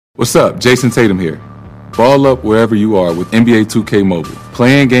What's up? Jason Tatum here. Ball up wherever you are with NBA 2K Mobile.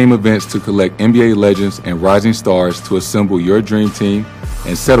 Playing game events to collect NBA legends and rising stars to assemble your dream team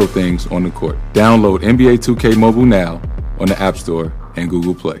and settle things on the court. Download NBA 2K Mobile now on the App Store and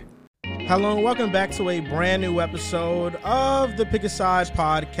Google Play. Hello and welcome back to a brand new episode of the Pick a Side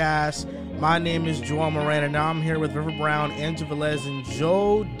podcast. My name is Joel Moran and now I'm here with River Brown, Andrew Velez, and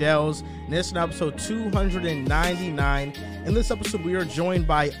Joe Dells. And this is episode 299. In this episode, we are joined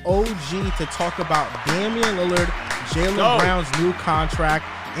by OG to talk about Damian Lillard, Jaylen Brown's new contract,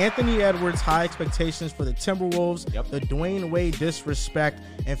 Anthony Edwards' high expectations for the TWolves, the DWade disrespect,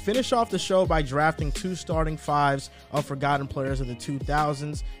 and finish off the show by drafting 2 starting fives of forgotten players of the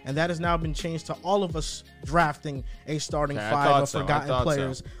 2000s. And that has now been changed to all of us drafting a starting five of forgotten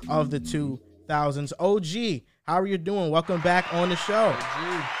players of the 2000s. OG, how are you doing? Welcome back on the show.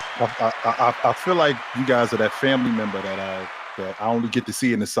 I feel like you guys are that family member that I only get to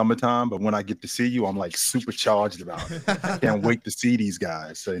see in the summertime, but when I get to see you, I'm like supercharged about it. I can't wait to see these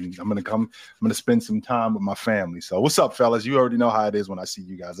guys. And I'm gonna spend some time with my family. So what's up, fellas? You already know how it is when I see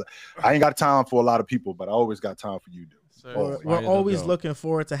you guys. I ain't got time for a lot of people, but I always got time for you, dude. We're always looking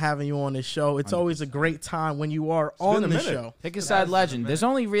forward to having you on this show. It's always a great time when you are on the show. Pick a side legend. There's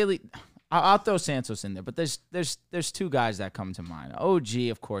only really, I'll throw Santos in there, but there's 2 guys that come to mind. OG,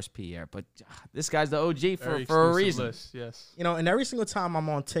 of course, Pierre, but this guy's the OG for a reason. List, yes. You know, and every single time I'm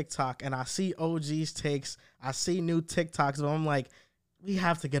on TikTok and I see OG's takes, I see new TikToks, but I'm like, we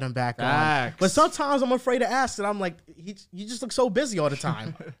have to get him back on. But sometimes I'm afraid to ask, and I'm like, you just look so busy all the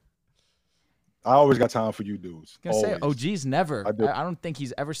time. I always got time for you dudes. I was gonna say, OG's never. I don't think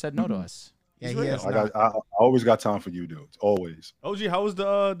he's ever said no to us. Yeah, he has. I always got time for you dudes. Always. OG, how was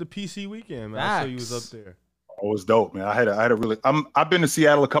the PC weekend, man? I saw you was up there. Oh, it was dope, man. I had a really. I've been to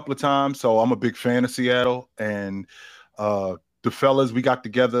Seattle a couple of times, so I'm a big fan of Seattle. And the fellas, we got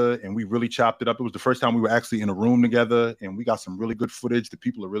together and we really chopped it up. It was the first time we were actually in a room together, and we got some really good footage. The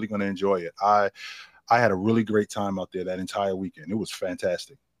people are really going to enjoy it. I had a really great time out there that entire weekend. It was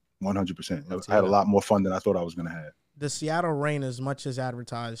fantastic. 100%. I had a lot more fun than I thought I was going to have. The Seattle rain as much as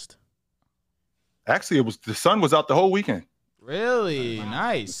advertised. Actually, the sun was out the whole weekend. Really?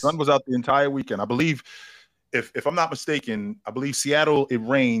 Nice. The sun was out the entire weekend. I believe, if I'm not mistaken, I believe Seattle, it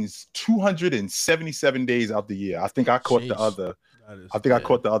rains 277 days out the year. I think I caught the other. I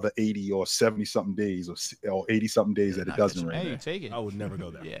caught the other 80 or 70 something days or 80 something days that it doesn't rain. Hey, you take it. I would never go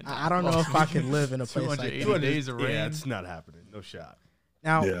there. Yeah, I don't know if I can live in a place like that. 200 days of rain. Yeah, it's not happening. No shot.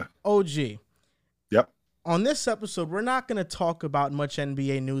 Now, OG. Yep. On this episode, we're not going to talk about much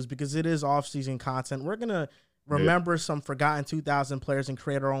NBA news because it is off-season content. We're going to remember some forgotten 2000 players and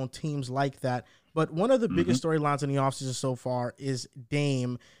create our own teams like that. But one of the biggest storylines in the offseason so far is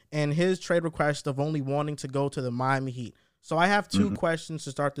Dame and his trade request of only wanting to go to the Miami Heat. So I have 2 questions to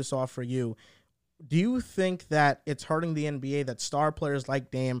start this off for you. Do you think that it's hurting the NBA that star players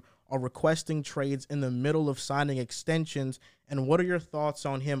like Dame are requesting trades in the middle of signing extensions? And what are your thoughts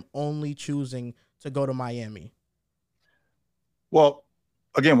on him only choosing to go to Miami? Well,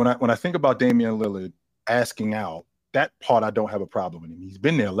 again, when I think about Damian Lillard asking out, that part I don't have a problem with him. He's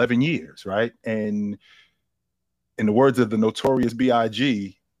been there 11 years, right? And in the words of the notorious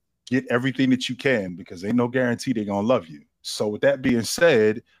B.I.G., get everything that you can because ain't no guarantee they're going to love you. So with that being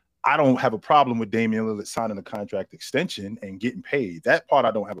said, I don't have a problem with Damian Lillard signing a contract extension and getting paid. That part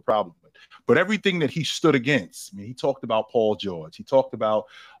I don't have a problem with. But everything that he stood against, I mean, he talked about Paul George. He talked about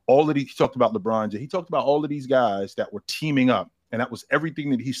he talked about LeBron James. He talked about all of these guys that were teaming up, and that was everything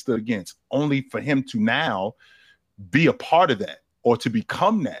that he stood against, only for him to now be a part of that or to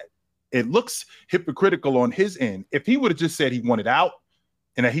become that. It looks hypocritical on his end. If he would have just said he wanted out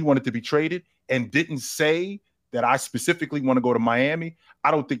and that he wanted to be traded and didn't say that I specifically want to go to Miami,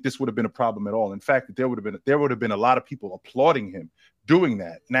 I don't think this would have been a problem at all. In fact, there would have been a lot of people applauding him doing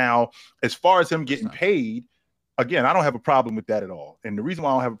that. Now, as far as him getting paid, again, I don't have a problem with that at all. And the reason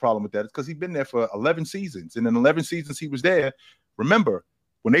why I don't have a problem with that is because he's been there for 11 seasons. And in 11 seasons he was there, remember,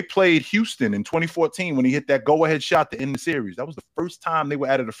 when they played Houston in 2014, when he hit that go-ahead shot to end the series, that was the first time they were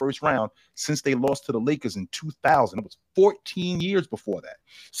out of the first round since they lost to the Lakers in 2000. It was 14 years before that.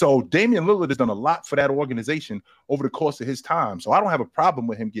 So Damian Lillard has done a lot for that organization over the course of his time. So I don't have a problem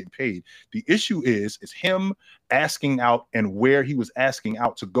with him getting paid. The issue is him asking out and where he was asking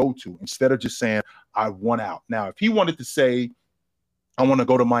out to go to instead of just saying, I want out. Now, if he wanted to say, I want to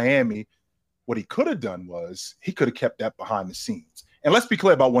go to Miami, what he could have done was he could have kept that behind the scenes. And let's be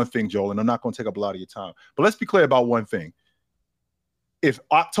clear about one thing, Joel, and I'm not going to take up a lot of your time, but let's be clear about one thing. If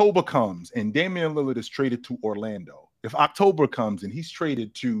October comes and Damian Lillard is traded to Orlando, if October comes and he's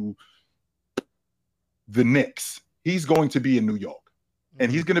traded to the Knicks, he's going to be in New York.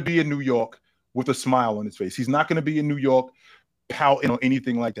 And he's going to be in New York with a smile on his face. He's not going to be in New York pouting or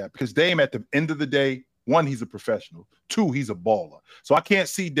anything like that, because Dame, at the end of the day, one, he's a professional. Two, he's a baller. So I can't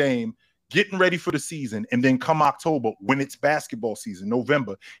see Dame getting ready for the season and then come October, when it's basketball season,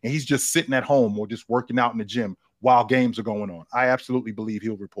 November, and he's just sitting at home or just working out in the gym while games are going on. I absolutely believe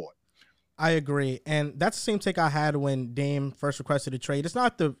he'll report. I agree. And that's the same take I had when Dame first requested a trade. It's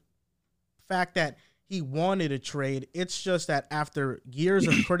not the fact that he wanted a trade. It's just that after years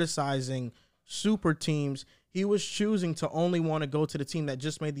of criticizing super teams, he was choosing to only want to go to the team that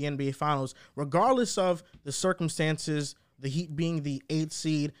just made the NBA Finals, regardless of the circumstances, the Heat being the 8th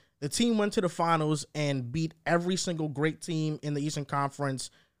seed. The team went to the finals and beat every single great team in the Eastern Conference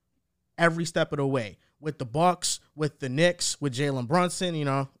every step of the way. With the Bucks, with the Knicks, with Jalen Brunson,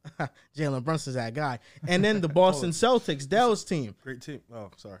 Jalen Brunson's that guy. And then the Boston Celtics, Dell's team. Great team. Oh,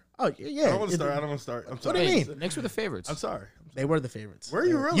 sorry. Oh, yeah. I don't want to start. I'm sorry. What do you mean? The Knicks were the favorites. I'm sorry. They were the favorites. Were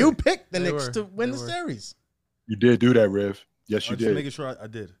you really? You picked the Knicks to win the series. You did do that, Rev. Yes, you did. Just making sure I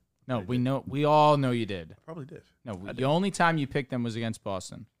did. No, we all know you did. I probably did. No, the only time you picked them was against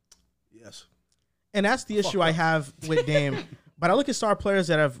Boston. Yes. And that's the issue I have with Dame. But I look at star players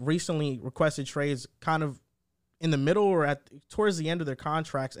that have recently requested trades kind of in the middle or towards the end of their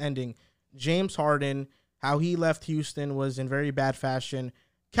contracts ending. James Harden, how he left Houston was in very bad fashion.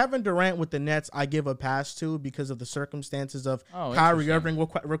 Kevin Durant with the Nets, I give a pass to because of the circumstances of Kyrie Irving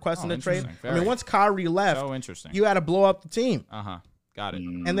requesting a trade. I mean, once Kyrie left, you had to blow up the team. Got it.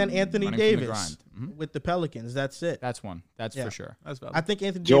 And then Anthony Davis with the Pelicans. That's it. That's one. That's for sure. That's valid. I think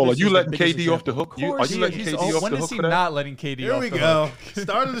Anthony Joel, Davis. are you letting KD off the hook? Are you letting KD off the hook? When is he not letting KD off the hook? Here we go.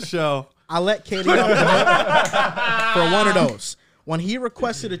 Start of the show. I let KD off the hook for one of those. When he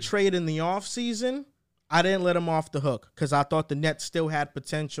requested a trade in the offseason, I didn't let him off the hook because I thought the Nets still had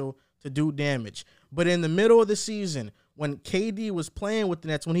potential to do damage. But in the middle of the season, when KD was playing with the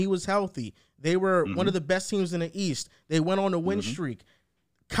Nets, when he was healthy, they were one of the best teams in the East. They went on a win streak.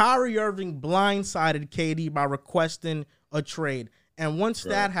 Kyrie Irving blindsided KD by requesting a trade. And once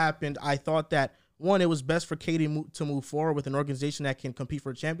that happened, I thought that, one, it was best for KD to move forward with an organization that can compete for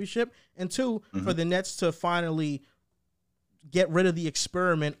a championship, and two, for the Nets to finally get rid of the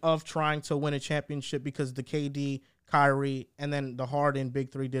experiment of trying to win a championship because the KD, Kyrie, and then the Harden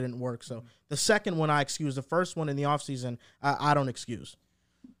big three didn't work. So the second one I excuse. The first one in the offseason, I don't excuse.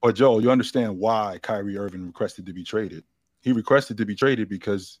 But, Joel, you understand why Kyrie Irving requested to be traded. He requested to be traded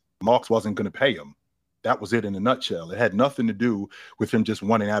because Marks wasn't going to pay him. That was it in a nutshell. It had nothing to do with him just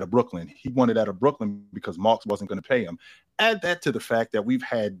wanting out of Brooklyn. He wanted out of Brooklyn because Marks wasn't going to pay him. Add that to the fact that we've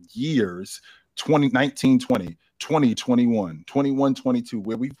had years, 2019, 20, 21, 21, 22,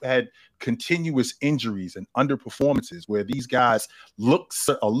 where we've had continuous injuries and underperformances where these guys look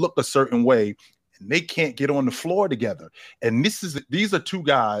a certain way and they can't get on the floor together. And these are two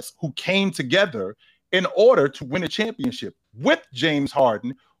guys who came together in order to win a championship with James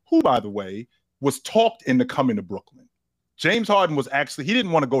Harden, who, by the way, was talked into coming to Brooklyn. James Harden was he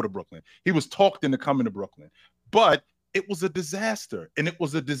didn't want to go to Brooklyn. He was talked into coming to Brooklyn. But it was a disaster, and it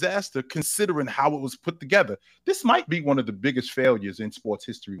was a disaster considering how it was put together. This might be one of the biggest failures in sports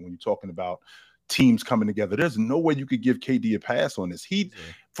history when you're talking about teams coming together. There's no way you could give KD a pass on this.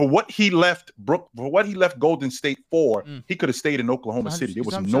 For what he left Golden State for, he could have stayed in Oklahoma City. There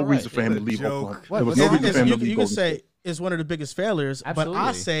was no reason for him to leave Oklahoma. There was no reason for him to leave. You could say it's one of the biggest failures, but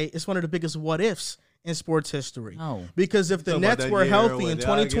I say it's one of the biggest what ifs in sports history. Because if the Nets were healthy in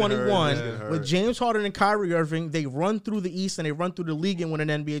 2021 with James Harden and Kyrie Irving, they run through the East and they run through the league and win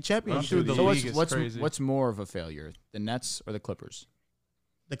an NBA championship. So what's more of a failure, the Nets or the Clippers?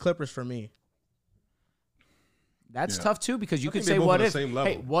 The Clippers for me. That's tough too because you could say what if?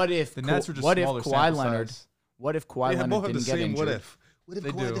 Hey, what if the Nets are just Kawhi Leonard? What if Kawhi Leonard didn't get injured? What if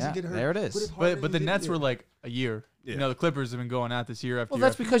They Kawhi do. doesn't get hurt? There it is. But the Nets were like a year. You know, the Clippers have been going at this year after year. Well,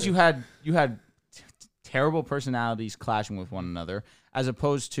 that's because you had terrible personalities clashing with one another, as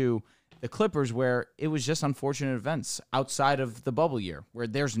opposed to the Clippers, where it was just unfortunate events outside of the bubble year, where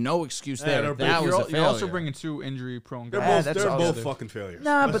there's no excuse there. That was a failure. You're also bringing two injury-prone They're guys. both fucking failures.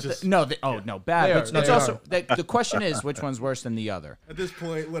 Nah, Let's but bad. But it's also the question is which one's worse than the other. At this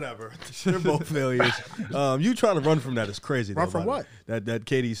point, whatever. They're both failures. You trying to run from that is crazy. Run from what? That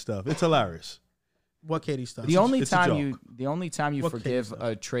KD stuff. It's hilarious. What KD stuff? The only time you What forgive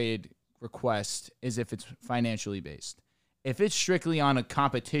a trade request is if it's financially based. If it's strictly on a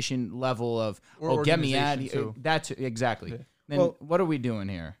competition level of get me out, that's exactly. Then what are we doing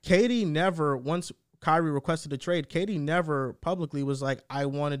here? KD never, once Kyrie requested a trade, KD never publicly was like, I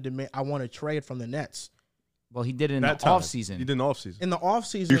want to trade from the Nets. Well, he did it in That the time. offseason. He did in the offseason. In the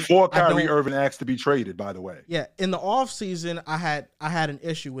offseason, Before I Kyrie don't- Irving asked to be traded, by the way. Yeah, in the offseason, I had an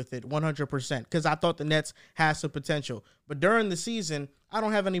issue with it 100% because I thought the Nets had some potential. But during the season, I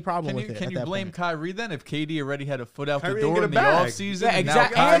don't have any problem with it. Can at you that blame point. Kyrie then if KD already had a foot out Kyrie the didn't door get in a the bag. offseason? Yeah,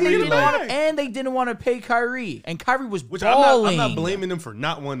 exactly. And they didn't want to pay Kyrie, and Kyrie was Which balling. I'm not blaming them for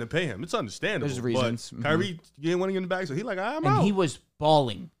not wanting to pay him. It's understandable. There's reasons. But Kyrie, you didn't want to get in the bag, so he like, I'm and out. he was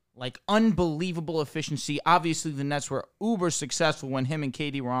balling. Like, unbelievable efficiency. Obviously, the Nets were uber successful when him and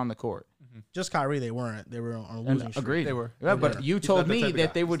KD were on the court. Just Kyrie, they weren't. They were on a losing streak. Agreed. They were. Yeah, but you told not the me type of that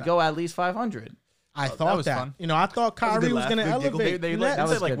guy. they would go at least 500. I that thought was that. fun. You know, I thought was a Kyrie good was laugh, going to good giggle. elevate They the let Nets.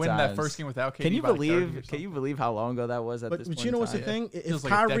 was like good win that times. first game without KD. Can you by, like, 30 or believe? Can something. you believe how long ago that was? At But this you point know in what's the time? thing? If Feels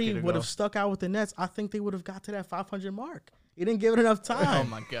like a Kyrie decade would ago. have stuck out with the Nets, I think they would have got to that 500 mark. He didn't give it enough time. Oh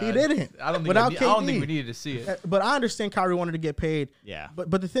my god, He didn't. I don't think. Without I don't think KD. we needed to see it. But I understand Kyrie wanted to get paid. Yeah.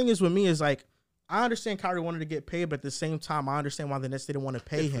 But the thing is with me is like, I understand Kyrie wanted to get paid, but at the same time, I understand why the Nets didn't want to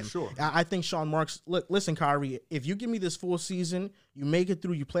pay him. sure. I think Sean Marks, listen, Kyrie, if you give me this full season, you make it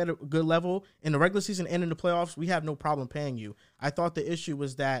through, you play at a good level, in the regular season and in the playoffs, we have no problem paying you. I thought the issue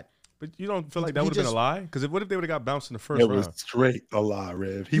was that But you don't feel like He that would have been a just- lie? Because what if they would have got bounced in the first It round? was straight a lie,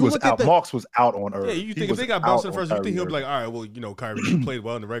 Rev. He You was look at out. the- Marks was out on Earth. Yeah, you He think if was they got bounced in out the first, on you think he'll be Kyrie like, all right, well, Kyrie, you played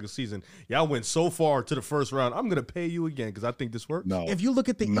well in the regular season. Y'all went so far to the first round. I'm gonna pay you again because I think this works. No. if you look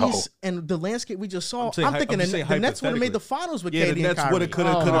at the No. East and the landscape we just saw, I'm saying I'm hy- thinking I'm just saying the Nets would have made the hypothetically. finals with Yeah, KD the Nets and would have, Kyrie.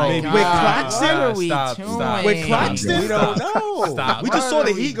 could have, Oh my maybe. With Claxton? What are we Stop, doing? stop. With Claxton? We don't know. Stop. We just saw What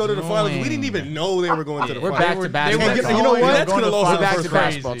the are we Heat go to the finals. We didn't doing? even know they were going to the We're finals. back to They basketball. were you going- know they what? were Nets going coulda to the lost We're the back first to round.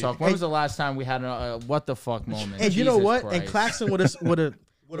 basketball talk. When was the last time we had a what the fuck moment? And you know Jesus what? Christ. And Claxton would have Would've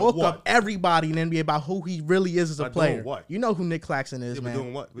woke what? up everybody in the NBA about who he really is as a By doing player. what? You know who Nick Claxton is, Yeah, but man.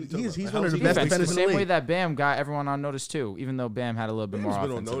 doing what? What are you talking He's about? one of the How's he best defense? defenders the in the same way league. that Bam got everyone on notice too, even though Bam had a little bit more Bam's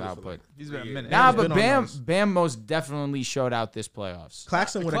been on offensive notice for output. like He's been a minute. Nah, He's but been on Bam, notice. Bam most definitely showed out this playoffs.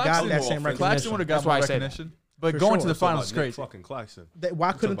 Claxton would have got Claxton that will same offense. Claxton recognition. would have got That's more why I say that. recognition. But For going sure. to the finals is Talking about crazy. Nick fucking Claxton.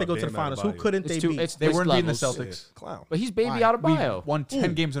 Why couldn't they go to the Bam finals? Who Adebayo. couldn't they It's too, beat? it's They weren't beating the levels. Celtics. Clown. But he's baby Why? out of We bio. won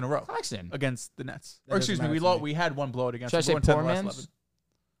 10 games in a row Claxton. against the Nets. That Or doesn't excuse me, matter to me. we had one blowout against Should I them. say We won 10 poor of the last man's? 11.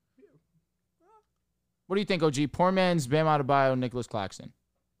 What do you think, OG? Poor man's Bam Adebayo, Nicholas Claxton.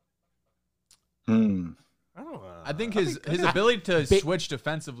 I don't know. I think his ability to switch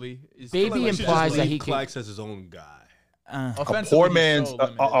defensively is Baby I feel like we should implies just that leave he can- Clax as his own guy. A offensively. poor he's man's. so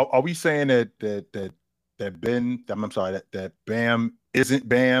limited. Are we saying that Bam isn't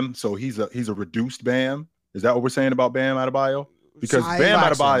Bam, so he's a reduced Bam? Is that what we're saying about Bam Adebayo? Because I- Bam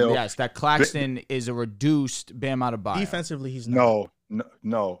Claxton, Adebayo, Yes, that Claxton is a reduced Bam Adebayo. Defensively, he's not.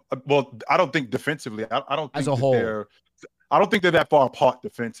 no. Well, I don't think defensively. I don't think As a that whole. I don't think they're that far apart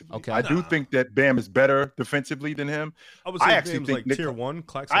defensively. Okay. I do think that Bam is better defensively than him. I would say I actually Bam's think like Nick- tier one.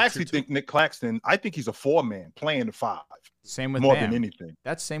 Claxton's I actually tier think Nick Claxton. I think he's a 4-man playing the 5 Same with more Bam. than anything.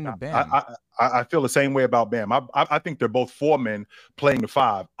 That's same with Bam. I feel the same way about Bam. I think they're both 4 men playing the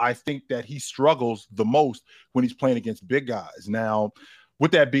 5. I think that he struggles the most when he's playing against big guys. Now,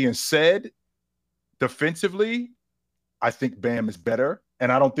 with that being said, defensively, I think Bam is better,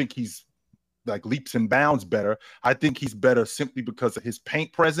 and I don't think he's like leaps and bounds better. I think he's better simply because of his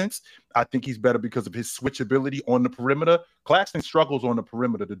paint presence. I think he's better because of his switchability on the perimeter. Claxton struggles on the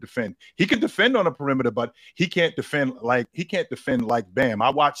perimeter to defend. He can defend on the perimeter, but he can't defend like Bam. I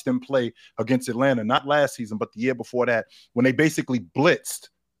watched them play against Atlanta, not last season, but the year before that, when they basically blitzed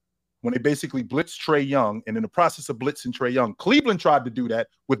Trae Young, and in the process of blitzing Trae Young, Cleveland tried to do that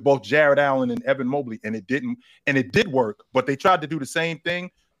with both Jared Allen and Evan Mobley, and it did work. But they tried to do the same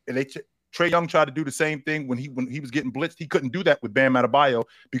thing, and Trae Young tried to do the same thing when he was getting blitzed. He couldn't do that with Bam Adebayo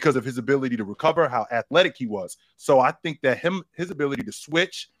because of his ability to recover, how athletic he was. So I think that his ability to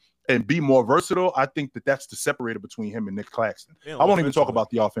switch and be more versatile, I think that's the separator between him and Nick Claxton. Yeah, I won't even talk offensively. about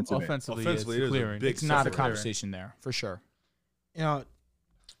the offensive end. Offensively, Offensively, it it's is a clearing. big it's not a separate. conversation there, for sure. You know,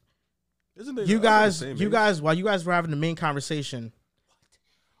 Isn't it? you I guys, think the same age. while you guys were having the main conversation,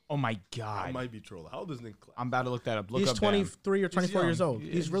 Oh my I God. might be trolling. How old is Nick Claxton? I'm about to look that up. Look he's up 23 or 24 young. years old. Yeah,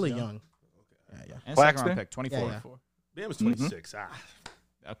 He's he's really young. young. Yeah. And second Claxton? round pick, 24. Yeah, yeah. Bam is 26.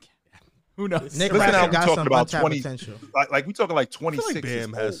 Okay. Who knows? Nick Listen, Claxton I'm got talking some about untapped 20 potential. Like we talking like I feel 26. like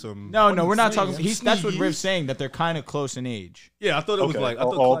Bam is has old. some. No, we're not talking. Sneaky. That's what Riv's saying, that they're kind of close in age. Yeah, I thought it was Okay. like. I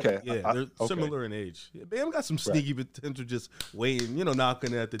thought Oh, Clax- okay. Yeah, they're Okay. similar in age. Yeah, Bam got some sneaky potential, just waiting,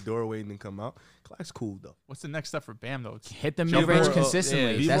 knocking at the door, waiting to come out. Clax cool though. What's the next step for Bam though? It's Hit the Be mid range more,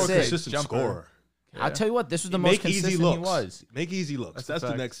 consistently. Be That's more it. consistent Jumper. scorer. I'll tell you what, this was the Make most consistent easy looks. he was. Make easy looks. That's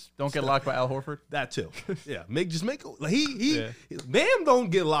the next. Don't get step. locked by Al Horford. That too. Yeah. Make like Bam don't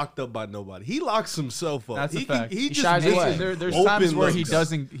get locked up by nobody. He locks himself up. That's a fact. He just shies makes away. There's open times where he looks.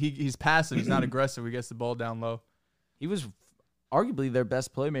 doesn't. He's passive. He's not aggressive. He gets the ball down low. He was arguably their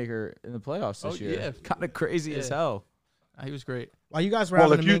best playmaker in the playoffs this year. yeah. Kind of crazy as hell. He was great. While you guys were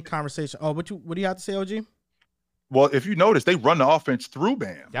having the main conversation, what do you have to say, OG? Well, if you notice, they run the offense through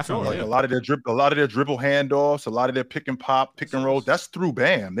Bam. Definitely. Like a lot of their dribble handoffs, a lot of their pick and pop, pick and roll. That's through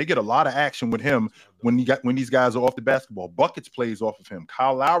Bam. They get a lot of action with him when these guys are off the basketball. Buckets plays off of him.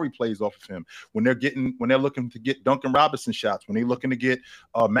 Kyle Lowry plays off of him. When they're looking to get Duncan Robinson shots. When they're looking to get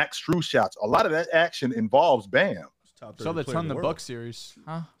Max Strus shots. A lot of that action involves Bam. Saw the ton the Bucks series.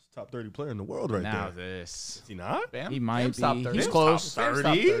 Huh? Top 30 player in the world right Now there. this. Is he not? Bam? He might Bam's top be. 30. He's Bam's close. top 30.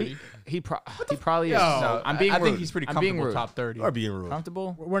 Bam's top 30. He probably is. No, I'm being I rude. think he's pretty I'm being comfortable rude. top 30. Are being rude.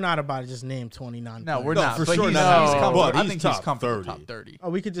 Comfortable? We're not about to just name 29. No, we're No, not. for But sure he's, not. he's comfortable. But I he's think top he's comfortable 30. top 30. Oh,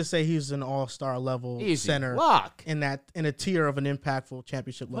 we could just say he's an all-star level Easy. center Lock. in a tier of an impactful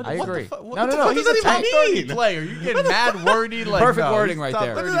championship level. I agree. No. fuck He's does a that top even 30 mean? player. You're getting mad wordy. Like, Perfect no, wording he's right top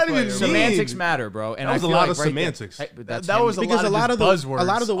there. 30 What does that even player. mean? Semantics matter, bro. And That was I a feel lot like of right there- semantics. Hey, but that's That him. was a Because lot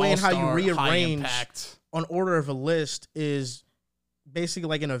of the way in how you All-star, rearrange high impact. on order of a list is basically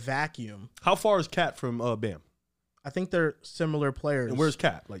like in a vacuum. How far is Cat from Bam? I think they're similar players. And where's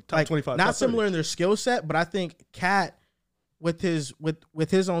Cat? Like top 25? Not top 30? similar in their skill set, but I think Cat with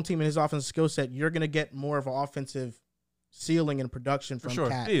his own team and his offensive skill set, you're gonna get more of an offensive ceiling and production from sure.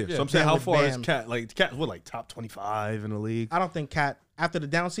 Cat. Yeah. So I'm saying, than how with far is Bam. Cat? Like Cat, what, like top 25 in the league? I don't think Cat after the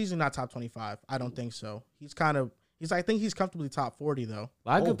down season not top 25. I don't think so. I think he's comfortably top 40 though. A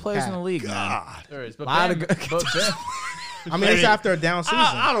lot of good players in Cat. the league, man. God. There is, but Lot Bam, of good- but Bam, I mean, it's after a down season.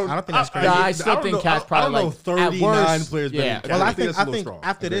 I don't think that's crazy. Nah, I still think Cat's probably I don't know like, at 39 worst, players better yeah. than Cat. Well, I that's think a little strong.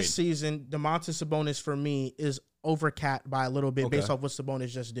 after Agreed. this season, DeMontis Sabonis for me is over Cat by a little bit based off what Sabonis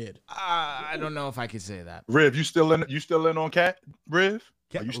just did. I don't know if I could say that. Riv, you still in on Cat? Riv?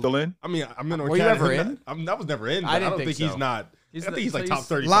 Cat- Are you still in? I mean, I'm in on Were you Cat. ever in? I was never in. But I I, didn't don't think think he's so. not. I think he's like so top he's-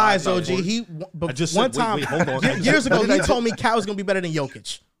 30. Lies, top OG. 40. He but I just one said, wait, time wait, hold on. years ago What did he I told me Cat was gonna be better than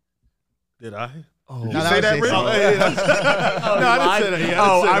Jokic. Did I? Oh, You say that, Riv? Oh, hey, no, I didn't say that. Yeah,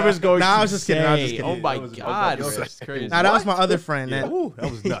 I was going Nah, to I was just kidding. I was just kidding. Oh, my That was- God. that was- That's crazy. Now that was my other friend. Yeah, That ooh, that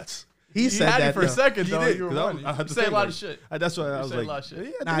was nuts. he You said had that it for a though. second, He though. did, You were 'cause I running. had You to say a think lot like- of shit. That's why I was say a like, lot of shit.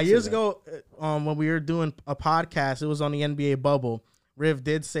 yeah, I Nah, did say years that. ago, when we were doing a podcast, it was on the NBA bubble. Riv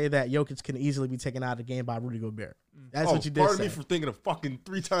did say that Jokic can easily be taken out of the game by Rudy Gobert. That's what you did Pardon say. me for thinking a fucking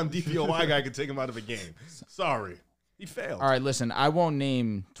 3-time DPOY guy could take him out of a game. Sorry. He failed. All right, listen, I won't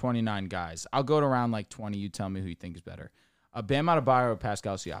name 29 guys. I'll go to around like 20. You tell me who you think is better. Bam Adebayo or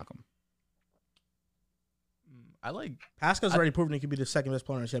Pascal Siakam? I like. Pascal's already proven he could be the second best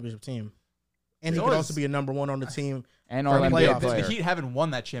player on the championship team, and he So could is- also be a number one on the team. And For all the NBA playoffs. The player. Heat haven't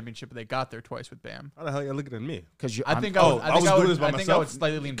won that championship, but they got there twice with Bam. How the hell are you looking at me? Because I think I was doing this by I think I would myself?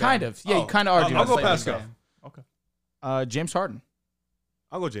 slightly lean kind Bam. of. Yeah, you Oh, kind of argue. I'll go slightly Pascal. Bam. Okay. James Harden,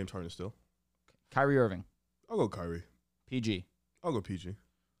 I'll go James Harden still. Kyrie Irving, I'll go Kyrie. PG, I'll go PG.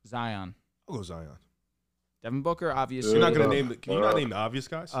 Zion, I'll go Zion. Devin Booker, obviously. You're not gonna name the. Can you not name the obvious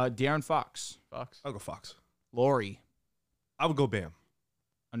guys? De'Aaron Fox, Fox. I'll go Fox. Laurie, I would go Bam.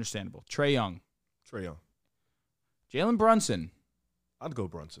 understandable. Trae Young, Trae Young. Jalen Brunson, I'd go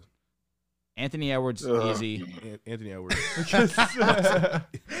Brunson. Anthony Edwards, easy. Anthony Edwards.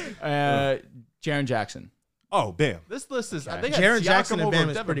 Jaren Jackson. Oh, Bam. This list is. Okay. They had Jaren Siakam Jackson and over Bam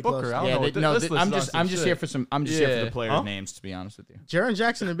is Devin pretty Booker. close. I don't Yeah, know. I'm This just list is here on for some some. I'm just shit. here for the Yeah. players' Huh? names, to be honest with you. Jaron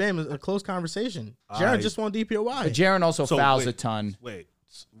Jackson and Bam is a close conversation. Jaron just won DPOY. But Jaren also So, fouls wait. a ton. Wait.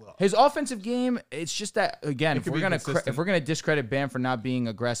 Well, His offensive game, it's just that again, It if could we're be gonna consistent. if we're gonna discredit Bam for not being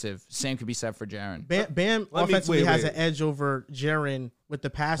aggressive, same could be said for Jaren. Bam Let me- offensively wait, has wait. an edge over Jaron with the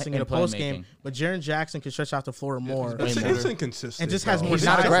passing And in the post game, playmaking. but Jaron Jackson can stretch out the floor more. it's, more. it's inconsistent. And just has bro. more His He's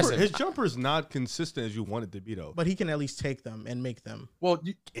not size. aggressive. His jumper is not consistent as you want it to be, though. But he can at least take them and make them. Well,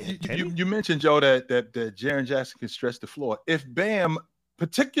 you mentioned, Joe, that Jaren Jackson can stretch the floor. If Bam,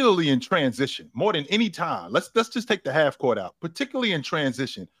 particularly in transition, more than any time, let's just take the half court out, particularly in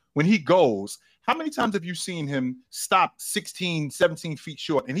transition, when he goes, how many times have you seen him stop 16, 17 feet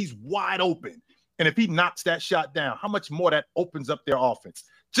short and he's wide open? And if he knocks that shot down, how much more that opens up their offense?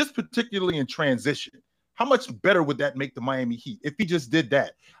 Just particularly in transition. How much better would that make the Miami Heat if he just did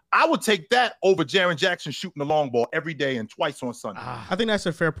that? I would take that over Jaren Jackson shooting the long ball every day and twice on Sunday. I think that's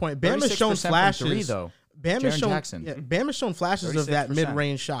a fair point. Bam has shown 36% from flashes. three, though. Bam has Jaren shown. Jackson. Yeah, Bam has shown flashes of that 36%.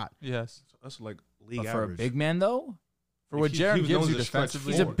 mid-range shot. Yes. That's like league But for a average. big man, though, For what Jaren gives you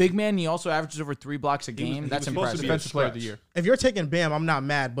defensively, he's a big man. He also averages over 3 blocks a game. That's supposed to impressive. be defensive player of the year. If you're taking Bam, I'm not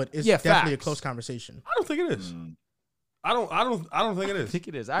mad, but it's definitely a close conversation. I don't think it is. I don't think it is. I think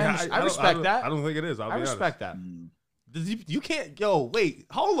it is. I respect that. I don't think it is. I respect that. You can't wait,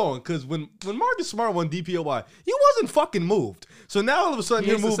 hold on, because when Marcus Smart won DPOY, he wasn't fucking moved. So now all of a sudden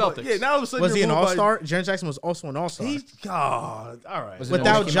you're moved. Now all of a sudden was he an all-star? Jaren Jackson was also an all-star. God, all right.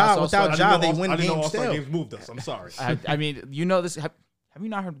 Without Ja, they win games all-star still. games moved us. I'm sorry. I mean, you know this. Have you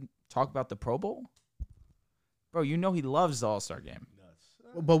not heard talk about the Pro Bowl? Bro, you know he loves the All-Star game.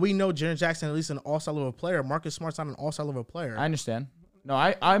 But we know Jaren Jackson at least an all-star level player. Marcus Smart's not an all-star level player. I understand. No,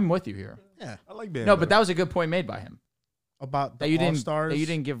 I'm with you here. Yeah. I like Bam. No, but that was a good point made by him. About that the all-stars. That you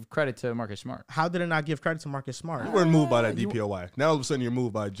didn't give credit to Marcus Smart. How did it not give credit to Marcus Smart? You weren't moved by that DPOY. Now all of a sudden you're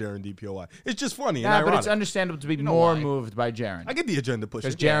moved by Jaren DPOY. It's just funny and Yeah, ironic. but it's understandable to be more moved by Jaren. I get the agenda push.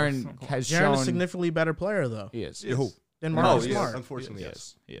 Because Jaren has shown... Jaren's a significantly better player, though. He is. Who? Than Marcus Yes, Smart. unfortunately,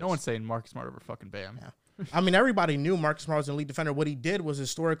 yes. No one's saying Marcus Smart over fucking Bam. Yeah. I mean, everybody knew Marcus Smart was an elite defender. What he did was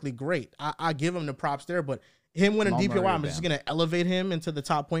historically great. I give him the props there, but him winning DPOY, I'm just going to elevate him into the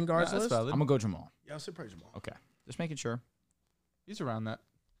top point guards list. Valid. I'm going to go Jamal. Yeah, I'll say praise Jamal. Okay. Just making sure. He's around that.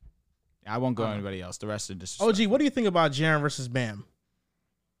 I won't go anybody else. The rest of disrespect. OG, what do you think about Jaren versus Bam?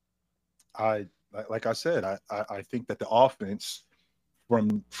 Like I said, I think that the offense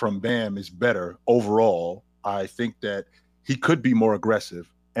from Bam is better overall. I think that he could be more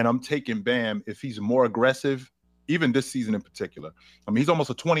aggressive, and I'm taking Bam if he's more aggressive, even this season in particular. I mean, he's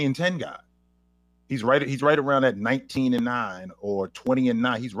almost a 20-10 guy. He's right around that 19-9 or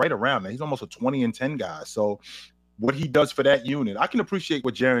 20-9. He's right around that. He's almost a 20-10 guy. So what he does for that unit, I can appreciate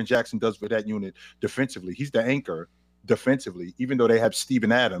what Jaren Jackson does for that unit defensively. He's the anchor defensively, even though they have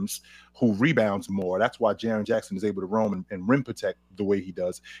Steven Adams who rebounds more. That's why Jaren Jackson is able to roam and rim protect the way he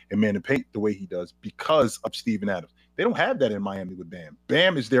does and man and paint the way he does because of Steven Adams. They don't have that in Miami with Bam.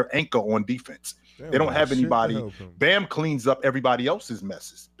 Bam is their anchor on defense. They don't have anybody. Bam cleans up everybody else's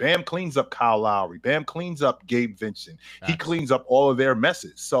messes. Bam cleans up Kyle Lowry. Bam cleans up Gabe Vincent. He cleans up all of their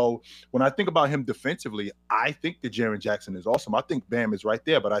messes. So when I think about him defensively, I think that Jaren Jackson is awesome. I think Bam is right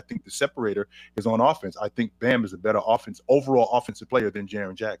there, but I think the separator is on offense. I think Bam is a better overall offensive player than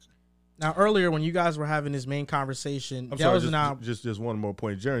Jaren Jackson. Now, earlier when you guys were having this main conversation, just one more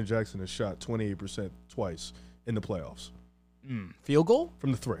point. Jaren Jackson has shot 28% twice in the playoffs. Field goal?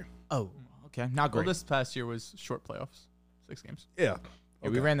 From the 3. Oh, okay. Not great. Well, this past year was short playoffs. 6 games. Yeah. Yeah,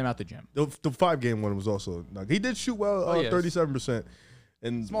 we ran them out the gym. The 5-game one was also he did shoot well, 37%.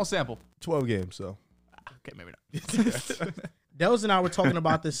 In small sample. 12 games, so. Okay, maybe not. Dels and I were talking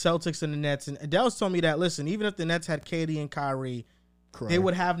about the Celtics and the Nets, and Dels told me that, listen, even if the Nets had KD and Kyrie, they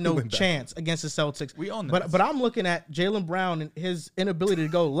would have no chance against the Celtics. We own them. But I'm looking at Jaylen Brown and his inability to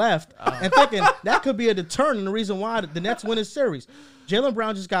go left and thinking that could be a deterrent and the reason why the Nets win this series. Jaylen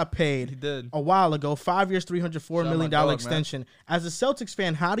Brown just got paid a while ago, 5 years, $304 million extension. Man. As a Celtics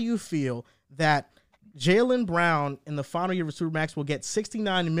fan, how do you feel that Jaylen Brown in the final year of Supermax will get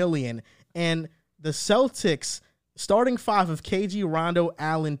 $69 million and the Celtics starting 5 of KG, Rondo,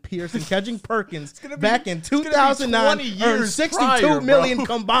 Allen, Pierce, and Kendrick Perkins back in 2009 earned $62 million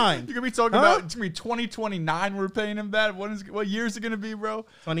combined. You're going to be talking about it's going to be 2029 we're paying him that? What year is it going to be, bro?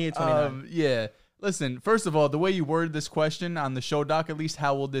 28, 29. Yeah. Listen, first of all, the way you worded this question on the show doc, at least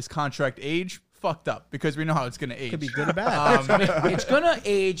how will this contract age? Fucked up because we know how it's going to age. Could be good or bad. It's going to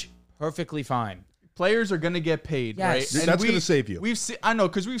age perfectly fine. Players are going to get paid, right? And that's going to save you. I know,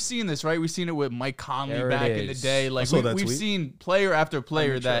 because we've seen this, right? We've seen it with Mike Conley back in the day. Like we've seen player after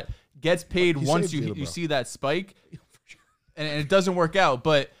player that gets paid once you see that spike, and it doesn't work out.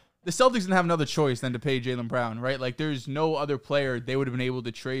 But the Celtics didn't have another choice than to pay Jaylen Brown, right? Like there's no other player they would have been able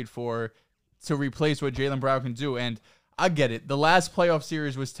to trade for to replace what Jaylen Brown can do. And I get it. The last playoff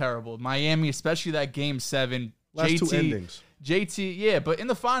series was terrible. Miami, especially that Game 7. Last 2 endings. JT, yeah, but in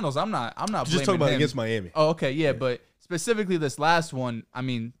the finals, I'm not just talking about against Miami. Oh, okay, yeah, but specifically this last one, I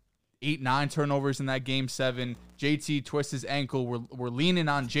mean, 8-9 turnovers in that Game 7. JT twists his ankle. We're leaning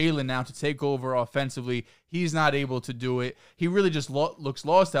on Jaylen now to take over offensively. He's not able to do it. He really just looks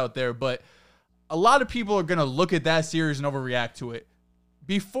lost out there. But a lot of people are gonna look at that series and overreact to it.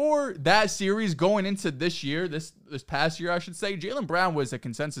 Before that series, going into this year, this past year, I should say, Jaylen Brown was a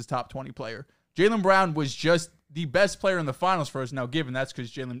consensus top 20 player. Jaylen Brown was just the best player in the finals for us. Now, given that's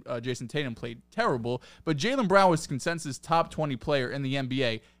because Jason Tatum played terrible, but Jaylen Brown was consensus top 20 player in the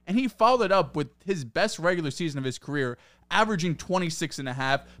NBA, and he followed up with his best regular season of his career, averaging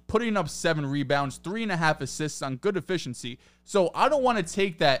 26.5, putting up 7 rebounds, 3.5 assists on good efficiency. So I don't want to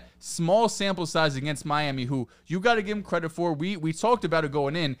take that small sample size against Miami, who you got to give him credit for. We talked about it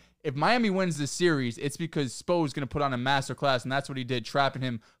going in. If Miami wins this series, it's because Spo is going to put on a masterclass, and that's what he did, trapping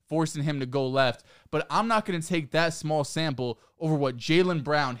him, forcing him to go left. But I'm not going to take that small sample over what Jaylen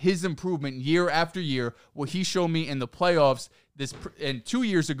Brown, his improvement year after year, what he showed me in the playoffs and 2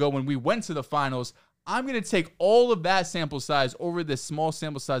 years ago when we went to the finals. I'm going to take all of that sample size over this small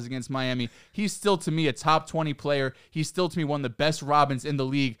sample size against Miami. He's still, to me, a top 20 player. He's still, to me, one of the best Robins in the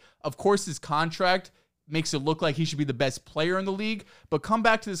league. Of course, his contract makes it look like he should be the best player in the league, but come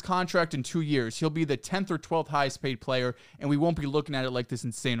back to this contract in 2 years. He'll be the 10th or 12th highest paid player, and we won't be looking at it like this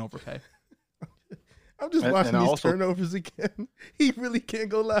insane overpay. I'm just watching these turnovers again. He really can't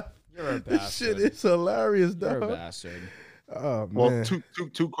go left. You're a bastard. This shit is hilarious, dog. You're a bastard. Oh, well, man.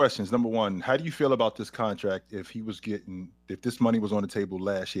 two questions. Number one, how do you feel about this contract if this money was on the table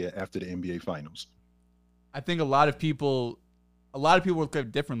last year after the NBA Finals? I think a lot of people look at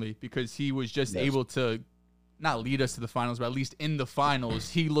it differently because he was just able to not lead us to the finals, but at least in the finals,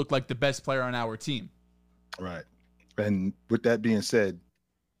 he looked like the best player on our team. Right. And with that being said,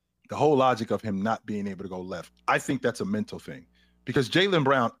 the whole logic of him not being able to go left, I think that's a mental thing because Jaylen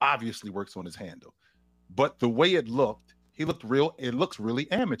Brown obviously works on his handle, but the way it looks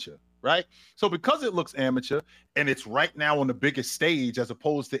really amateur, right? So because it looks amateur and it's right now on the biggest stage as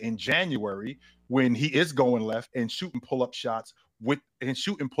opposed to in January when he is going left and shooting pull-up shots and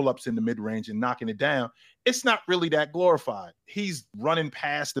shooting pull-ups in the mid-range and knocking it down, it's not really that glorified. He's running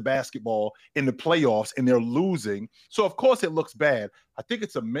past the basketball in the playoffs and they're losing. So of course it looks bad. I think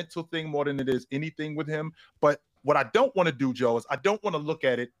it's a mental thing more than it is anything with him. But what I don't want to do, Joe, is I don't want to look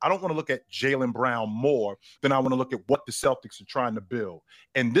at Jaylen Brown more than I want to look at what the Celtics are trying to build.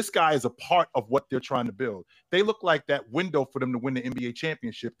 And this guy is a part of what they're trying to build. They look like that window for them to win the NBA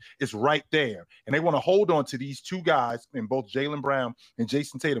championship is right there. And they want to hold on to these two guys, in both Jaylen Brown and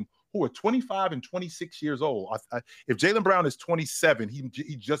Jason Tatum, who are 25 and 26 years old. If Jaylen Brown is 27,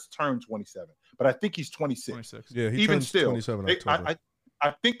 he just turned 27. But I think he's 26. Yeah, he even turns still, 27 in October.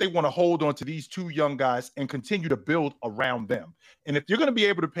 I think they want to hold on to these two young guys and continue to build around them. And if you're going to be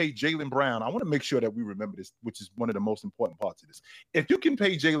able to pay Jaylen Brown, I want to make sure that we remember this, which is one of the most important parts of this. If you can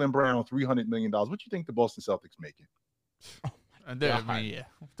pay Jaylen Brown $300 million, what do you think the Boston Celtics making?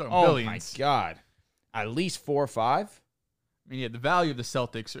 My God. At least 4 or 5? I mean, yeah, the value of the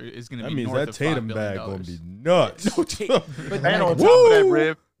Celtics is going to be north that of Tatum $5 billion. bag going to be nuts. And on top of that,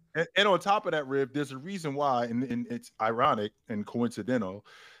 Riv, and on top of that, Riv, there's a reason why, and it's ironic and coincidental.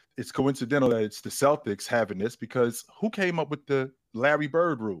 It's coincidental that it's the Celtics having this because who came up with the Larry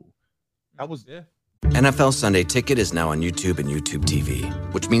Bird rule? That was NFL Sunday Ticket is now on YouTube and YouTube TV,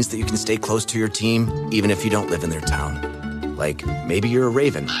 which means that you can stay close to your team even if you don't live in their town. Like maybe you're a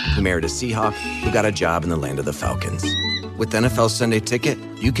Raven who married a Seahawk who got a job in the land of the Falcons. With NFL Sunday Ticket,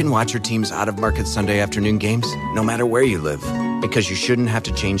 you can watch your team's out-of-market Sunday afternoon games no matter where you live, because you shouldn't have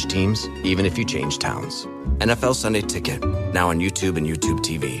to change teams even if you change towns. NFL Sunday Ticket, now on YouTube and YouTube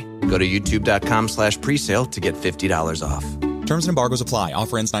TV. Go to youtube.com/presale to get $50 off. Terms and embargoes apply.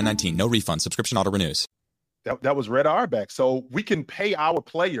 Offer ends 9/19. No refund. Subscription auto renews. That was Red Auerbach. So we can pay our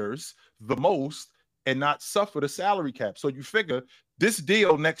players the most and not suffer the salary cap. So you figure this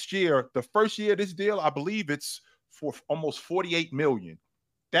deal next year, the first year of this deal, I believe it's for almost $48 million.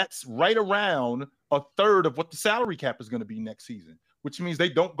 That's right around a third of what the salary cap is going to be next season, which means they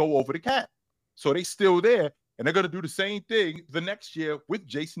don't go over the cap. So they still there, and they're going to do the same thing the next year with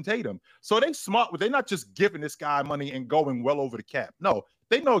Jason Tatum. So they smart. They're not just giving this guy money and going well over the cap. No,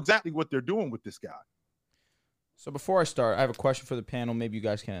 they know exactly what they're doing with this guy. So before I start, I have a question for the panel. Maybe you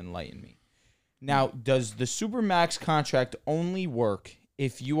guys can enlighten me. Now, does the Supermax contract only work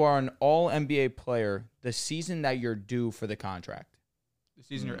if you are an all-NBA player the season that you're due for the contract? The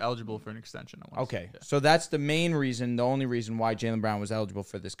season you're eligible for an extension. Okay, so that's the main reason, the only reason why Jaylen Brown was eligible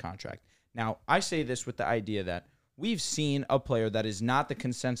for this contract. Now, I say this with the idea that we've seen a player that is not the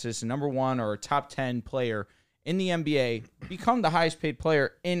consensus number 1 or top 10 player in the NBA become the highest paid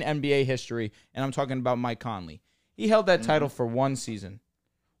player in NBA history, and I'm talking about Mike Conley. He held that title for 1 season.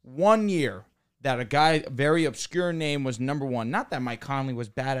 1 year that a guy, very obscure name, was number 1. Not that Mike Conley was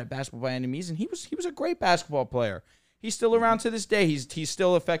bad at basketball by any means, and he was a great basketball player. He's still around to this day. He's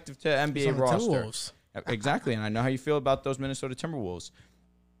still effective to NBA roster. Exactly, and I know how you feel about those Minnesota Timberwolves.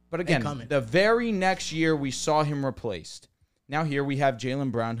 But again, the very next year we saw him replaced. Now here we have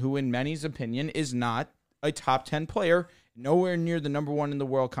Jaylen Brown, who in many's opinion is not a top 10 player, nowhere near the number 1 in the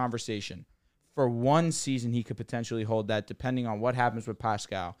world conversation. For 1 season, he could potentially hold that, depending on what happens with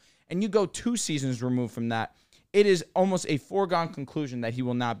Pascal. And you go 2 seasons removed from that, it is almost a foregone conclusion that he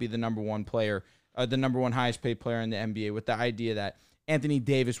will not be the number 1 player, the number 1 highest paid player in the NBA, with the idea that Anthony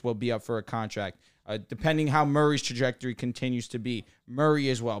Davis will be up for a contract. Depending how Murray's trajectory continues to be. Murray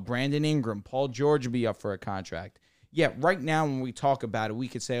as well. Brandon Ingram, Paul George will be up for a contract. Yeah, right now when we talk about it, we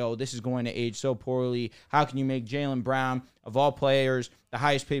could say, oh, this is going to age so poorly. How can you make Jaylen Brown, of all players, the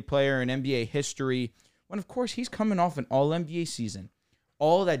highest paid player in NBA history? When, of course, he's coming off an all-NBA season.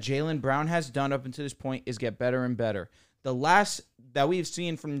 All that Jaylen Brown has done up until this point is get better and better. The last that we've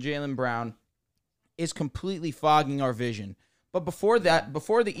seen from Jaylen Brown is completely fogging our vision. But before that,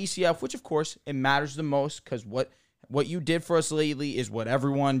 before the ECF, which, of course, it matters the most because what you did for us lately is what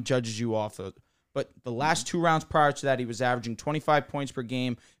everyone judges you off of. But the last 2 rounds prior to that, he was averaging 25 points per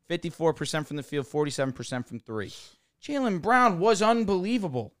game, 54% from the field, 47% from 3. Jaylen Brown was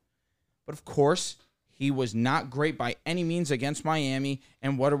unbelievable. But, of course, he was not great by any means against Miami.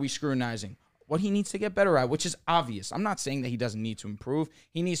 And what are we scrutinizing? What he needs to get better at, which is obvious. I'm not saying that he doesn't need to improve.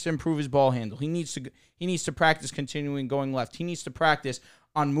 He needs to improve his ball handle. He needs to practice continuing going left. He needs to practice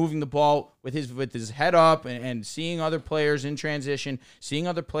on moving the ball with his head up and seeing other players in transition, seeing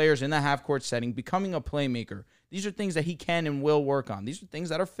other players in the half-court setting, becoming a playmaker. These are things that he can and will work on. These are things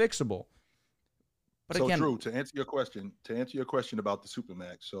that are fixable. But so, again, Drew, to answer your question about the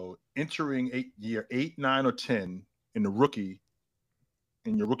Supermax, so entering year 8, 9, or 10 in your rookie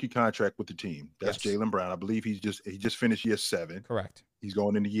contract with the team, that's yes. Jaylen Brown. I believe he just finished year 7. Correct. He's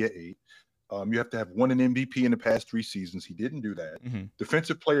going into year 8. You have to have won an MVP in the past 3 seasons. He didn't do that. Mm-hmm.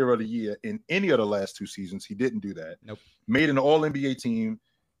 Defensive Player of the Year in any of the last 2 seasons. He didn't do that. Nope. Made an All-NBA team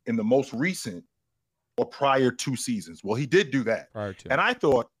in the most recent or prior 2 seasons. Well, he did do that. Prior to. And I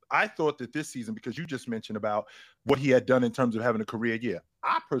thought that this season, because you just mentioned about what he had done in terms of having a career year,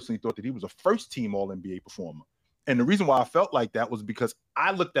 I personally thought that he was a first-team All-NBA performer. And the reason why I felt like that was because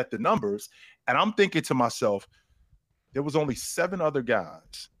I looked at the numbers, and I'm thinking to myself, there was only 7 other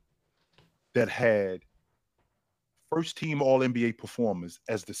guys that had first-team All-NBA performers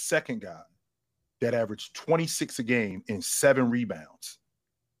as the second guy that averaged 26 a game and 7 rebounds.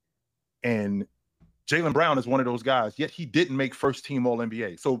 And Jaylen Brown is one of those guys, yet he didn't make first-team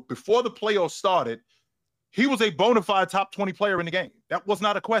All-NBA. So before the playoffs started, he was a bona fide top 20 player in the game. That was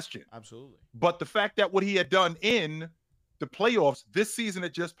not a question. Absolutely. But the fact that what he had done in the playoffs this season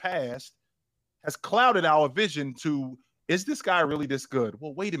that just passed has clouded our vision to, is this guy really this good?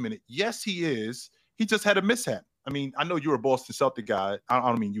 Well, wait a minute. Yes, he is. He just had a mishap. I mean, I know you're a Boston Celtic guy. I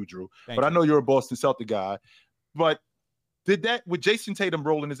don't mean you, Drew, but I know you're a Boston Celtic guy. But did that, with Jason Tatum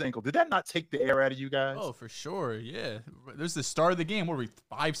rolling his ankle, did that not take the air out of you guys? Oh, for sure. Yeah. There's the start of the game. What were we,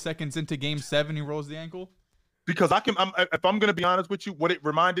 5 seconds into game 7, he rolls the ankle? Because if I'm going to be honest with you, what it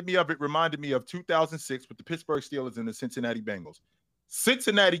reminded me of 2006 with the Pittsburgh Steelers and the Cincinnati Bengals.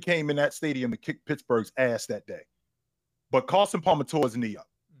 Cincinnati came in that stadium to kick Pittsburgh's ass that day. But Carson Palmer tore his knee up.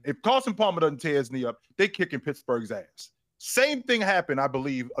 If Carson Palmer doesn't tear his knee up, they kicking Pittsburgh's ass. Same thing happened, I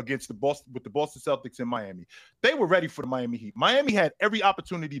believe, against the Boston Celtics in Miami. They were ready for the Miami Heat. Miami had every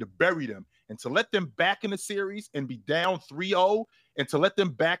opportunity to bury them and to let them back in the series and be down 3-0 and to let them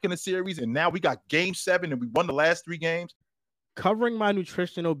back in the series. And now we got game 7 and we won the last 3 games. Covering my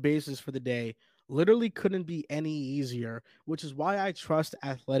nutritional basis for the day literally couldn't be any easier, which is why I trust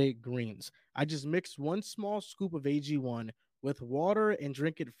Athletic Greens. I just mix 1 small scoop of AG1 with water and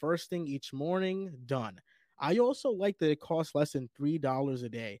drink it first thing each morning. Done. I also like that it costs less than $3 a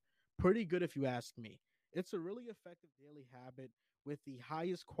day. Pretty good if you ask me. It's a really effective daily habit with the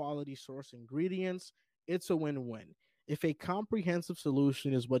highest quality source ingredients. It's a win-win. If a comprehensive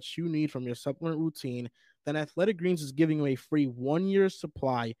solution is what you need from your supplement routine, then Athletic Greens is giving you a free 1-year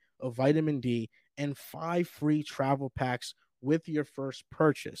supply of vitamin D and 5 free travel packs with your first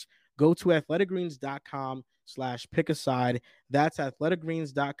purchase. Go to athleticgreens.com/pickaside. That's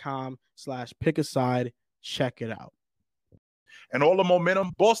athleticgreens.com/pickaside. Check it out. And all the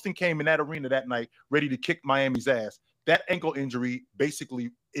momentum, Boston came in that arena that night ready to kick Miami's ass. That ankle injury, basically,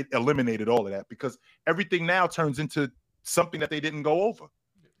 it eliminated all of that because everything now turns into something that they didn't go over.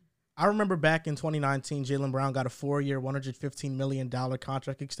 I remember back in 2019, Jaylen Brown got a 4-year, $115 million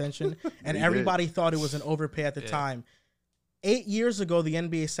contract extension, and everybody thought it was an overpay at the time. 8 years ago, the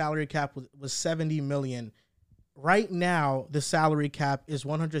NBA salary cap was $70 million. Right now, the salary cap is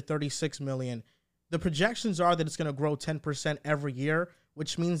 $136 million. The projections are that it's going to grow 10% every year,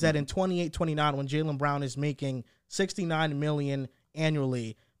 which means that in 28-29, when Jaylen Brown is making $69 million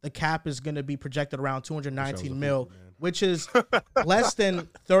annually, the cap is going to be projected around $219 million, which is less than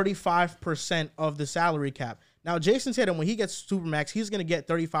 35% of the salary cap. Now, Jason Tatum, when he gets Supermax, he's going to get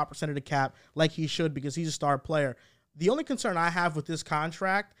 35% of the cap like he should because he's a star player. The only concern I have with this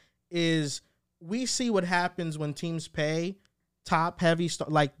contract is we see what happens when teams pay top heavy,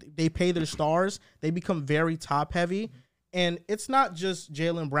 like they pay their stars, they become very top heavy. And it's not just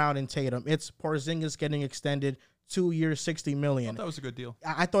Jaylen Brown and Tatum. It's Porzingis getting extended 2 years, $60 million. That was a good deal.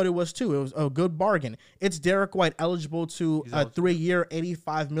 I thought it was too. It was a good bargain. It's Derek White eligible to a 3-year,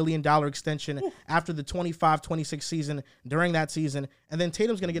 $85 million extension after the 25-26 season, during that season. And then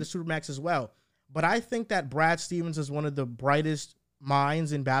Tatum's going to get a Supermax as well. But I think that Brad Stevens is one of the brightest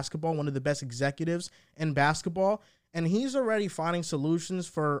minds in basketball, one of the best executives in basketball. And he's already finding solutions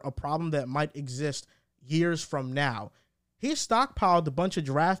for a problem that might exist years from now. He stockpiled a bunch of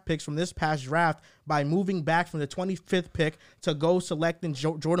draft picks from this past draft by moving back from the 25th pick to go selecting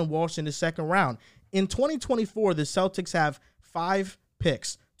Jordan Walsh in the second round. In 2024, the Celtics have 5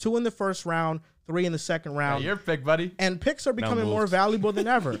 picks, 2 in the first round, 3 in the second round. Yeah, your pick, buddy. And picks are becoming more valuable than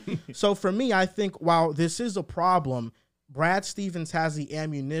ever. So for me, I think while this is a problem, Brad Stevens has the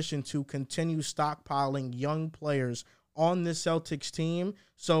ammunition to continue stockpiling young players on this Celtics team.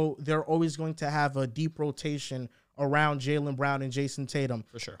 So they're always going to have a deep rotation around Jaylen Brown and Jason Tatum.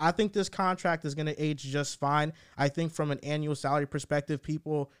 For sure. I think this contract is going to age just fine. I think from an annual salary perspective,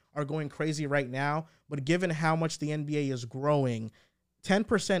 people are going crazy right now. But given how much the NBA is growing,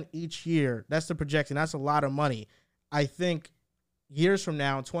 10% each year, that's the projection. That's a lot of money. I think years from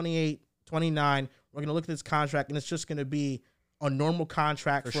now, 28, 29, we're going to look at this contract, and it's just going to be a normal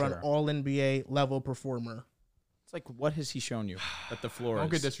contract for an all-NBA level performer. It's like, what has he shown you that the floor Don't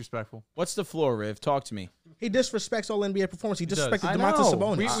is? get disrespectful. What's the floor, Riv? Talk to me. He disrespects all NBA performance. He disrespected I Domantas know.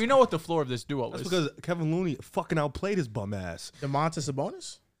 Sabonis. We know what the floor of this duo That's is. because Kevin Looney fucking outplayed his bum ass. Domantas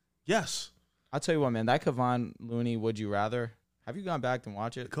Sabonis? Yes. I'll tell you what, man. That Kevon Looney, would you rather? Have you gone back and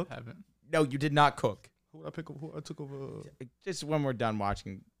watch it? Cook? Haven't. No, you did not cook. Who did I pick up? Who I took over? Just when we're done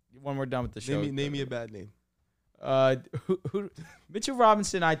watching, when we're done with the show. Name me a bad name. Mitchell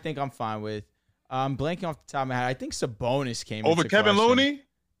Robinson, I think I'm fine with. Blanking off the top of my head, I think Sabonis came Over into Kevin question. Looney?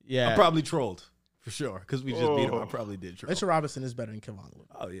 Yeah. I probably trolled for sure because we just beat him. I probably did troll. Mitchell Robinson is better than Kevon Looney.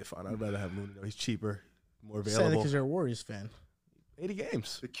 Oh yeah, fine. I'd rather have Looney though. He's cheaper, more Saying available. because you're a Warriors fan. 80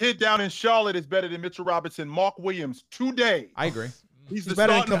 games. The kid down in Charlotte is better than Mitchell Robinson. Mark Williams today. I agree. He's the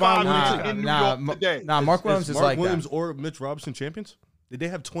better than starting Kevon five Looney. in New York today. Mark Williams is Mark like Williams that. or Mitch Robinson champions? Did they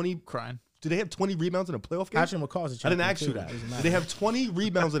have 20 Crying. Did they have 20 rebounds in a playoff game? Patrick McCaw's a I didn't champion, ask you too. that. Doesn't Did matter. they have 20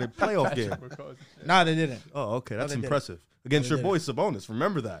 rebounds in a playoff game? Nah, they didn't. Oh, okay. That's they didn't. impressive. Against they your boy Sabonis.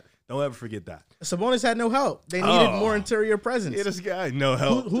 Remember that. Don't ever forget that. Sabonis had no help. They needed more interior presence. Yeah, this guy, no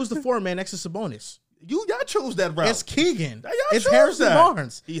help. Who's the 4-man next to Sabonis? Y'all chose that route. It's Keegan. Y'all It's chose Harrison that.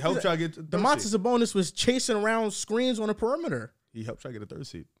 Barnes. He helped y'all get the third Domantas seed. Sabonis was chasing around screens on the perimeter. He helped y'all get a third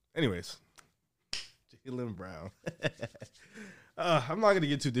seed. Anyways, Jaylen Brown. I'm not going to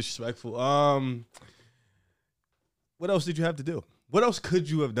get too disrespectful. What else did you have to do? What else could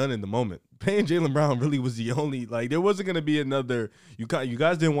you have done in the moment? Paying Jaylen Brown really was the only, like, there wasn't going to be another. You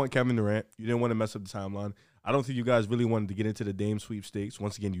guys didn't want Kevin Durant. You didn't want to mess up the timeline. I don't think you guys really wanted to get into the Dame sweepstakes.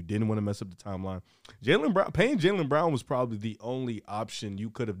 Once again, you didn't want to mess up the timeline. Paying Jaylen Brown was probably the only option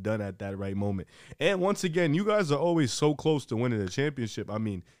you could have done at that right moment. And once again, you guys are always so close to winning a championship. I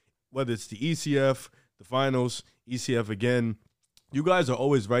mean, whether it's the ECF, the finals, ECF again, you guys are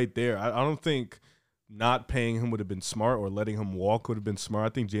always right there. I don't think not paying him would have been smart or letting him walk would have been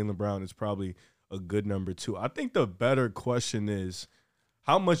smart. I think Jaylen Brown is probably a good number 2. I think the better question is,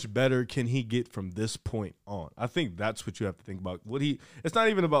 how much better can he get from this point on? I think that's what you have to think about. It's not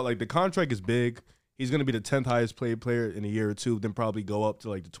even about, like, the contract is big. He's going to be the 10th highest paid player in a year or two, then probably go up to,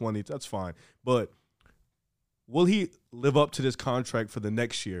 like, the 20th. That's fine. But will he live up to this contract for the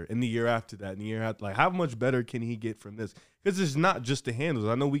next year and the year after that and the year after? Like, how much better can he get from this? Because it's not just the handles.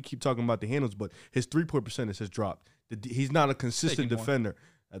 I know we keep talking about the handles, but his three-point percentage has dropped. He's not a consistent defender.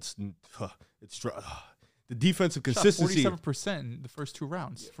 The defensive consistency. 47% in the first 2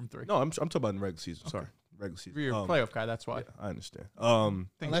 rounds from 3. No, I'm talking about in the regular season. Sorry, regular season. You're a playoff guy, that's why. Yeah, I understand.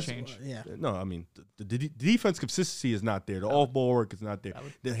 Things change. Yeah. No, I mean the defense consistency is not there. The off-ball work is not there.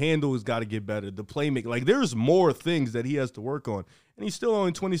 The handle has got to get better. The playmaking, like, there's more things that he has to work on, and he's still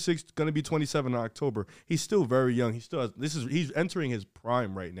only 26, going to be 27 in October. He's still very young. He still has, he's entering his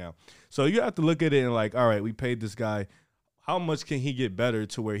prime right now. So you have to look at it and, like, all right, we paid this guy. How much can he get better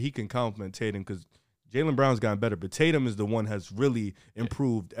to where he can complement Tatum? Because Jaylen Brown's gotten better, but Tatum is the one has really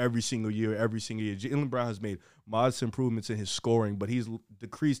improved every single year. Jaylen Brown has made modest improvements in his scoring, but he's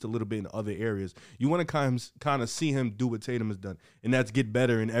decreased a little bit in other areas. You want to kind of see him do what Tatum has done, and that's get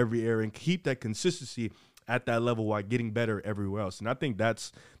better in every area and keep that consistency at that level while getting better everywhere else. And I think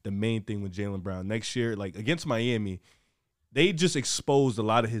that's the main thing with Jaylen Brown. Next year, like against Miami, they just exposed a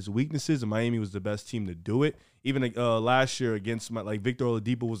lot of his weaknesses, and Miami was the best team to do it. Even last year against Victor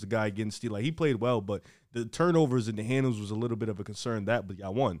Oladipo was the guy getting steal. Like, he played well, but the turnovers and the handles was a little bit of a concern. But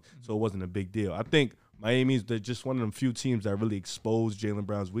y'all won, so it wasn't a big deal. I think Miami's they're just one of them few teams that really expose Jaylen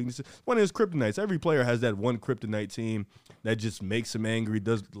Brown's weaknesses. One of his kryptonites. Every player has that one kryptonite team that just makes him angry,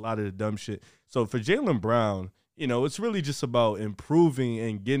 does a lot of the dumb shit. So for Jaylen Brown, it's really just about improving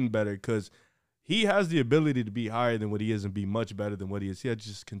and getting better because he has the ability to be higher than what he is and be much better than what he is. He has to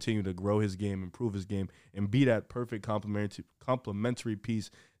just continue to grow his game, improve his game, and be that perfect complementary piece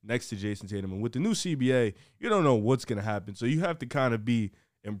next to Jason Tatum. And with the new CBA, you don't know what's going to happen. So you have to kind of be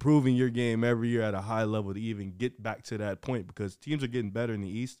improving your game every year at a high level to even get back to that point because teams are getting better in the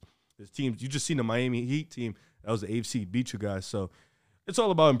East. There's teams, you just seen the Miami Heat team, that was the AFC, beat you guys. So it's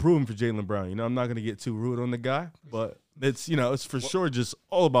all about improving for Jaylen Brown. I'm not going to get too rude on the guy, but it's, it's for sure just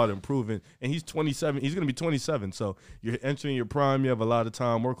all about improving. And he's 27. He's going to be 27. So you're entering your prime. You have a lot of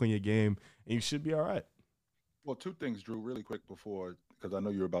time, work on your game, and you should be all right. Well, two things, Drew, really quick before, because I know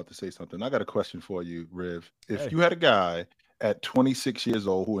you're about to say something. I got a question for you, Riv. If you had a guy at 26 years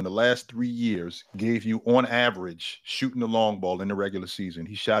old who in the last 3 years gave you on average shooting the long ball in the regular season,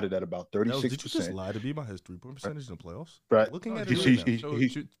 he shot it at about 36%. Did you just lie to me about his 3-point percentage in the playoffs? Right. Looking at in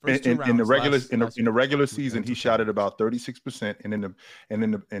the regular season, he shot it about 36%,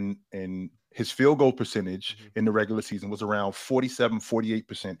 and his field goal percentage in the regular season was around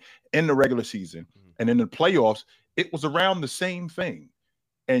 48% in the regular season. And in the playoffs, it was around the same thing.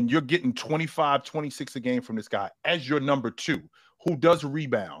 And you're getting 25, 26 a game from this guy as your number two, who does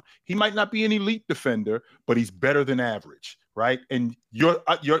rebound. He might not be an elite defender, but he's better than average, right? And your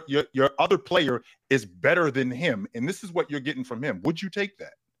other player is better than him, and this is what you're getting from him. Would you take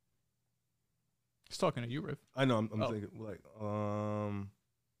that? He's talking to you, Riv. I know. I'm thinking like, I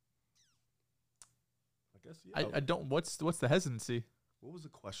guess. Yeah. I don't. What's the hesitancy? What was the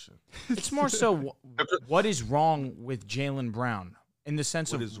question? It's more so what is wrong with Jaylen Brown in the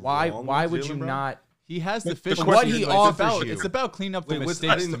sense What of is why wrong would with you Jaylen Brown? not? He has the question what is, he like, offers. you. It's about cleaning up the Wait,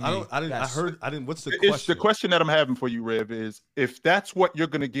 mistakes. I didn't. What's the It's question? the question that I'm having for you, Riv, is if that's what you're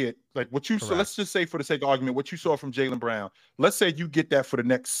going to get, like what you saw, let's just say for the sake of argument, what you saw from Jaylen Brown, let's say you get that for the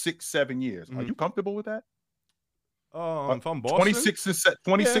next 6-7 years. Are you comfortable with that? If I'm Boston, 26 and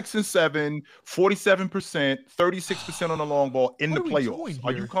 7, 47%, 36% on the long ball in the What are we doing playoffs.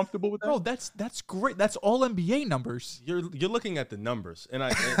 Are you here? comfortable with that? Bro, that's great. That's all NBA numbers. you're looking at the numbers, and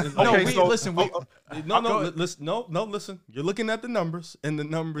I. Listen. Listen. You're looking at the numbers, and the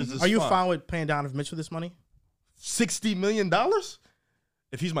numbers is Are you fine. fine with paying Donovan Mitchell this money? $60 million?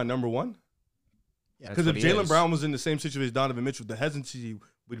 If he's my number one? Yeah, Because if Jaylen Brown was in the same situation as Donovan Mitchell, the hesitancy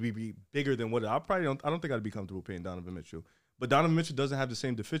would be bigger than what I don't think I'd be comfortable paying Donovan Mitchell. But Donovan Mitchell doesn't have the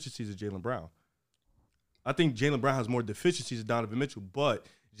same deficiencies as Jaylen Brown. I think Jaylen Brown has more deficiencies than Donovan Mitchell, but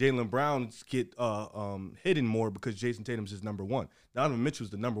Jaylen Brown's get hidden more because Jason Tatum's his number one. Donovan Mitchell's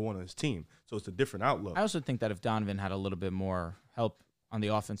the number one on his team, so it's a different outlook. I also think that if Donovan had a little bit more help on the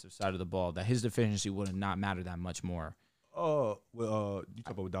offensive side of the ball, that his deficiency would not matter that much more. You talk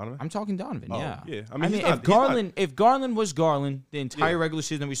about Donovan? I'm talking Donovan, yeah. Yeah. I mean, if Garland was Garland the entire regular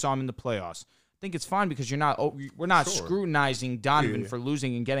season, we saw him in the playoffs. I think it's fine because we're not scrutinizing Donovan for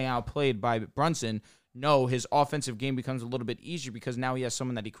losing and getting outplayed by Brunson. No, his offensive game becomes a little bit easier because now he has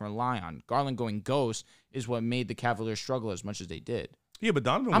someone that he can rely on. Garland going ghost is what made the Cavaliers struggle as much as they did. Yeah, but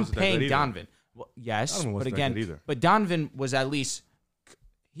Donovan I'm wasn't paying that good Donovan. Well, yes, Donovan but wasn't that good again, either. but Donovan was at least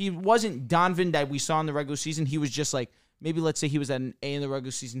he wasn't Donovan that we saw in the regular season. He was just like maybe let's say he was at an A in the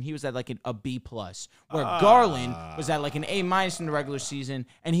regular season. He was at like a B plus, where Garland was at like an A minus in the regular season,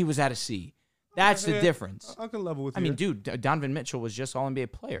 and he was at a C. That's the difference. I can level with you. I mean, dude, Donovan Mitchell was just all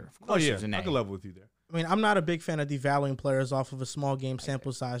NBA player. Of course, he was an A. I can level with you there. I mean, I'm not a big fan of devaluing players off of a small game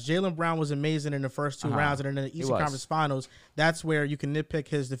sample size. Jaylen Brown was amazing in the first two rounds, and in the Eastern Conference Finals, that's where you can nitpick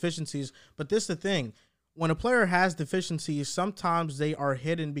his deficiencies. But this is the thing. When a player has deficiencies, sometimes they are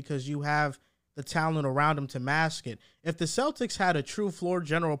hidden because you have the talent around him to mask it. If the Celtics had a true floor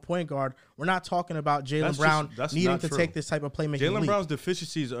general point guard, we're not talking about Jaylen Brown needing to take this type of playmaking Jaylen leap. Brown's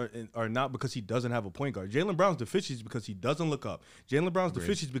deficiencies are not because he doesn't have a point guard. Jaylen Brown's deficiencies is because he doesn't look up. Jaylen Brown's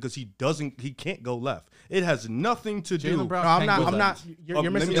deficiencies is because he can't go left. It has nothing to do. Jaylen Brown. I'm not. You're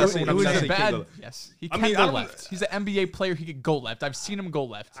misinterpreting what I'm saying. Yes, he can go left. He's an NBA player. He could go left. I've seen him go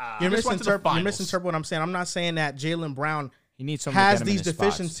left. You're misinterpreting what I'm saying. I'm not saying that Jaylen Brown has these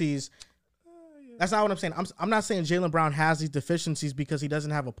deficiencies. That's not what I'm saying. I'm not saying Jaylen Brown has these deficiencies because he doesn't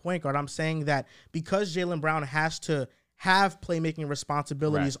have a point guard. I'm saying that because Jaylen Brown has to have playmaking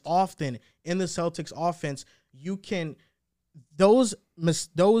responsibilities often in the Celtics offense, those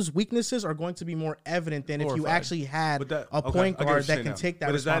weaknesses are going to be more evident than if you actually had a point guard that can take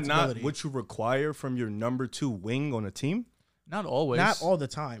that responsibility. But is that not what you require from your number two wing on a team? Not always. Not all the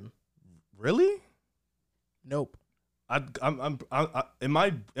time. Really? Nope. Am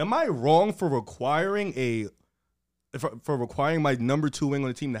I wrong for requiring requiring my number 2 wing on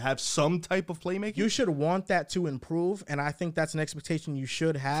the team to have some type of playmaking? You should want that to improve, and I think that's an expectation you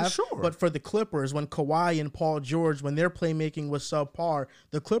should have. For sure. But for the Clippers, when Kawhi and Paul George, when their playmaking was subpar,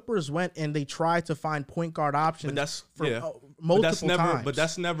 the Clippers went and they tried to find point guard options multiple times. But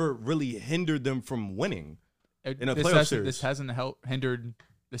that's never really hindered them from winning in a playoff series. This hasn't hindered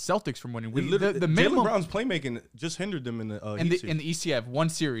the Celtics from winning. The Jalen minimum Brown's playmaking just hindered them in the in the ECF one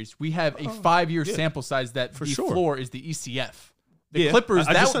series. We have a 5-year sample size that the floor is the ECF. The Clippers,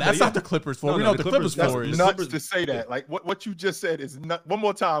 that's not the Clippers floor. We know what the Clippers floor is. Nuts to say that. Like what you just said is not. One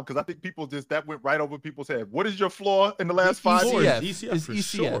more time, because I think people that went right over people's head. What is your floor in the last 5 years? ECF for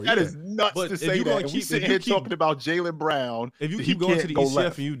sure. That is nuts to say that. And we sit here talking about Jalen Brown. If you keep going to the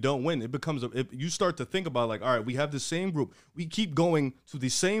ECF and you don't win, it becomes you start to think about like, all right, we have the same group. We keep going to the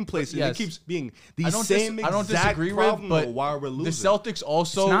same place, and it keeps being the same exact problem while we're losing. The Celtics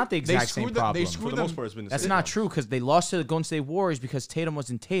also, it's not the exact same problem. They screwed for the most part. It's been the That's same not problem. true because they lost to the Golden State Warriors because Tatum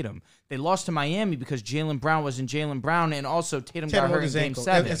wasn't Tatum. They lost to Miami because Jalen Brown wasn't Jalen Brown, and also Tatum got hurt in Game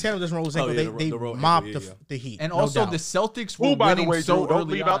 7. And Tatum doesn't roll his ankle. They mopped the Heat. And also the Celtics were by the winning way, so Drew, don't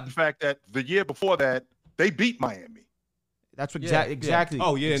early leave on. out the fact that the year before that they beat Miami. That's what exactly.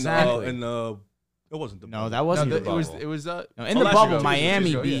 Oh yeah, exactly. and it wasn't the No, that wasn't No, the bubble. it was No, in the bubble,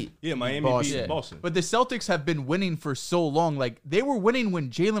 Miami beat. Yeah, Miami beat Boston. But the Celtics have been winning for so long. Like, they were winning when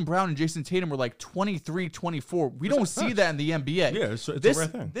Jalen Brown and Jason Tatum were like 23, 24. We don't see that in the NBA. Yeah, it's a rare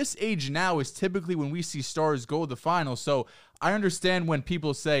thing. This age now is typically when we see stars go to the finals. So I understand when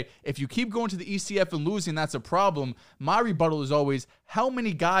people say, if you keep going to the ECF and losing, that's a problem. My rebuttal is always, how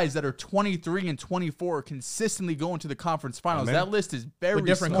many guys that are 23 and 24 are consistently going to the conference finals? That list is very with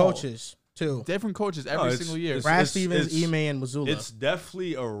different small. coaches. Too. Different coaches every single year. Brad Stevens, Ime, and Mazzulla. It's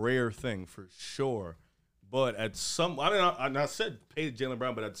definitely a rare thing for sure. But at some, I said pay Jalen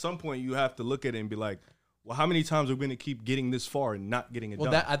Brown, but at some point you have to look at it and be like, well, how many times are we going to keep getting this far and not getting it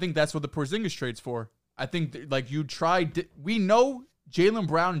done? I think that's what the Porzingis trade's for. I think we know Jalen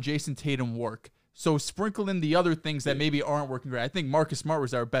Brown and Jason Tatum work. So sprinkle in the other things that maybe aren't working great. I think Marcus Smart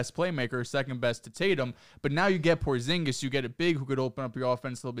was our best playmaker, second best to Tatum. But now you get Porzingis, you get a big who could open up your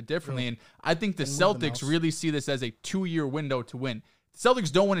offense a little bit differently. And I think the Celtics really see this as a 2-year window to win. The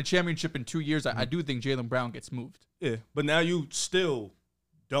Celtics don't win a championship in 2 years. I do think Jalen Brown gets moved. Yeah, but now you still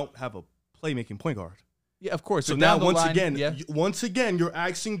don't have a playmaking point guard. Yeah, of course. So now once again, you're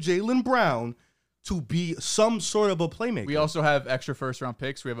asking Jalen Brown to be some sort of a playmaker. We also have extra first-round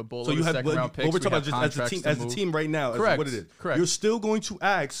picks. We have a bowl of second-round picks. What we're talking about just as a team right now, Correct. Is what it is. Correct. You're still going to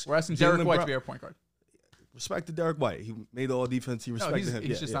ask. We're asking Derek White to be our point guard. Respect to Derek White. He made all defense. He respected him.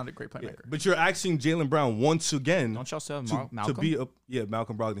 He's just not a great playmaker. Yeah. But you're asking Jalen Brown once again. Don't y'all say Malcolm? To be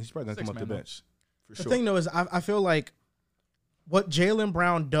Malcolm Brogdon. He's probably going to come off the bench. For sure. The thing, though, is I feel like what Jalen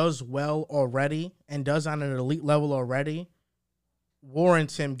Brown does well already and does on an elite level already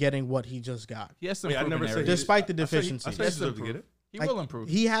warrants him getting what he just got. He has some despite the deficiencies. He will improve.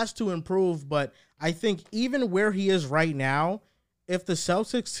 He has to improve, but I think even where he is right now, if the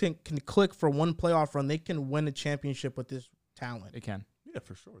Celtics can click for one playoff run, they can win a championship with this talent. They can. Yeah,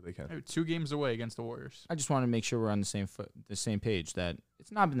 for sure they can. 2 games away against the Warriors. I just want to make sure we're on the same page that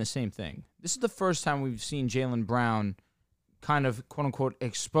it's not been the same thing. This is the first time we've seen Jalen Brown kind of quote unquote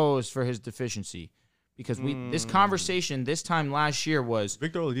exposed for his deficiency. Because this conversation this time last year was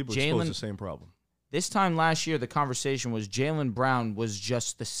Victor Oladipo exposed the same problem. This time last year, the conversation was Jalen Brown was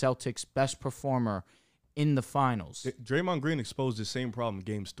just the Celtics' best performer in the finals. Draymond Green exposed the same problem in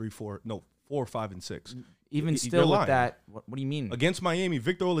games 4, 5, and 6. Even still with that, what do you mean? Against Miami,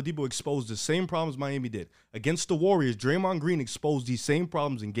 Victor Oladipo exposed the same problems Miami did. Against the Warriors, Draymond Green exposed these same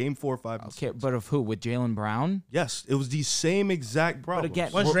problems in game 4, 5, and 6. Okay, but of who? With Jalen Brown? Yes, it was the same exact problems. But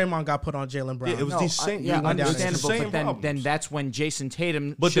again, once Draymond got put on Jalen Brown. Yeah, it was the same. Understandable. But then that's when Jason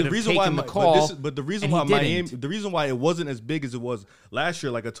Tatum should have taken the call. call. But the reason why the reason why it wasn't as big as it was last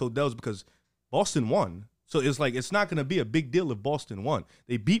year, like I told Del, is because Boston won. So it's not going to be a big deal if Boston won.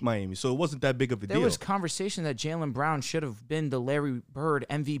 They beat Miami, so it wasn't that big of a deal. There was conversation that Jalen Brown should have been the Larry Bird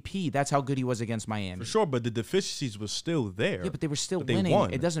MVP. That's how good he was against Miami. For sure, but the deficiencies were still there. Yeah, but they were still winning.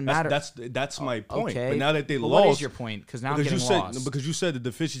 Won. It doesn't matter. That's my point. Okay. But now that they lost. What is your point? Because now I'm getting lost. Because you said the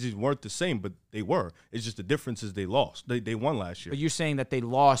deficiencies weren't the same, but they were. It's just the difference is they lost. They won last year. But you're saying that they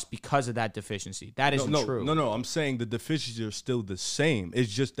lost because of that deficiency. That isn't true. No. I'm saying the deficiencies are still the same.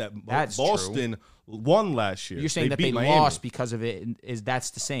 It's just that Boston won last year. You're saying that they lost because of it. That's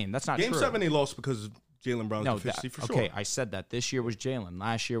the same. That's not true. Game 7 they lost because of Jalen Brown's deficiency for sure. Okay, I said that. This year was Jalen.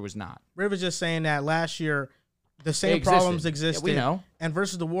 Last year was not. Rivers just saying that last year The same problems Yeah, existed. we know. And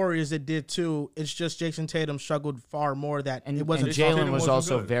versus the Warriors, it did too. It's just Jason Tatum struggled far more. That And it wasn't. Jalen was wasn't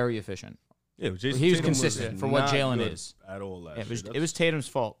also good. very efficient. Yeah, Jason He was Tatum consistent for what not Jalen good is. at all last Yeah, year. it was Tatum's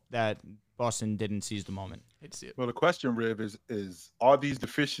fault that Boston didn't seize the moment. Hate to see it. Well, the question, Riv, is are these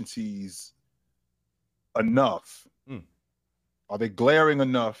deficiencies enough? Are they glaring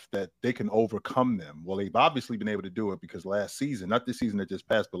enough that they can overcome them? Well, they've obviously been able to do it because last season, not this season that just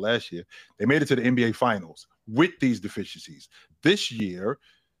passed, but last year, they made it to the NBA Finals with these deficiencies. This year,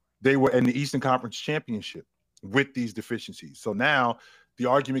 they were in the Eastern Conference Championship with these deficiencies. So now the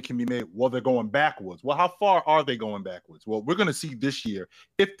argument can be made, well, they're going backwards. Well, how far are they going backwards? Well, we're going to see this year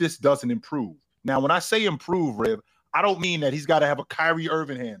if this doesn't improve. Now, when I say improve, Riv, I don't mean that he's got to have a Kyrie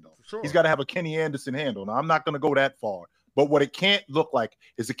Irving handle. Sure. He's got to have a Kenny Anderson handle. Now, I'm not going to go that far. But what it can't look like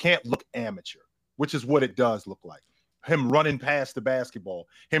is it can't look amateur, which is what it does look like. Him running past the basketball,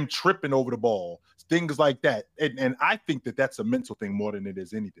 him tripping over the ball, things like that. And I think that that's a mental thing more than it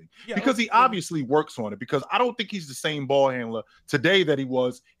is anything. Yeah, because he obviously works on it. Because I don't think he's the same ball handler today that he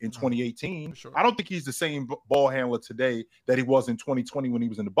was in 2018. Sure. I don't think he's the same ball handler today that he was in 2020 when he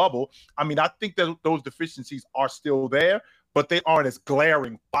was in the bubble. I mean, I think that those deficiencies are still there, but they aren't as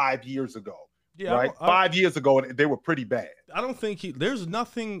glaring 5 years ago. Yeah, right? 5 years ago, they were pretty bad. I don't think there's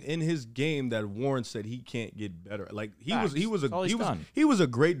nothing in his game that warrants that he can't get better. Like he was a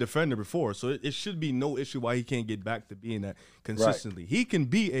great defender before, so it should be no issue why he can't get back to being that consistently. Right. He can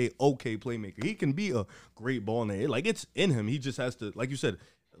be a okay playmaker. He can be a great ball player. Like it's in him. He just has to, like you said,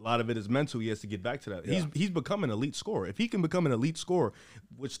 a lot of it is mental. He has to get back to that. Yeah. He's become an elite scorer. If he can become an elite scorer,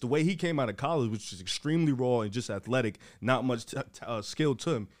 which the way he came out of college, which is extremely raw and just athletic, not much skill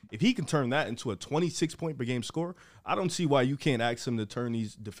to him, if he can turn that into a 26-point per game scorer, I don't see why you can't ask him to turn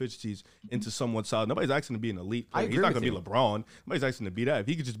these deficiencies into somewhat solid. Nobody's asking to be an elite player. He's not going to be LeBron. Nobody's asking to be that. If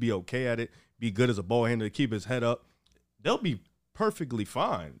he could just be okay at it, be good as a ball handler, keep his head up, they'll be perfectly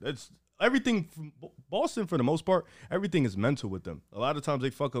fine. That's everything from Boston, for the most part, everything is mental with them. A lot of times they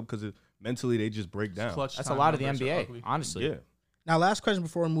fuck up because mentally they just break down. That's a lot of the NBA, honestly. Yeah. Now, last question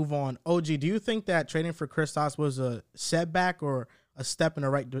before we move on. OG, do you think that trading for Kristaps was a setback or a step in the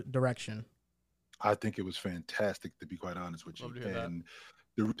right direction? I think it was fantastic, to be quite honest with you. And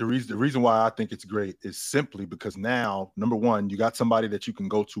the reason why I think it's great is simply because now, number one, you got somebody that you can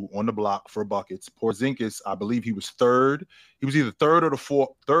go to on the block for buckets. Porzingis, I believe he was third. He was either third or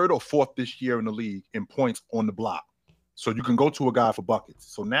fourth this year in the league in points on the block. So you can go to a guy for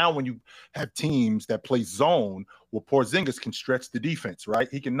buckets. So now when you have teams that play zone, well, Porzingis can stretch the defense, right?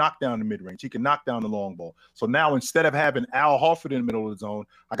 He can knock down the mid-range. He can knock down the long ball. So now instead of having Al Horford in the middle of the zone,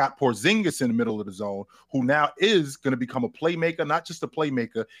 I got Porzingis in the middle of the zone, who now is going to become a playmaker, not just a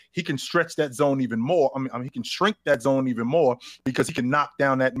playmaker. He can stretch that zone even more. I mean, he can shrink that zone even more because he can knock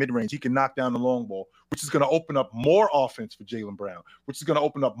down that mid-range. He can knock down the long ball, which is going to open up more offense for Jaylen Brown, which is going to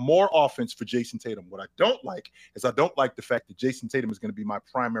open up more offense for Jason Tatum. What I don't like is I don't like the fact that Jason Tatum is going to be my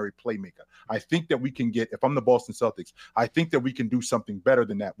primary playmaker. I think that we can get, if I'm the Boston Celtics, I think that we can do something better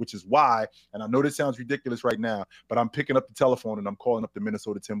than that, which is why, and I know this sounds ridiculous right now, but I'm picking up the telephone and I'm calling up the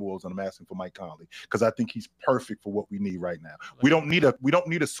Minnesota Timberwolves and I'm asking for Mike Conley because I think he's perfect for what we need right now. We don't need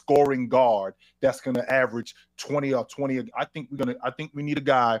a scoring guard that's going to average 20 or 20. I think we need a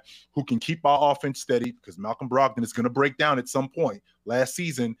guy who can keep our offense steady because Malcolm Brogdon is going to break down at some point. Last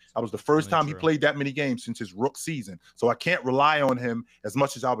season, that was the first time he played that many games since his rook season. So I can't rely on him as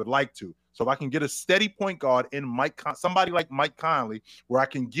much as I would like to. So if I can get a steady point guard in somebody like Mike Conley, where I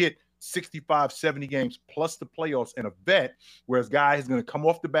can get 65, 70 games plus the playoffs and a vet, whereas guy is going to come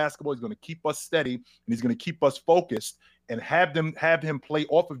off the basketball, he's going to keep us steady, and he's going to keep us focused, and have him play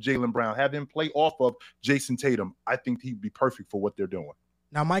off of Jaylen Brown, have him play off of Jason Tatum. I think he'd be perfect for what they're doing.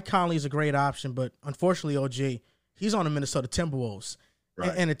 Now, Mike Conley is a great option, but unfortunately, OG, he's on the Minnesota Timberwolves.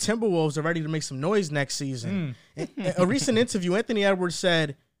 Right. And the Timberwolves are ready to make some noise next season. In a recent interview, Anthony Edwards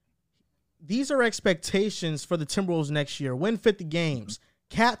said, these are expectations for the Timberwolves next year. Win 50 games.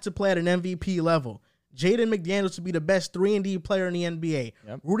 Cat to play at an MVP level. Jaden McDaniels to be the best 3-and-D player in the NBA.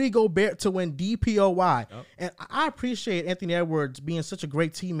 Yep. Rudy Gobert to win DPOY. Yep. And I appreciate Anthony Edwards being such a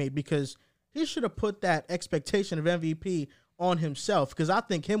great teammate because he should have put that expectation of MVP on himself because I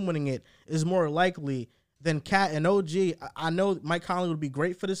think him winning it is more likely than Cat and OG. I know Mike Conley would be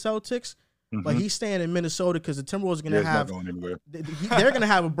great for the Celtics, but he's staying in Minnesota because the Timberwolves are going to have – they're going to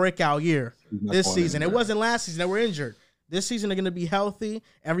have a breakout year this season. Anywhere. It wasn't last season. They were injured. This season they're going to be healthy.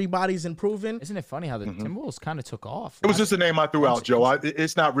 Everybody's improving. Isn't it funny how the Timberwolves kind of took off? It was just a name I threw out, Joe.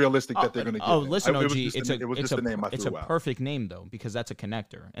 It's not realistic that they're going to get. Listen, OG, it's a perfect name though, because that's a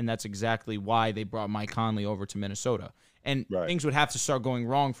connector, and that's exactly why they brought Mike Conley over to Minnesota. And things would have to start going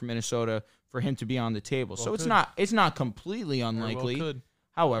wrong for Minnesota for him to be on the table. So it's not completely unlikely.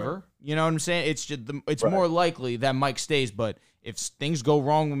 However, you know what I'm saying? It's just it's more likely that Mike stays. But if things go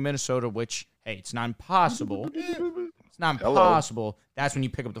wrong with Minnesota, which hey, it's not impossible. It's not impossible. That's when you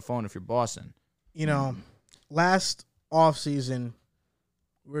pick up the phone if you're Boston. You know, last offseason,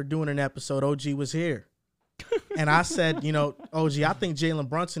 we were doing an episode. OG was here. And I said, you know, OG, I think Jalen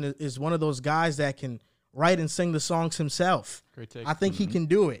Brunson is one of those guys that can write and sing the songs himself. Great take. I think he can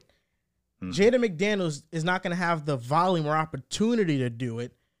do it. Jaden McDaniels is not going to have the volume or opportunity to do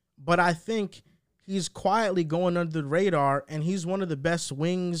it, but I think he's quietly going under the radar, and he's one of the best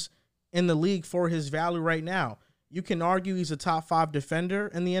wings in the league for his value right now. You can argue he's a top 5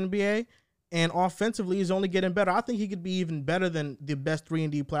 defender in the NBA, and offensively he's only getting better. I think he could be even better than the best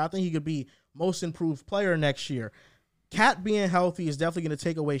 3-and-D player. I think he could be most improved player next year. Cat being healthy is definitely going to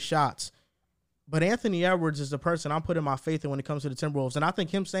take away shots, but Anthony Edwards is the person I'm putting my faith in when it comes to the Timberwolves, and I think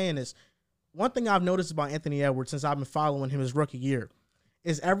him saying this, one thing I've noticed about Anthony Edwards since I've been following him his rookie year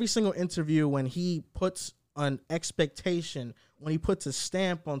is every single interview when he puts an expectation, when he puts a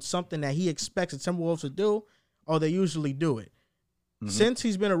stamp on something that he expects the Timberwolves to do, they usually do it. Since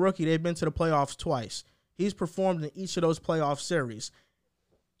he's been a rookie, they've been to the playoffs twice. He's performed in each of those playoff series.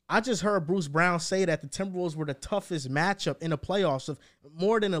 I just heard Bruce Brown say that the Timberwolves were the toughest matchup in the playoffs, of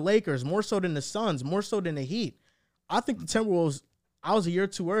more than the Lakers, more so than the Suns, more so than the Heat. I think the Timberwolves, I was a year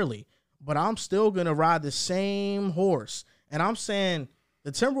too early, but I'm still going to ride the same horse. And I'm saying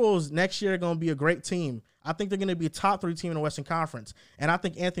the Timberwolves next year are going to be a great team. I think they're going to be a top 3 team in the Western Conference. And I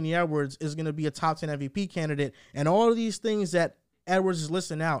think Anthony Edwards is going to be a top 10 MVP candidate. And all of these things that Edwards is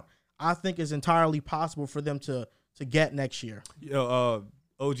listing out, I think is entirely possible for them to get next year. Yo,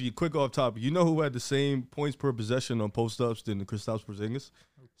 OG, quick off topic. You know who had the same points per possession on post-ups than Kristaps Porzingis?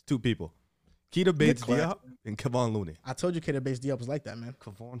 It's 2 people. Keita Bates-Diop and Kevon Looney. I told you Keita Bates-Diop was like that, man.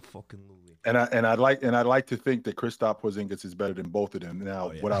 Kevon fucking Looney. And I'd like to think that Kristaps Porzingis is better than both of them.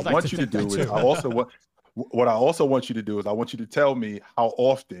 Now, what I want you to do is I also want you to tell me how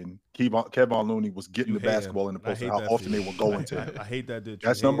often Kevon Looney was getting the basketball in the post, how often they were going to him. I hate that.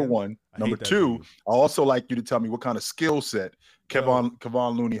 That's number one. Number two, I also like you to tell me what kind of skill set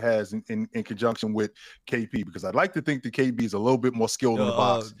Kevon Looney has in conjunction with KP, because I'd like to think that KB is a little bit more skilled in the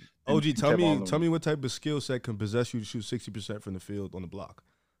box. OG, tell me what type of skill set can possess you to shoot 60% from the field on the block.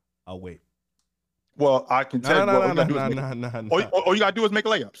 I'll wait. Well, I can tell you. All you gotta do is make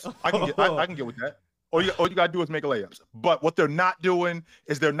layups. I can get with that. All you got to do is make layups. But what they're not doing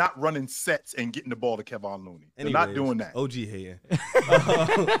is they're not running sets and getting the ball to Kevon Looney. They're not doing that. OG hating.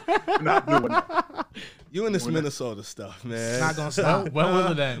 They're not doing that. You and this Minnesota stuff, man. It's not going to stop. When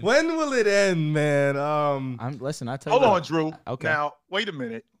will it end? When will it end, man? Listen, I tell you. Hold on, Drew. Okay. Now, wait a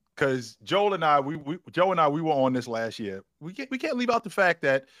minute, because Joe and I, we were on this last year. We can't leave out the fact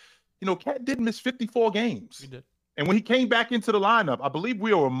that, Cat did miss 54 games. He did. And when he came back into the lineup, I believe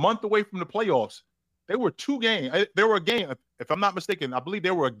we were a month away from the playoffs. They were 2 games. There were a game, if I'm not mistaken, I believe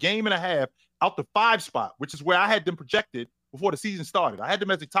they were a game and a half out the 5 spot, which is where I had them projected before the season started. I had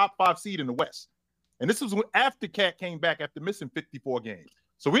them as a top 5 seed in the West. And this was after Cat came back after missing 54 games.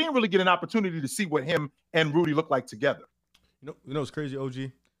 So we didn't really get an opportunity to see what him and Rudy looked like together. You know what's crazy,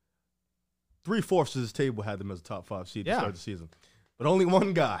 OG? 3/4 of this table had them as a top 5 seed to start the season. But only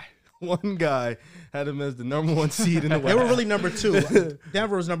one guy had him as the number 1 seed in the West. They were really number 2.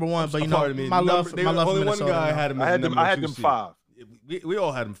 Denver was number 1, but only one guy had him. I had them 5. We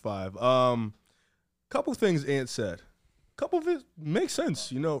all had him 5. Couple things Ant said. Couple of it makes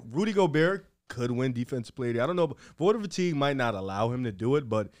sense. Rudy Gobert could win defensive player. I don't know, voter fatigue might not allow him to do it,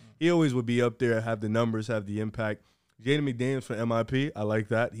 but he always would be up there, have the numbers, have the impact. Jaden McDaniels for MIP, I like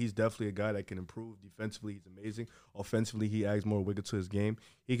that. He's definitely a guy that can improve defensively. He's amazing. Offensively, he adds more wiggle to his game.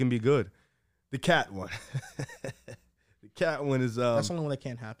 He can be good. The Cat one. The Cat one is that's the only one that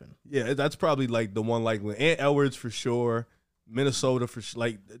can't happen. Yeah, that's probably like the one like Ant Edwards for sure. Minnesota for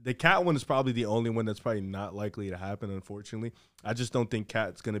the Cat one is probably the only one that's probably not likely to happen, unfortunately. I just don't think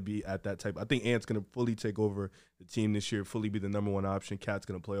Cat's going to be at that type. I think Ant's going to fully take over the team this year, fully be the number 1 option. Cat's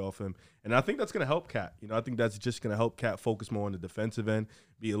going to play off him. And I think that's going to help Cat. I think that's just going to help Cat focus more on the defensive end,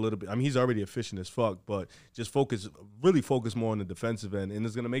 be a little bit – he's already efficient as fuck, but just really focus more on the defensive end, and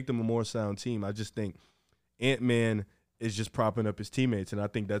it's going to make them a more sound team. I just think Ant-Man is just propping up his teammates. And I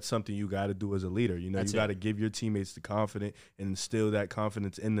think that's something you got to do as a leader. You got to give your teammates the confidence and instill that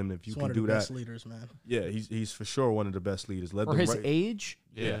confidence in them. If you can do that, best leaders, man. Yeah, he's for sure one of the best leaders. For his age,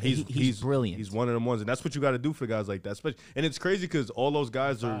 he's brilliant. He's one of them ones, and that's what you got to do for guys like that. And it's crazy because all those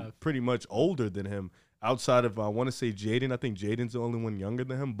guys are pretty much older than him. Outside of I want to say Jaden, I think Jaden's the only one younger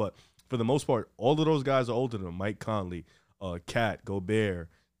than him. But for the most part, all of those guys are older than him. Mike Conley, Cat, Gobert.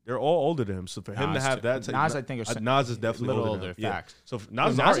 They're all older than him. So for him to have that, Nas, I think, Nas is definitely a little older. older. Facts. Yeah. So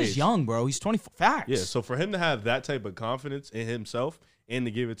Nas is young, bro. He's 24. Facts. Yeah. So for him to have that type of confidence in himself and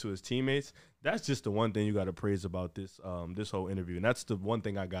to give it to his teammates, that's just the one thing you got to praise about this whole interview. And that's the one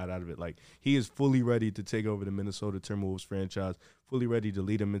thing I got out of it. Like, he is fully ready to take over the Minnesota Timberwolves franchise, fully ready to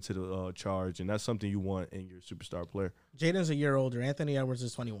lead them into the charge, and that's something you want in your superstar player. Jaden's a year older. Anthony Edwards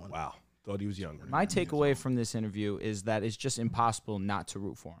is 21. Wow. Thought he was younger. My takeaway from this interview is that it's just impossible not to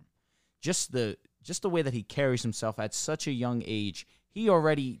root for him. Just the way that he carries himself at such a young age, he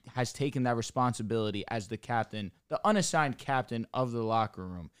already has taken that responsibility as the captain, the unassigned captain of the locker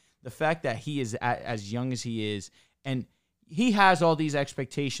room. The fact that he is as young as he is, and he has all these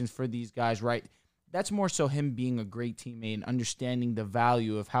expectations for these guys, right? That's more so him being a great teammate and understanding the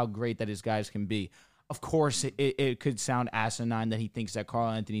value of how great that his guys can be. Of course, it could sound asinine that he thinks that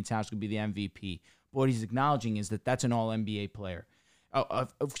Karl Anthony Towns could be the MVP. But what he's acknowledging is that that's an all-NBA player.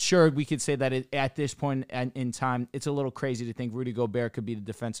 Sure, we could say that at this point in time, it's a little crazy to think Rudy Gobert could be the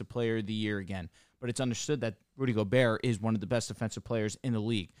defensive player of the year again. But it's understood that Rudy Gobert is one of the best defensive players in the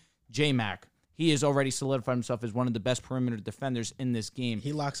league. J-Mac, he has already solidified himself as one of the best perimeter defenders in this game.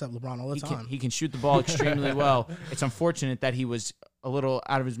 He locks up LeBron all the time. He can shoot the ball extremely well. It's unfortunate that he was a little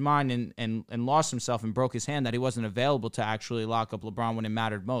out of his mind and lost himself and broke his hand, that he wasn't available to actually lock up LeBron when it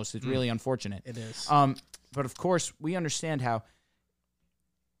mattered most. It's really unfortunate. It is. But, of course, we understand how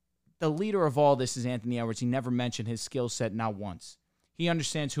the leader of all this is Anthony Edwards. He never mentioned his skill set, not once. He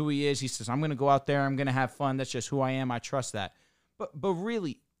understands who he is. He says, I'm going to go out there. I'm going to have fun. That's just who I am. I trust that. But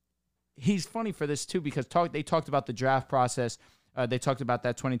really, he's funny for this, too, because they talked about the draft process. They talked about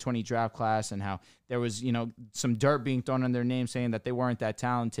that 2020 draft class and how there was, some dirt being thrown on their name saying that they weren't that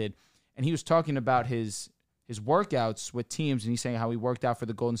talented. And he was talking about his workouts with teams, and he's saying how he worked out for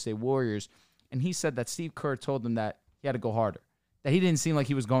the Golden State Warriors. And he said that Steve Kerr told him that he had to go harder, that he didn't seem like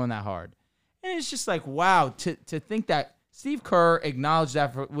he was going that hard. And it's just like, wow, to think that Steve Kerr acknowledged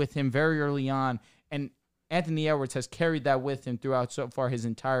that with him very early on, and Anthony Edwards has carried that with him throughout so far his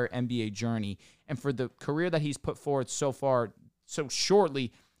entire NBA journey. And for the career that he's put forward so far, so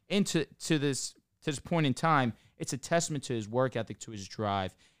shortly into this point in time, it's a testament to his work ethic, to his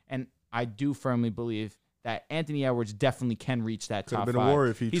drive. And I do firmly believe that Anthony Edwards definitely can reach that top 5. Could have been a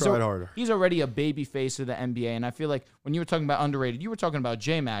warrior if he tried harder. He's already a baby face of the NBA, and I feel like when you were talking about underrated, you were talking about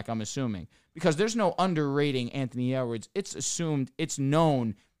J-Mac, I'm assuming, because there's no underrating Anthony Edwards. It's assumed, it's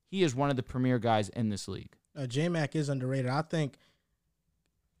known, he is one of the premier guys in this league. J-Mac is underrated. I think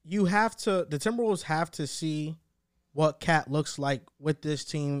the Timberwolves have to see what Cat looks like with this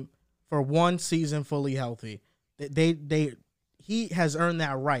team for one season fully healthy. He has earned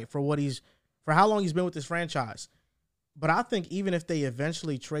that right for how long he's been with this franchise. But I think even if they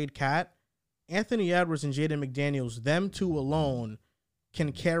eventually trade Cat, Anthony Edwards and Jaden McDaniels, them two alone,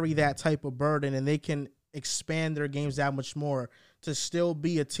 can carry that type of burden, and they can expand their games that much more to still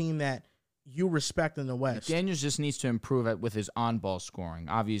be a team that you respect in the West. McDaniels just needs to improve with his on-ball scoring.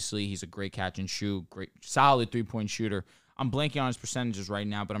 Obviously, he's a great catch and shoot, great, solid three-point shooter. I'm blanking on his percentages right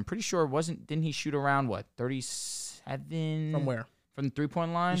now, but I'm pretty sure didn't he shoot around, 37? From where? From the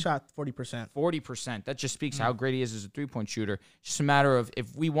three-point line? He shot 40%. 40%. That just speaks how great he is as a three-point shooter. It's just a matter of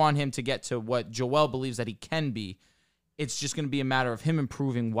if we want him to get to what Joel believes that he can be, it's just going to be a matter of him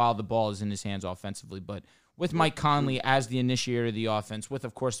improving while the ball is in his hands offensively. But with Mike Conley as the initiator of the offense, with,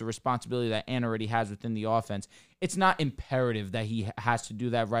 of course, the responsibility that Ant already has within the offense, it's not imperative that he has to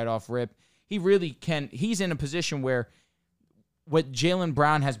do that right off rip. He really can. He's in a position where what Jaylen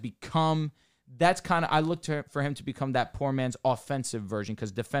Brown has become, that's kind of, I look for him to become that poor man's offensive version,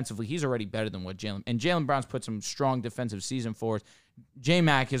 because defensively, he's already better than what Jaylen Brown's put some strong defensive season forward.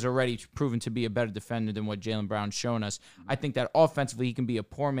 J-Mac has already proven to be a better defender than what Jaylen Brown's shown us. I think that offensively, he can be a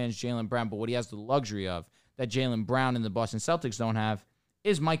poor man's Jaylen Brown, but what he has the luxury of that Jaylen Brown and the Boston Celtics don't have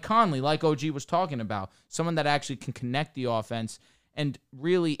is Mike Conley, like OG was talking about, someone that actually can connect the offense, and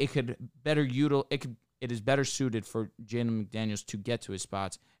really it is better suited for Jalen McDaniels to get to his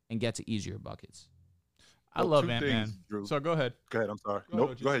spots and get to easier buckets. I love Ant-Man. So go ahead. Go ahead. I'm sorry.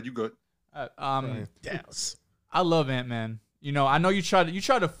 Go ahead. You good. I love Ant-Man. I know you try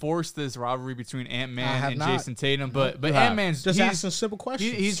to force this rivalry between Ant-Man and Jason Tatum, but Ant-Man's just asking simple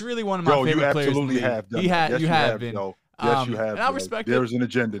questions. He's really one of my favorite players. You absolutely have done. You have been. Yes, you have. And I respect it. There's an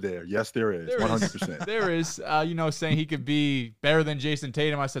agenda there. Yes, there is. 100%. There is. Saying he could be better than Jason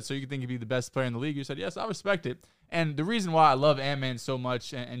Tatum. I said, so you think he'd be the best player in the league? You said, yes, I respect it. And the reason why I love Ant-Man so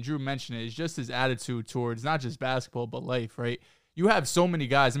much, and Drew mentioned it, is just his attitude towards not just basketball, but life, right? You have so many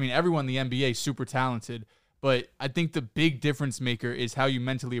guys. I mean, everyone in the NBA is super talented, but I think the big difference maker is how you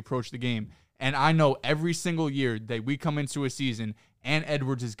mentally approach the game. And I know every single year that we come into a season, and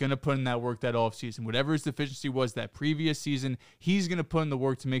Edwards is going to put in that work that offseason. Whatever his deficiency was that previous season, he's going to put in the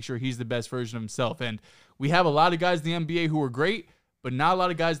work to make sure he's the best version of himself. And we have a lot of guys in the NBA who are great, but not a lot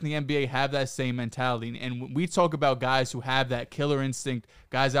of guys in the NBA have that same mentality. And when we talk about guys who have that killer instinct,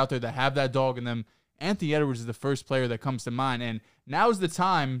 guys out there that have that dog in them, Anthony Edwards is the first player that comes to mind. And now is the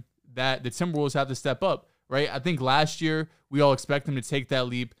time that the Timberwolves have to step up, right? I think last year we all expect them to take that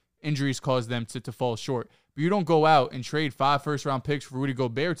leap. Injuries caused them to fall short. But you don't go out and trade 5 first-round picks for Rudy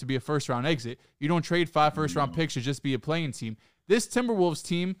Gobert to be a first-round exit. You don't trade 5 first-round picks to just be a playing team. This Timberwolves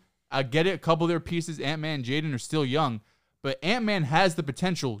team, I get it, a couple of their pieces, Ant-Man and Jaden, are still young, but Ant-Man has the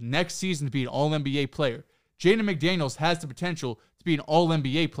potential next season to be an all-NBA player. Jaden McDaniels has the potential to be an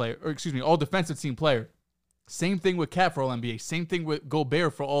all-NBA player, all-defensive team player. Same thing with Cat for all-NBA. Same thing with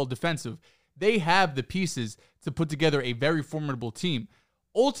Gobert for all-defensive. They have the pieces to put together a very formidable team.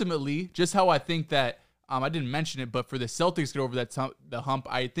 Ultimately, just how I think that, I didn't mention it, but for the Celtics to get over the hump,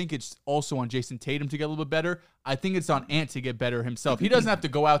 I think it's also on Jason Tatum to get a little bit better. I think it's on Ant to get better himself. He doesn't have to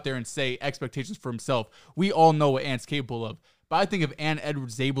go out there and say expectations for himself. We all know what Ant's capable of. But I think if Ant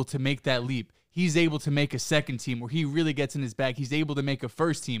Edwards is able to make that leap, he's able to make a second team where he really gets in his bag. He's able to make a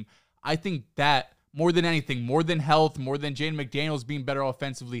first team. I think that, more than anything, more than health, more than Jaden McDaniels being better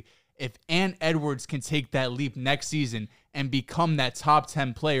offensively, if Ant Edwards can take that leap next season and become that top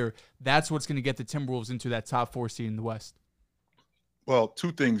 10 player, that's what's going to get the Timberwolves into that top 4 seed in the West. Well,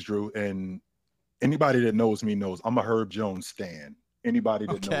 2 things, Drew, and anybody that knows me knows I'm a Herb Jones stan. Anybody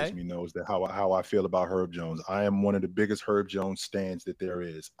that knows me knows that how I feel about Herb Jones. I am one of the biggest Herb Jones stans that there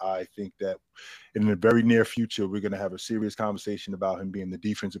is. I think that in the very near future, we're going to have a serious conversation about him being the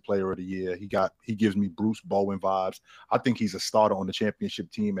defensive player of the year. He gives me Bruce Bowen vibes. I think he's a starter on the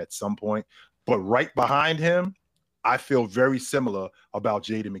championship team at some point. But right behind him, I feel very similar about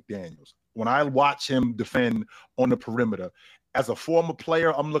Jaden McDaniels. When I watch him defend on the perimeter, as a former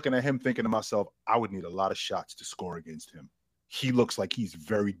player, I'm looking at him thinking to myself, I would need a lot of shots to score against him. He looks like he's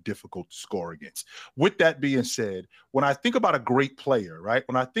very difficult to score against. With that being said, when I think about a great player, right?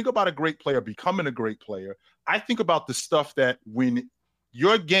 When I think about a great player becoming a great player, I think about the stuff that when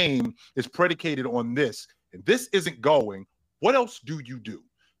your game is predicated on this, and this isn't going, what else do you do?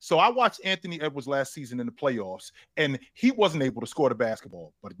 So I watched Anthony Edwards last season in the playoffs, and he wasn't able to score the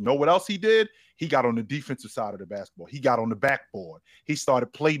basketball. But you know what else he did? He got on the defensive side of the basketball. He got on the backboard. He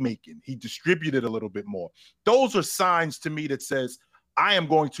started playmaking. He distributed a little bit more. Those are signs to me that says, I am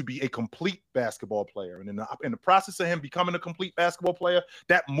going to be a complete basketball player. And in the process of him becoming a complete basketball player,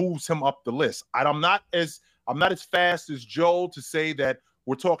 that moves him up the list. I'm not as fast as Joel to say that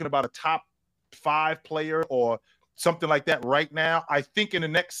we're talking about a top 5 player or something like that right now. I think in the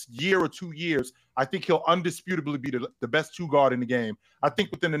next year or 2 years, I think he'll undisputably be the best 2 guard in the game. I think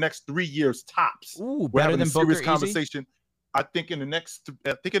within the next 3 years tops. Ooh, we're better having than a serious Booker, conversation. I think in the next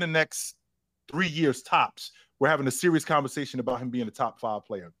 3 years tops, we're having a serious conversation about him being a top 5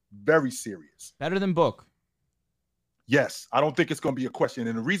 player. Very serious. Better than Book. Yes, I don't think it's going to be a question.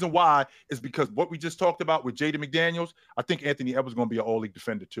 And the reason why is because what we just talked about with Jaden McDaniels, I think Anthony Edwards is going to be an all-league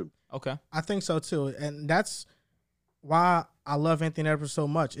defender too. Okay. I think so too. And that's why I love Anthony Edwards so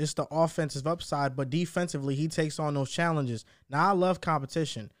much. It's the offensive upside, but defensively, he takes on those challenges. Now, I love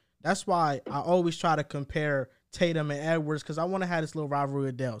competition. That's why I always try to compare Tatum and Edwards, because I want to have this little rivalry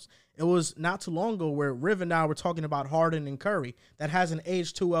with Dales. It was not too long ago where Riv and I were talking about Harden and Curry. That hasn't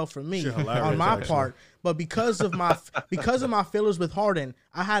aged too well for me on my part. But because of my feelings with Harden,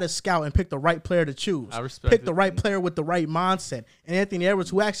 I had to scout and pick the right player to choose. I respect Pick it. the right player with the right mindset. And Anthony Edwards,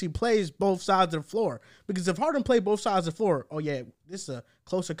 who actually plays both sides of the floor. Because if Harden played both sides of the floor, oh yeah, this is a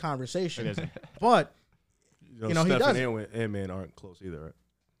closer conversation. But he does. And Ant-Man aren't close either, right?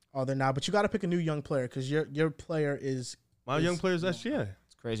 Oh, they're not. But you got to pick a new young player because your player is young player is SGA.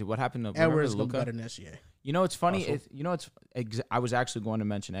 It's crazy. What happened to Edwards Luka? better than SGA. You know, it's funny. I was actually going to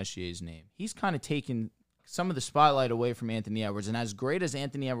mention SGA's name. He's kind of taken some of the spotlight away from Anthony Edwards. And as great as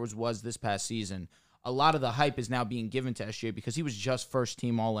Anthony Edwards was this past season, a lot of the hype is now being given to SGA because he was just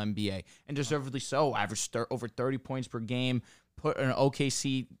first-team All-NBA. And deservedly so. Averaged over 30 points per game, put an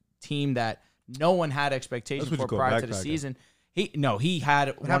OKC team that no one had expectations for prior to the season. He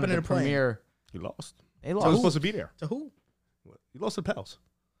had what happened in the premiere. He lost. They lost. So he was supposed to be there. To who? He lost to Pels.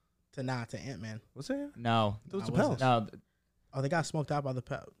 to Ant-Man. What's that? No. Those the wasn't. Pels. No. Oh, they got smoked out by the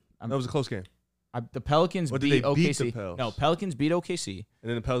Pels. That was a close game. The Pelicans Or did beat they beat OKC. the Pels? No, Pelicans beat OKC. And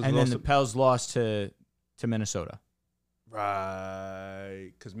then the Pels And lost. then the Pels lost to Minnesota.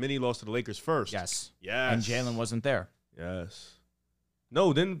 Right. Because Minnie lost to the Lakers first. Yes. Yes. And Jalen wasn't there. Yes.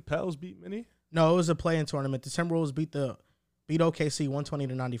 No, didn't Pels beat Minnie? No, it was a play-in tournament. The Timberwolves beat OKC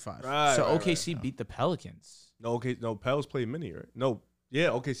 120-95. Right. So right, OKC right. beat the Pelicans. No, Pels played Minnie, right? No. Yeah,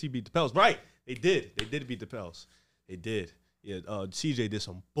 OKC beat the Pels. Right. They did. They did beat the Pels. They did. Yeah, CJ did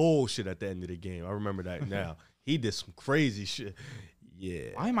some bullshit at the end of the game. I remember that now. He did some crazy shit. Yeah.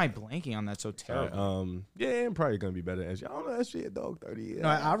 Why am I blanking on that so terrible? Yeah, I'm probably gonna be better than SGA. I don't know SGA, dog. 30. No,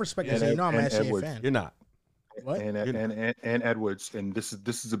 I respect And that. You know I'm an and SGA Edwards. fan. You're not. What? And Edwards, and this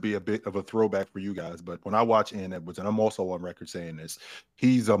is a bit of a throwback for you guys, but when I watch Ant Edwards, and I'm also on record saying this,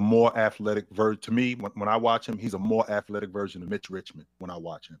 he's a more athletic version. To me, when I watch him, he's a more athletic version of Mitch Richmond. When I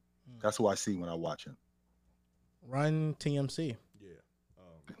watch him, that's who I see when I watch him. Run TMC. Yeah.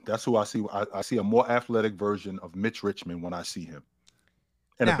 That's who I see. I see a more athletic version of Mitch Richmond when I see him,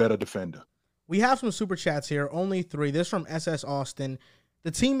 and Now, a better defender. We have some super chats here, only 3. This from SS Austin. The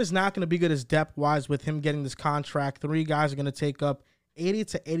team is not going to be good as depth-wise with him getting this contract. 3 guys are going to take up 80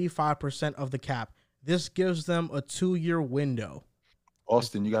 to 85% of the cap. This gives them a 2-year window.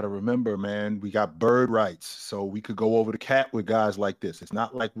 Austin, you got to remember, man, we got bird rights, so we could go over the cap with guys like this. It's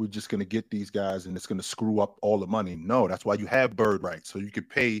not like we're just going to get these guys and it's going to screw up all the money. No, that's why you have bird rights, so you could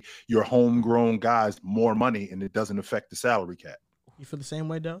pay your homegrown guys more money and it doesn't affect the salary cap. You feel the same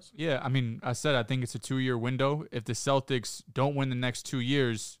way, Dels? Yeah, I mean, I think it's a 2-year window. If the Celtics don't win the next 2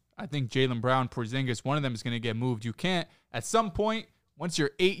 years, I think Jaylen Brown, Porzingis, one of them is going to get moved. You can't, at some point, once you're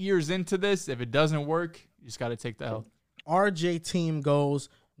 8 years into this, if it doesn't work, you just got to take the L. RJ team goes,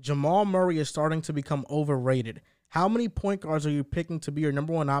 Jamal Murray is starting to become overrated. How many point guards are you picking to be your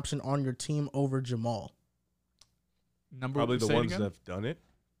number 1 option on your team over Jamal? Probably the say it ones again? that have done it.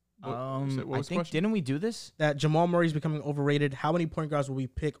 What I was the think, question? didn't we do this? That Jamal Murray is becoming overrated. How many point guards will we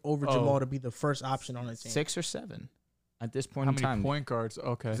pick over Jamal to be the first option on the team? 6 or 7 at this point How in many time. point guards?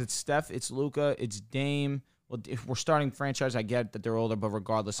 Okay. 'Cause it's Steph, it's Luka, it's Dame. Well, if we're starting franchise, I get that they're older, but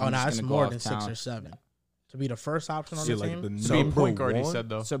regardless, Oh, I'm no, just it's going to go more off than 6 talent. or 7. To be the first option on Yeah, the like team? the So number point guard, he one? said,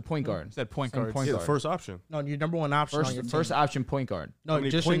 though. So point guard. He said point Same guards. point Yeah, the guard. first option. No, your number 1 option on your team. First option point guard. No, How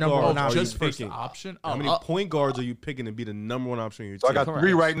many just your point number guards 1 are option. you Just first picking? option? How many point guards are you picking to be the number 1 option on your So I team? got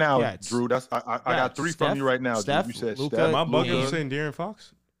 3 right now, Yeah, it's- Drew. That's I got 3 from Steph, you right now. Steph, Drew. You said Luka, Steph, Am I bugging Dame. for saying De'Aaron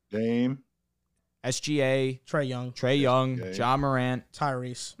Fox? Dame. SGA, Trey Young, Trey Young, Okay. Ja Morant.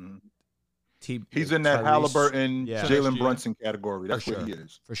 Tyrese. He's in that Tyrese. Halliburton, Yeah. Jalen SGA. Brunson category. That's For what he sure.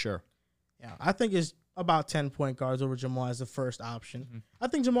 is. For sure. Yeah, I think it's about 10 point guards over Jamal as the first option. I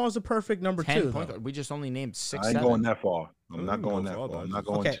think Jamal is the perfect number 10 2. point guard. We just only named 6, I ain't 7. going that far. I'm not Ooh, going no, that all far. I'm that. not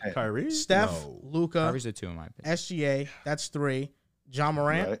going Okay. 10. Kyrie? Steph, No. Luka, Kyrie's a 2 in my opinion. SGA, that's 3. Ja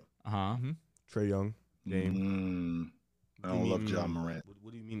Morant, Right? Uh-huh. Trey Young. Dame. I don't love John Morant.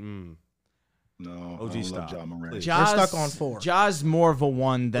 What do you mean? No, OG I don't stop. love John Morant. Please. We're stuck on 4. Ja's more of a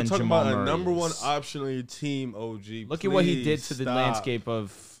 1 than I'm talking Jamal about Murray a number 1 is. option on your team, OG. Look at what he did Please to the stop. landscape of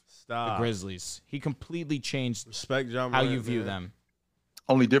the Stop. Grizzlies. He completely changed Respect John how Morant, you view man. them.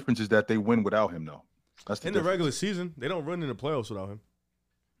 Only difference is that they win without him, though. That's the In the difference. regular season, they don't run in the playoffs without him.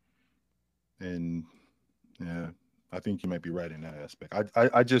 And yeah, I think you might be right in that aspect.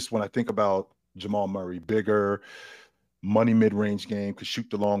 I just, when I think about Jamal Murray, bigger, money mid-range game, could shoot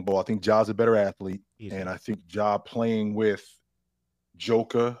the long ball. I think Ja's a better athlete, and I think Ja playing with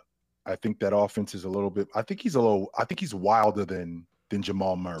Joker, I think that offense is a little bit. I think he's wilder than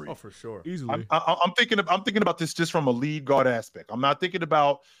Jamal Murray. Oh, for sure. Easily. I'm thinking about this just from a lead guard aspect. I'm not thinking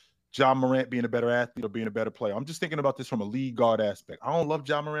about Ja Morant being a better athlete or being a better player. I'm just thinking about this from a lead guard aspect. I don't love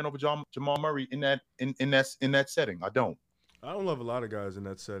Ja Morant over Jamal Murray in that setting. I don't. I don't love a lot of guys in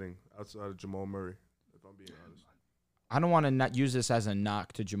that setting outside of Jamal Murray, if I'm being honest. I don't want to not use this as a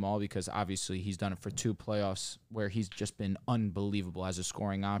knock to Jamal because obviously he's done it for 2 playoffs where he's just been unbelievable as a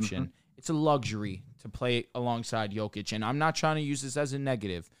scoring option. Mm-hmm. It's a luxury to play alongside Jokic, and I'm not trying to use this as a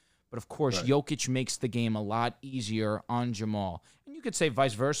negative, but of course, Right. Jokic makes the game a lot easier on Jamal. And you could say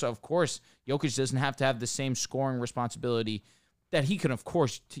vice versa. Of course, Jokic doesn't have to have the same scoring responsibility that he could, of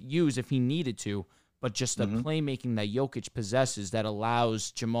course, use if he needed to, but just the playmaking that Jokic possesses that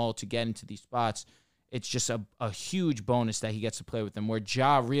allows Jamal to get into these spots, it's just a huge bonus that he gets to play with them, where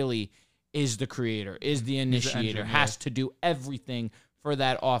Ja really is the creator, is the initiator, engine, has to do everything for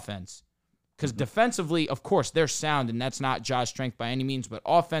that offense. Because defensively, of course, they're sound, and that's not Ja's strength by any means, but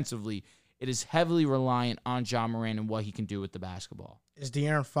offensively, it is heavily reliant on Ja Morant and what he can do with the basketball. Is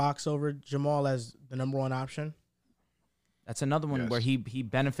De'Aaron Fox over Jamal as the number 1 option? That's another one Yes. where he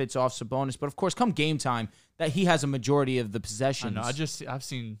benefits off Sabonis. But, of course, come game time, that he has a majority of the possessions. I've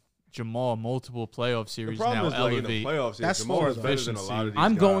seen Jamal multiple playoff The series problem now is like in elevate. the playoffs, That's Jamal is Florida. better than a lot of these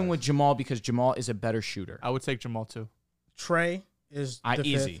I'm going guys. with Jamal because Jamal is a better shooter. I would take Jamal too. Trey is the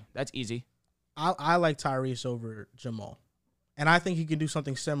Easy. fifth. That's easy. I like Tyrese over Jamal, and I think he can do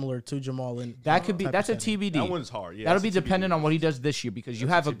something similar to Jamal. In That could be. type That's a of setting. TBD. That one's hard. Yeah, That'll be that's a dependent TBD. on what he does this year because you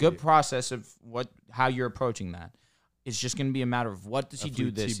That's have a a good TBD. process of how you're approaching that. It's just going to be a matter of what does he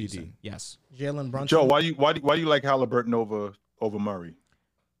do Definitely this TBD. season. Yes. Jalen Brunson. Joe, why do you like Halliburton over Murray?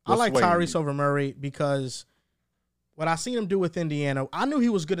 I like What's swaying Tyrese you? over Murray because what I seen him do with Indiana, I knew he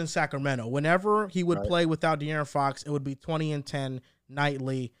was good in Sacramento. Whenever he would play without De'Aaron Fox, it would be 20 and 10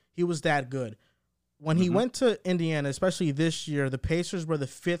 nightly. He was that good. When he went to Indiana, especially this year, the Pacers were the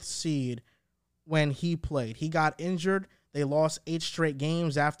 5th seed when he played. He got injured. They lost 8 straight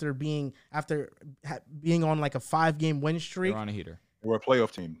games after being on like a 5-game win streak. They're on a heater. They were a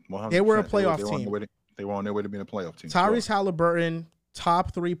playoff team. 100%. They were a playoff They were on team. their way to- They were on their way to being a playoff team. Tyrese Sure. Halliburton,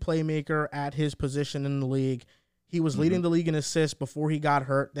 top 3 playmaker at his position in the league. He was leading the league in assists before he got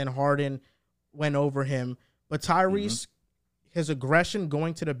hurt. Then Harden went over him. But Tyrese, his aggression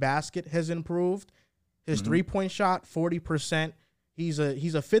going to the basket has improved. His 3-point shot, 40%. He's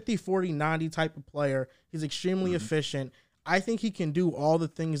a 50, 40, 90 type of player. He's extremely efficient. I think he can do all the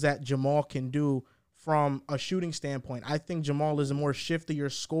things that Jamal can do from a shooting standpoint. I think Jamal is a more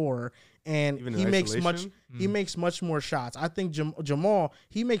shiftier scorer, and Even in he makes isolation? much more shots. I think Jamal,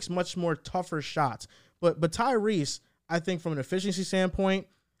 he makes much more tougher shots. But Tyrese, I think from an efficiency standpoint,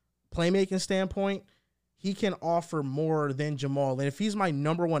 playmaking standpoint, he can offer more than Jamal. And if he's my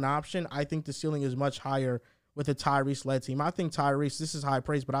number one option, I think the ceiling is much higher with a Tyrese-led team. I think Tyrese, this is high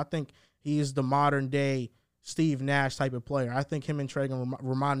praise, but I think he is the modern-day Steve Nash type of player. I think him and Trey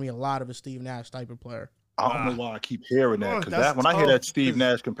remind me a lot of a Steve Nash type of player. I don't know why I keep hearing that, because that's when I hear tough, that Steve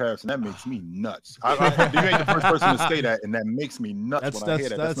Nash comparison, that makes me nuts. You ain't the first person to say that, and that makes me nuts when I hear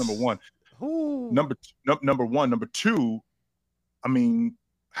that. That's number one. Number one. Number two, I mean,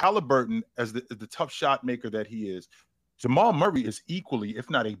 Halliburton, as the tough shot maker that he is, Jamal Murray is equally, if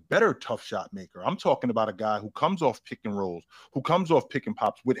not a better tough shot maker. I'm talking about a guy who comes off pick and rolls, who comes off pick and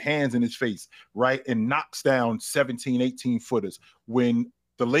pops with hands in his face, right, and knocks down 17, 18-footers when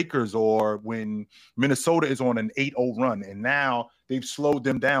the Lakers or when Minnesota is on an 8-0 run, and now they've slowed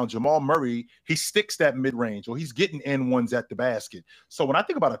them down. Jamal Murray, he sticks that mid-range, or he's getting N1s at the basket. So when I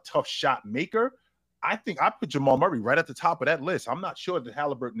think about a tough shot maker, I think I put Jamal Murray right at the top of that list. I'm not sure that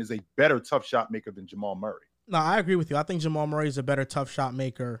Halliburton is a better tough shot maker than Jamal Murray. No, I agree with you. I think Jamal Murray is a better tough shot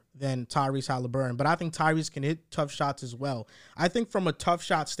maker than Tyrese Halliburton, but I think Tyrese can hit tough shots as well. I think from a tough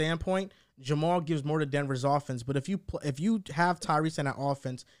shot standpoint, Jamal gives more to Denver's offense, but if you have Tyrese in that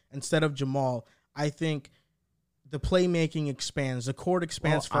offense instead of Jamal, I think the playmaking expands, the court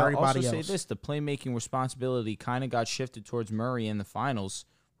expands for everybody else. I'll also say this, the playmaking responsibility kind of got shifted towards Murray in the finals,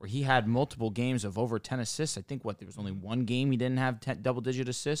 where he had multiple games of over 10 assists. I think there was only one game he didn't have double-digit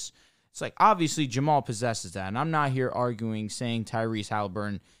assists. It's like, obviously, Jamal possesses that, and I'm not here arguing saying Tyrese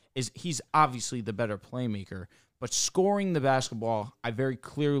Halliburton he's obviously the better playmaker, but scoring the basketball, I very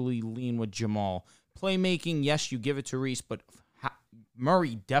clearly lean with Jamal. Playmaking, yes, you give it to Reese, but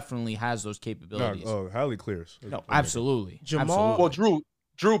Murray definitely has those capabilities. Hallie clears. No, absolutely. Jamal- Absolutely. Well,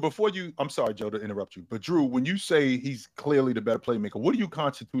 Drew, before you, I'm sorry, Joe, to interrupt you, but Drew, when you say he's clearly the better playmaker, what do you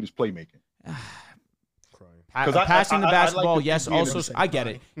constitute as playmaking? Passing the basketball, like yes. Also, I get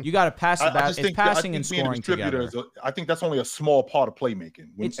it. You got to pass the basketball. It's passing and scoring together. I think that's only a small part of playmaking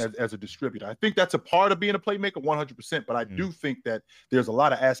as a distributor. I think that's a part of being a playmaker 100%, but I do think that there's a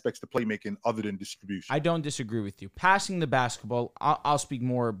lot of aspects to playmaking other than distribution. I don't disagree with you. Passing the basketball, I'll speak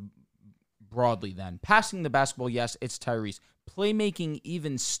more broadly then. Passing the basketball, yes, it's Tyrese. Playmaking,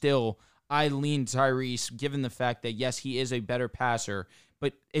 even still, I lean Tyrese, given the fact that, yes, he is a better passer,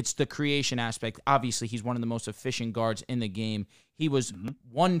 but it's the creation aspect. Obviously, he's one of the most efficient guards in the game. He was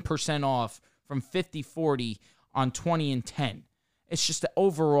 1% off from 50-40 on 20 and 10. It's just that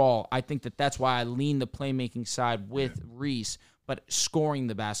overall, I think that's why I lean the playmaking side with Reese, but scoring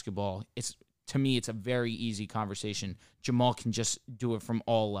the basketball, to me, it's a very easy conversation. Jamal can just do it from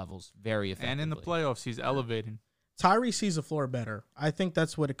all levels very effectively. And in the playoffs, he's elevating. Tyrese sees the floor better. I think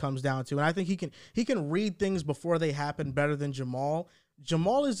that's what it comes down to. And I think he can read things before they happen better than Jamal.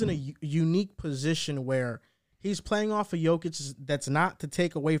 Jamal is in a unique position where he's playing off of Jokic. That's not to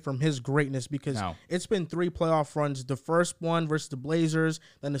take away from his greatness, because it's been 3 playoff runs. The first one versus the Blazers,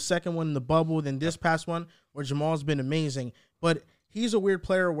 then the second one in the bubble, then this past one where Jamal's been amazing. But he's a weird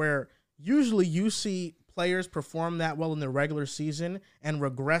player where usually you see players perform that well in the regular season and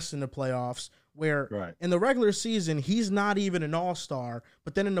regress in the playoffs, where Right. in the regular season he's not even an all-star,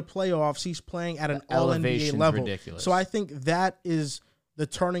 but then in the playoffs he's playing at an all-NBA elevation's level. ridiculous. So I think that is the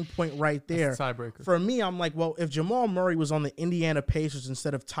turning point right there. That's the tiebreaker. For me, I'm like, well, if Jamal Murray was on the Indiana Pacers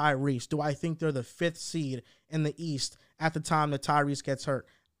instead of Tyrese, do I think they're the 5th seed in the East at the time that Tyrese gets hurt?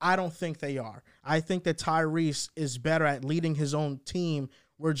 I don't think they are. I think that Tyrese is better at leading his own team,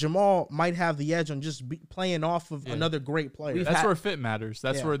 where Jamal might have the edge on just playing off of another great player. That's where fit matters.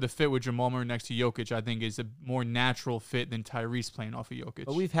 That's Yeah. where the fit with Jamal Murray next to Jokic, I think, is a more natural fit than Tyrese playing off of Jokic.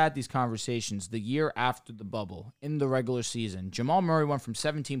 But we've had these conversations the year after the bubble in the regular season. Jamal Murray went from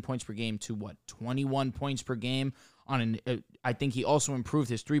 17 points per game to 21 points per game. I think he also improved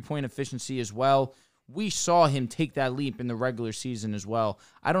his 3-point efficiency as well. We saw him take that leap in the regular season as well.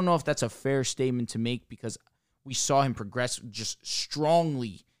 I don't know if that's a fair statement to make, because we saw him progress, just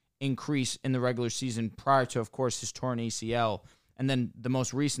strongly increase in the regular season prior to, of course, his torn ACL. And then the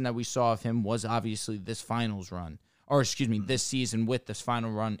most recent that we saw of him was obviously this finals run, or excuse me, this season with this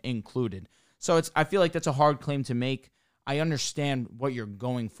final run included. So I feel like that's a hard claim to make. I understand what you're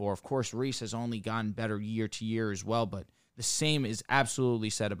going for. Of course, Reese has only gotten better year to year as well, but the same is absolutely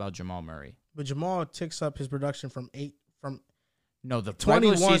said about Jamal Murray. But Jamal ticks up his production from The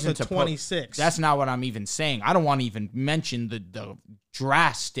 21 season to 26. That's not what I'm even saying. I don't want to even mention the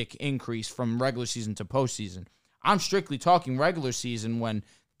drastic increase from regular season to postseason. I'm strictly talking regular season, when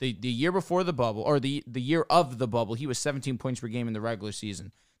the year before the bubble, or the year of the bubble, he was 17 points per game in the regular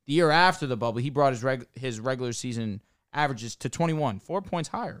season. The year after the bubble, he brought his regular season averages to 21, 4 points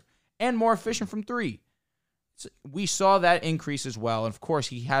higher, and more efficient from three. So we saw that increase as well. And of course,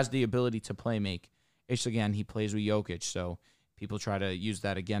 he has the ability to play make. It's, again, he plays with Jokic, so people try to use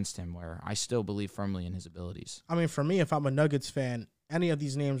that against him, where I still believe firmly in his abilities. I mean, for me, if I'm a Nuggets fan, any of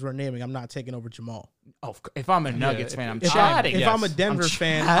these names we're naming, I'm not taking over Jamal. Oh, if I'm a Nuggets fan, I'm If chatting. I'm a Denver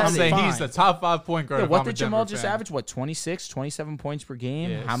fan, I'm I'm saying fine. he's the top 5 point guard. Yeah, if what I'm a did Jamal Denver just fan. average? 26, 27 points per game?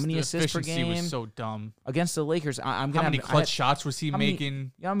 Yeah, How many the assists per efficiency game? was so dumb. Against the Lakers, I'm How gonna many have, clutch shots was he how many- making?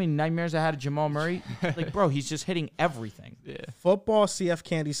 You know how many nightmares I had of Jamal Murray? Like, bro, he's just hitting everything. Yeah. Football CF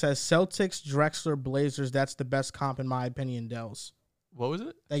Candy says Celtics, Drexler, Blazers. That's the best comp in my opinion, Dels. What was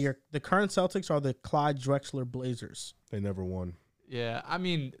it? That the current Celtics are the Clyde Drexler Blazers. They never won. Yeah, I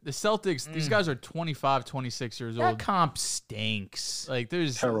mean, the Celtics, these guys are 25, 26 years That old. comp stinks. Like,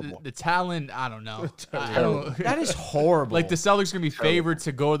 there's Terrible. the talent, I don't know. I don't, That is horrible. like, the Celtics are going to be favored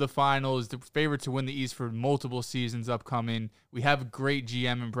to go to the finals, the favorite to win the East for multiple seasons upcoming. We have a great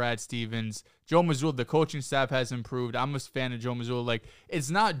GM in Brad Stevens. Joe Mazzulla, the coaching staff has improved. I'm a fan of Joe Mazzulla. Like, it's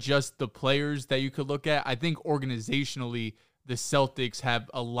not just the players that you could look at. I think organizationally, the Celtics have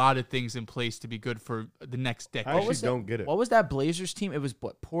a lot of things in place to be good for the next decade. I actually don't get it. What was that Blazers team? It was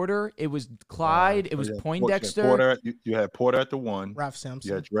Porter. It was Clyde. It was Poindexter. Porter, you had Porter at the 1. Ralph Sampson.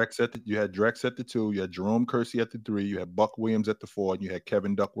 You had Drex at the 2. You had Jerome Kersey at the 3. You had Buck Williams at the 4. And you had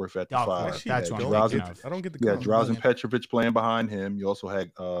Kevin Duckworth at the Duckworth, 5. that's You what had I'm Drazen- thinking of. I don't get the Yeah, comp. Drazen Petrovic playing behind him. You also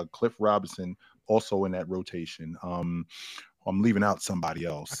had Cliff Robinson also in that rotation. I'm leaving out somebody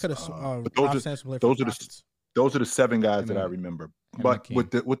else. I could have. but Ralph Sampson played for those the are the Rockets. those are the 7 guys that Him I and- remember. and But McKee.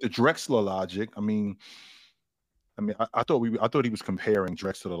 with the Drexler logic, I thought he was comparing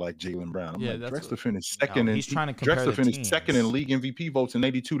Drexler to like Jaylen Brown. I'm Yeah, like, that's Drexler finished second. No, in he's trying to compare Drexler the finished teams. second in league MVP votes in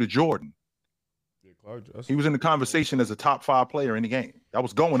 '82 to Jordan. Yeah, Clark, that's- He was in the conversation as a top 5 player in the game. That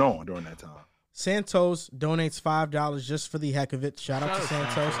was going on during that time. Santos donates $5 just for the heck of it. Shout out to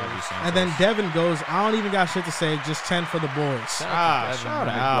Santos. Love you, Santos. And then Devin goes, I don't even got shit to say, just 10 for the boys. Shout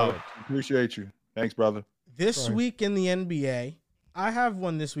out. Appreciate you. Thanks, brother. This week in the NBA, I have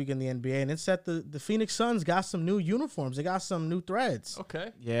one this week in the NBA, and it's that the Phoenix Suns got some new uniforms. They got some new threads.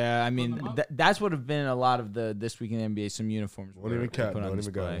 Okay. Yeah, I mean, that's what have been a lot of the this week in the NBA, some uniforms. Won't even they count. put on Don't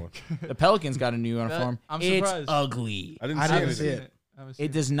even got display. one. The Pelicans got a new uniform. I'm It's surprised. ugly. I didn't I see didn't anything. see it.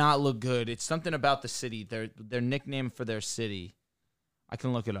 It does not look good. It's something about the city. Their nickname for their city. I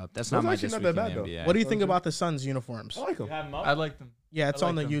can look it up. That's not Those my actually this not week that in bad, the though. NBA. What do you think about the Suns uniforms? I like them. I like them. Yeah, it's I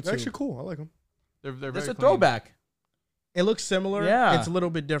on like the them. They're YouTube. actually cool. I like them. They're That's very a clean. throwback. It looks similar. Yeah. It's a little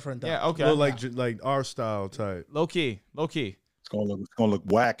bit different, though. Yeah, okay. Look like our style type. Low key. It's gonna look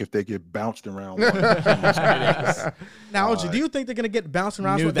whack if they get bounced around. Now, OG, do you think they're going to get bounced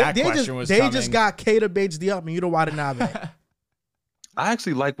around? Knew that they question just, was they coming. just got Keita Bates the up and you know why they're not there. I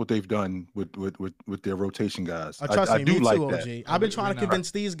actually like what they've done with their rotation guys. Oh, trust I me, do me like too, that. OG. I've been We trying to know.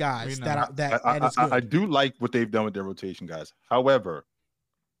 convince these guys We that know. that it's good. I do like what they've done with their rotation guys. However,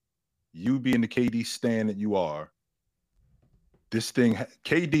 you being the KD stan that you are,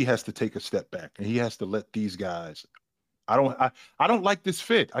 KD has to take a step back and he has to let these guys. I don't like this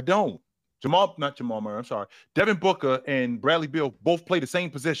fit. I don't. Not Jamal Murray, I'm sorry. Devin Booker and Bradley Beal both play the same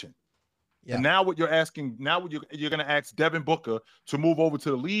position. Yeah. And now what you're asking, you're going to ask Devin Booker to move over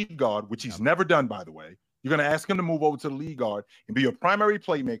to the lead guard, which he's never done, by the way. You're going to ask him to move over to the lead guard and be your primary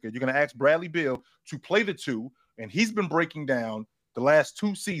playmaker. You're going to ask Bradley Beal to play the two, and he's been breaking down the last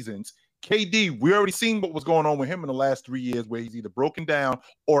 2 seasons. KD, we already seen what was going on with him in the last 3 years, where he's either broken down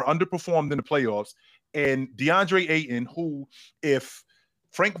or underperformed in the playoffs. And DeAndre Ayton, who, if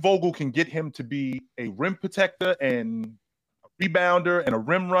Frank Vogel can get him to be a rim protector and a rebounder and a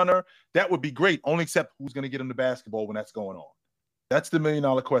rim runner, that would be great, only except who's going to get him the basketball when that's going on. That's the $1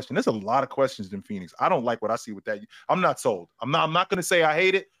 million question. There's a lot of questions in Phoenix. I don't like what I see with that. I'm not sold. I'm not going to say I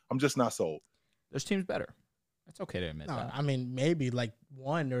hate it. I'm just not sold. There's teams better. It's okay to admit that. I mean, maybe like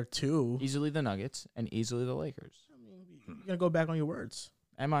 1 or 2. Easily the Nuggets and easily the Lakers. I mean, you're going to go back on your words.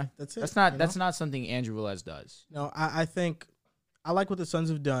 Am I? That's it. That's not something Andrew Velez does. No, I think I like what the Suns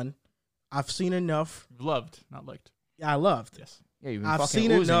have done. I've seen enough. Loved, not liked. Yeah, I loved. Yes. Yeah, you've been I've fucking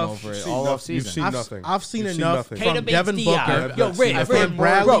seen oozing enough. over it all off season. You've seen nothing. I've seen You've enough seen from Devin Booker. Yo, Ray,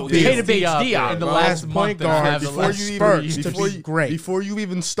 Bradley Tatum Beal. Diop in the last point month and a half, guard the before last you Spurs even- to be great. Before you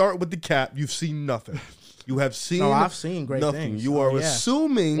even start with the cap, you've seen nothing. You have seen No, I've seen great nothing. things. You are Oh, yeah.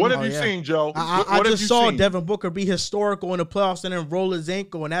 assuming. What have you seen, Joe? I just saw Devin Booker be historical in the playoffs and then roll his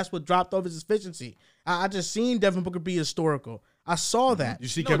ankle, and that's what dropped off his efficiency. I just seen Devin Booker be historical. I saw that. You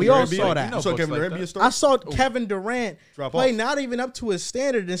see, we all saw that. You saw Kevin Durant be historical. I saw Kevin Durant Drop play off. not even up to his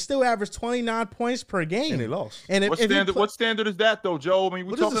standard and still average 29 points per game. And they lost. And What standard is that, though, Joe? I mean,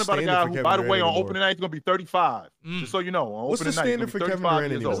 we're What is talking the about a standard guy for who, Kevin by the way, Durant on anymore? opening night, he's going to be 35. Just so you know. On What's the opening night, he's standard for gonna be Kevin 35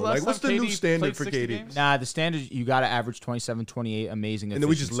 Durant years anymore? old. Like, what's the new standard for KD? Nah, the standard, you got to average 27, 28, amazing. And then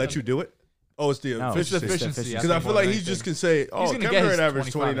we just let you do it? Oh, it's the No, efficiency. it's efficiency. Because I feel like he just can say, oh, gonna Kevin get his Durant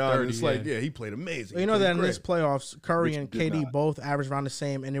averaged 25 29. 30, It's like, yeah, he played amazing. you know He that played in great. this playoffs, Curry Which and did KD not. both averaged around the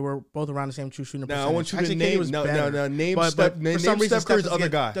same, and they were both around the same true shooting Now, percentage. I want you to Actually, KD name, was no, better. name But Steph, for name some reason, Steph Curry's Steph other is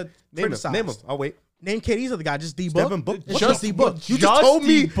guy. getting Name him. I'll wait. Name KD's other guy, just D-Book. Devin Booker. It's What just the- D-Book. You just told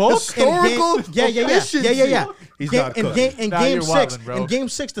me historical efficiency. He's not cooked. In Nah, game you're 6, wildin', bro. in game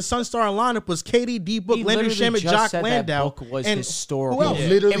 6, the Sun starting lineup was KD, D-Book, He Leonard literally Shamet, just Jock said that Landau. Book was and historical. who else? Yeah.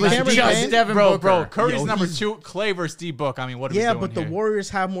 Literally It was Cameron just Payne? Devin Bro, Booker. Curry's Yo, number he's- 2, Clay versus D-Book. I mean, what are we Yeah, doing but the here? Warriors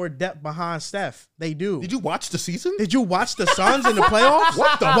have more depth behind Steph. They do. Did you watch the season? Did you watch the Suns in the playoffs?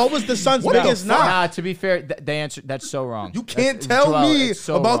 What was the Suns' biggest knock? Nah, to be fair, they answered. That's so wrong. You can't That's- tell Joel, me it's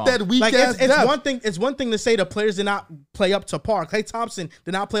so about wrong. that weak Like ass it's depth. one thing. It's one thing to say the players did not play up to par. Klay Thompson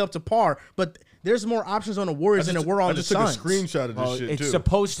did not play up to par, but there's more options on the Warriors than there were on I the just took a Suns. screenshot of this Well, shit it's too.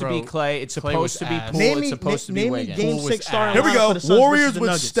 supposed to be Bro, Clay. It's Clay supposed was to be ass. Poole. Name It's me, supposed to be name me Wiggins. game Poole was 6 starting Here we lineup go. for the Suns versus Warriors the with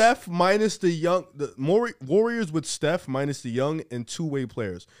Nuggets. Steph minus the young. Warriors with Steph minus the young and two-way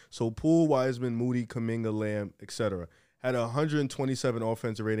players. So Poole, Wiseman, Moody, Kuminga, Lamb, etc. Had a 127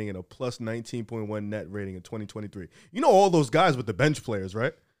 offensive rating and a plus 19.1 net rating in 2023. You know all those guys with the bench players,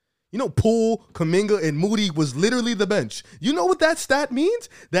 right? You know Poole, Kuminga, and Moody was literally the bench. You know what that stat means?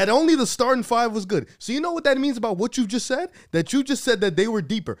 That only the starting 5 was good. So you know what that means about what you just said? That you just said that they were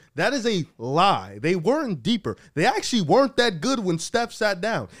deeper. That is a lie. They weren't deeper. They actually weren't that good when Steph sat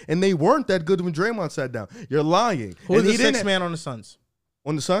down. And they weren't that good when Draymond sat down. You're lying. Who was And the he didn't- sixth man on the Suns?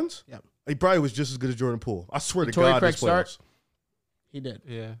 On the Suns? Yep. He probably was just as good as Jordan Poole. I swear to Torrey God, Craig this playoffs. start? He did.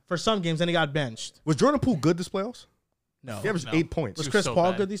 Yeah. For some games, then he got benched. Was Jordan Poole good this playoffs? No. He averaged No. 8 points. Was He was Chris so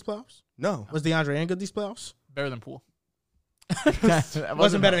Paul bad. good these playoffs? No. Was DeAndre Ayton good these playoffs? Better than Poole.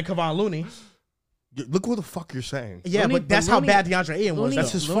 Wasn't better than Kevon Looney. Look what the fuck you're saying. Yeah, Looney- but that's but how Looney- bad DeAndre Ayton was. Looney-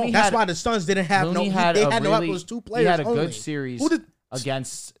 That's his fault. Looney That's had- why the Suns didn't have Looney no. had They a had no help. It really- was 2 players He had a only. good series Who did-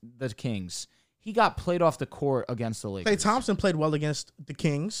 against the Kings. He got played off the court against the Lakers. Klay Thompson played well against the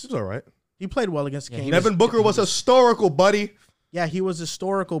Kings. He was all right. He played well against the Yeah, Kings. Devin Booker was historical, buddy. Yeah, he was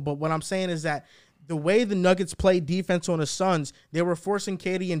historical, but what I'm saying is that the way the Nuggets played defense on the Suns, they were forcing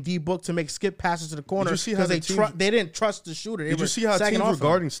KD and D-Book to make skip passes to the corner you see how because the they teams- they didn't trust the shooter. They Did were you see how sagging teams off were him.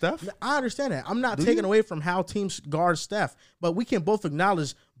 guarding Steph? I understand that. I'm not Do taking you? away from how teams guard Steph, but we can both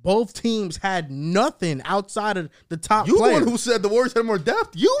acknowledge both teams had nothing outside of the top You the player. one who said the Warriors had more depth.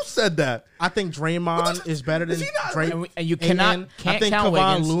 You said that. I think Draymond is better than he not? Draymond. And you cannot I can't think count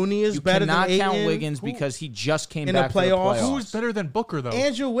Kevon Wiggins. Looney is you better than cannot count Ayton. Wiggins because he just came In the back for the playoffs? playoffs. Who's better than Booker, though?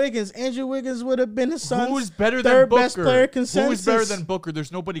 Andrew Wiggins would have been the Suns' Who's better than third Booker? best player consensus. Who's better than Booker?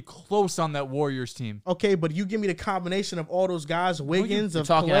 There's nobody close on that Warriors team. Okay, but you give me the combination of all those guys, Wiggins, you're of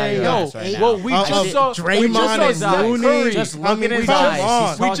talking out of Clay, your yo, ass right now. Well, we just saw Draymond we just and saw Zach Looney. Curry. Just look I mean, at his come eyes. on.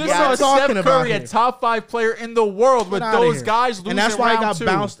 He's We just y'all saw talking Steph about Curry, a here? top 5 player in the world, with Get outta those here. guys losing and that's why he round got 2.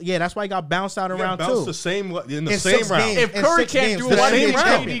 bounced. Yeah, that's why he got bounced out in Yeah, round bounced 2. the same in the In same 6 round. games. If In Curry 6 can't games, do the it, why NBA same do round.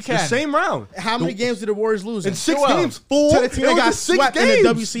 champions. KD The can? same round. How many games did the Warriors lose In 6 Joel. games. 4. To the team that got swept in the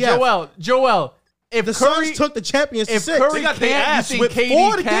WCF. Joel, if The Curry Suns took the champions to if 6. Curry They got their can't, you ass think whipped KD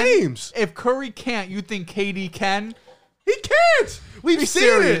 4 can? games. If Curry can't, you think KD can? He can't. We've Be seen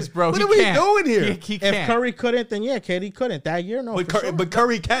serious, it, bro. What He are we can't. doing here? He If can't. Curry couldn't, then yeah, KD couldn't. That year, no. But, for sure.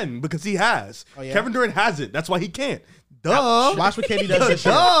 Curry can because he has. Oh, yeah? Kevin Durant hasn't. That's why he can't. Duh. Watch what KD does this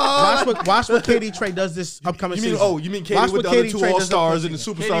year. Watch what KD Trey does this upcoming You mean season. you mean KD Watch with what the other KD 2 Trey does All-Stars and the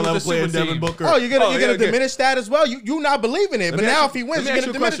upcoming KD superstar with level the player super Devin team. Booker? Oh, you're gonna yeah. diminish that as well. You not believing it, but now if he wins, you're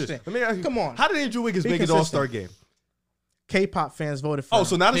gonna diminish it. Let me ask you, Come on. How did Andrew Wiggins Be make his consistent. All-Star game? K-pop fans voted for Oh, him.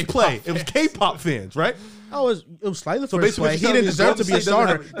 so not his K-pop play. It was fans. K-pop fans, right? Oh, it was slightly So for his basically what play. you're He telling didn't me is deserve to Golden be a State doesn't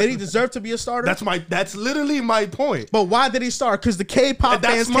starter. have- Did he deserve to be a starter? That's literally my point. But why did he start? Because the K-pop And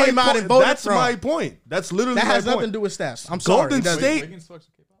that's fans my came out point. and voted That's for him. my point. That's literally That my has point. nothing to do with stats. I'm sorry. Golden It doesn't. State.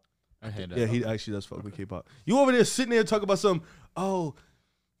 I hate that. Yeah, he actually does fuck with K-pop. You over there sitting there talking about some, oh,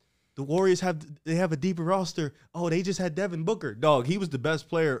 the Warriors have a deeper roster. Oh, they just had Devin Booker. Dog, he was the best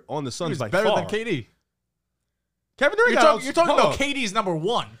player on the Suns He's by better far. than KD. Kevin Durant You're talking about KD's number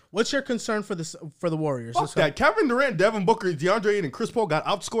 1. What's your concern for the Warriors? Fuck that. Kevin Durant, Devin Booker, DeAndre Ayton, and Chris Paul got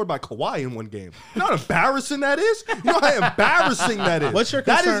outscored by Kawhi in one game. You know how embarrassing that is? You know how embarrassing that is? What's your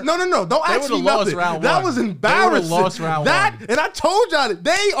That concern? is, no. Don't They ask me would've lost nothing. round That one. was They would've embarrassing. lost round one. And I told y'all that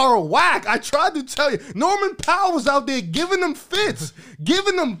they are whack. I tried to tell you. Norman Powell was out there giving them fits,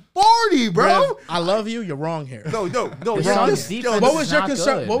 giving them 40, bro. Rev, I love you. You're wrong here. No. You're It's wrong just- here. defense What is was your not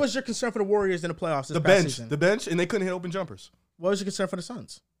concern? good. What was your concern for the Warriors in the playoffs this the past bench, season? and they couldn't hit open jumpers. What was your concern for the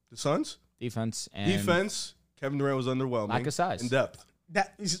Suns? The Suns, Defense and defense. Kevin Durant was underwhelming. Lack of size. and depth.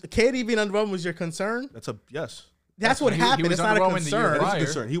 That KD being underwhelmed was your concern. That's a yes. That's what He happened. was It's not a underwhelming the year concern. That is a prior.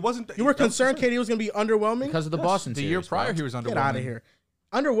 concern. He wasn't. You were that was a concerned concern. KD was going to be underwhelming because of the Yes. Boston The series. year prior, bro. he was underwhelming. Get out of here.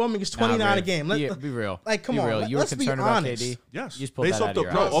 Underwhelming is 29 a game. Be real. Like, come Be on. real. You were Let's be concerned about honest. KD. Yes. You just pulled Based that off out the of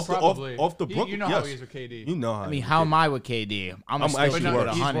your no, ass. off the Probably. off the Brook. You know yes. how he is with KD. You know how. I mean, he is how with am I with KD? I'm actually But stick no, with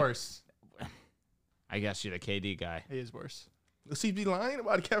worse. he's 100. worse. I guess you're the KD guy. He is worse. KD. Let's see, be lying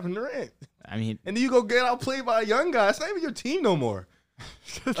about Kevin Durant, I mean, and then you go get outplayed by a young guy. It's not even your team no more.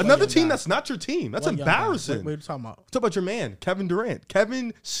 Another team that's not your team. That's One young guy. embarrassing. What are you talking about? Talk about your man, Kevin Durant.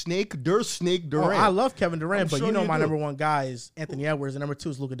 Kevin Snake Oh, Durant. I love Kevin Durant, I'm but sure you know you my do. number 1 guy is Anthony Edwards, and number 2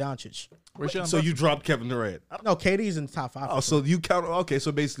 is Luka Doncic. Where's Jalen So you dropped Kevin Durant. No, KD's in the top 5. Oh, so you count. Okay,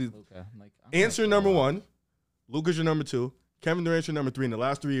 so basically, okay, like, answer number 1. Luka's your number 2. Kevin Durant's your number 3. In the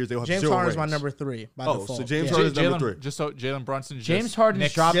last 3 years, they will have James 0 Harden's my rings. number 3 by Oh, default. so James Yeah. Harden's number 3. Just so Jalen Brunson. James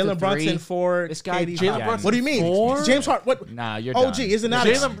Harden's dropped Jalen the Brunson 3. for This guy, KD. Jalen Brunson What do you mean? 4? James Harden. What? Nah, you're OG, done. is it not?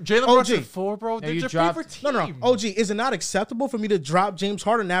 Jalen OG. Brunson 4, bro. They're you your dropped- favorite team. No. OG, is it not acceptable for me to drop James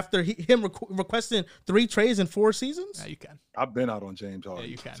Harden after him requesting 3 trades in 4 seasons? Yeah, you can. I've been out on James Harden.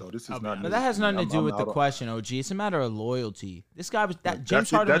 you can. So this is I'll be not. honest. new But that has to me. nothing to do with the out on- question, OG. It's a matter of loyalty. This guy was that James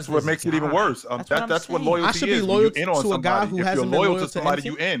That's Harden. That's was what this makes it even guy. worse. I'm That's what saying. loyalty I should be is. loyal When you in on to a guy somebody. who if hasn't you're been loyal loyal to to somebody,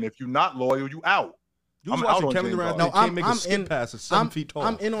 you anything. in. If you're not loyal, you out. You was I'm out watching on Kevin James Durant. Harden. No, can't make a skip in. pass at 7 feet tall.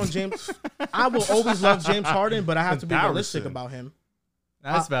 I'm in on James. I will always love James Harden, but I have to be realistic Embarrassing. about him.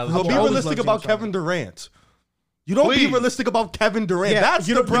 That's valid. I So will be always realistic love about James Kevin Durant. You don't be Please. realistic about Kevin Durant. Yeah, That's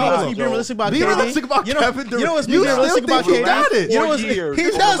you the know, you know what's problem. me being realistic about Be KD? realistic about You know- Kevin Durant. you know what's me You being still realistic think about you KD? got it. You know what's- years, he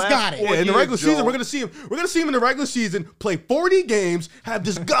over the does last got it. 4 Yeah, in the years, regular season, Joe. we're gonna see him. We're gonna see him in the regular season play 40 games, have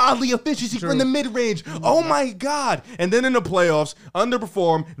this godly efficiency from the mid range. Oh my god! And then in the playoffs,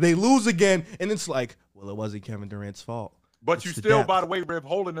 underperform. They lose again, and it's like, well, it wasn't Kevin Durant's fault. But It's you the still, depth. by the way, Riv,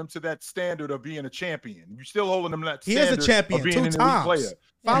 holding them to that standard of being a champion. You still holding them to that He is standard a champion of being 2 an elite times. player.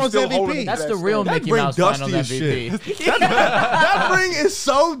 Finals You still holding MVP. them to That's that the real standard. Mickey ring Mouse dusty final as shit. MVP. That ring is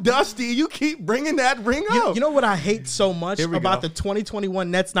so dusty. You keep bringing that ring up. You know what I hate so much Here we about go. the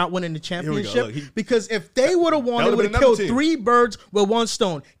 2021 Nets not winning the we go. championship? Look, Because if they would have won, That they would've would have been killed another team. 3 birds with 1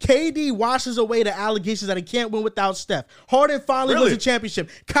 stone. KD washes away the allegations that he can't win without Steph. Harden finally Really? wins the championship.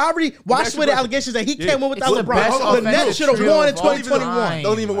 Kyrie washed you away the a question. allegations that he Yeah. can't win without It's the LeBron. best The offensive Nets should have trio won in of all 2021. time.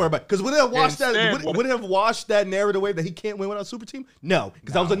 Don't even worry about it. Because would it have washed that? Instead, Would it have washed that narrative away that he can't win without a super team? No,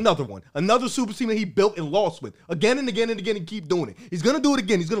 because that was another one, another super team that he built and lost with again and again and again and keep doing it. He's gonna do it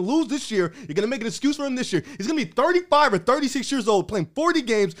again. He's gonna lose this year. You're gonna make an excuse for him this year. He's gonna be 35 or 36 years old, playing 40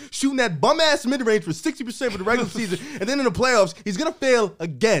 games, shooting that bum ass mid range for 60% for the regular season, and then in the playoffs he's gonna fail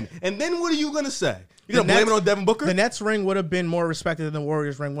again. And then what are you gonna say? You're gonna blame it on Devin Booker? The Nets ring would have been more respected than the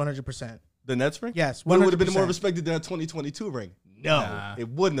Warriors ring 100%. The Nets ring? Yes, Would it have been more 100%. respected than that 2022 ring? No, it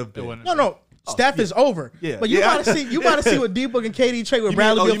wouldn't have been. wouldn't. No. Steph is over. Yeah. But you about to see what D-Book and KD trade with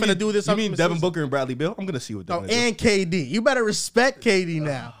Bradley Beal finna do this. You mean Devin Booker and Bradley Beal? I'm gonna see what they're gonna do. And KD. You better respect KD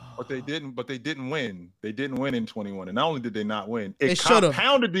now. But they didn't win. They didn't win in 21. And not only did they not win, it should've.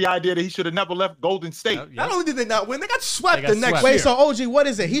 compounded the idea that he should have never left Golden State. Yep. Not only did they not win, they got swept the next year. Wait, so OG, what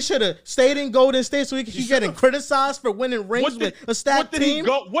is it? He should have stayed in Golden State so he could keep getting criticized for winning rings with a stacked team?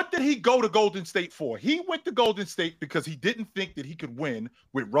 What did he go to Golden State for? He went to Golden State because he didn't think that he could win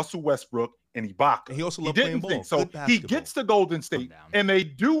with Russell Westbrook and Ibaka. And he also loved playing ball. So he gets to Golden State and they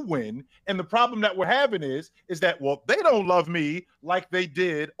do win. And the problem that we're having is that, well, they don't love me like they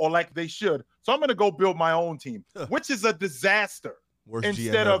did or like they should. So I'm going to go build my own team, which is a disaster. Worst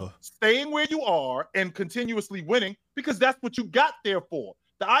Instead GM of ever. staying where you are and continuously winning, because that's what you got there for.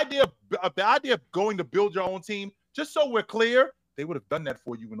 The idea of going to build your own team, just so we're clear, they would have done that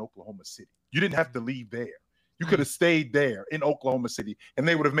for you in Oklahoma City. You didn't have to leave there. You could have stayed there in Oklahoma City, and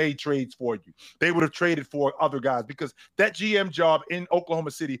they would have made trades for you. They would have traded for other guys because that GM job in Oklahoma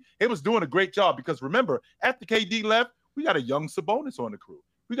City, it was doing a great job. Because remember, after KD left, we got a young Sabonis on the crew.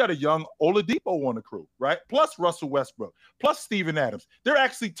 We got a young Oladipo on the crew, right? Plus Russell Westbrook, plus Steven Adams. They're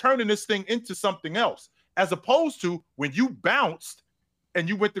actually turning this thing into something else, as opposed to when you bounced and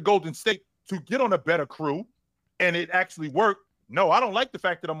you went to Golden State to get on a better crew, and it actually worked. No, I don't like the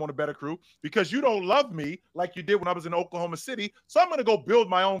fact that I'm on a better crew because you don't love me like you did when I was in Oklahoma City. So I'm going to go build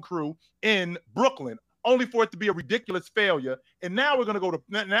my own crew in Brooklyn, only for it to be a ridiculous failure. And now we're going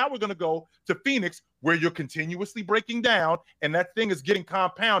to go to Phoenix, where you're continuously breaking down, and that thing is getting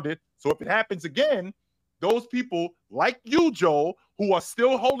compounded. So if it happens again, those people like you, Joel, who are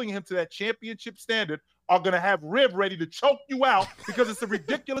still holding him to that championship standard, are going to have Riv ready to choke you out because it's a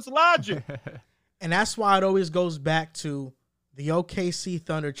ridiculous logic. And that's why it always goes back to the OKC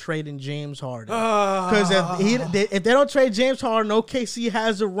Thunder trading James Harden. Because if they don't trade James Harden, OKC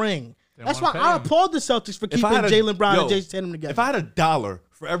has a ring. That's why I applaud the Celtics for keeping Jaylen Brown and Jason Tatum together. If I had $1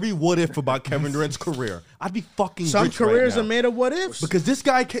 for every what if about Kevin Durant's career, I'd be fucking Some rich careers right now. are made of what ifs. Because this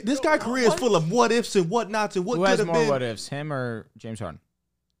guy career is full of what ifs and whatnots and what Who could has have more been. what ifs, him or James Harden?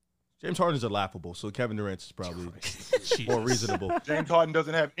 James Harden's are laughable, so Kevin Durant's is probably more reasonable. James Harden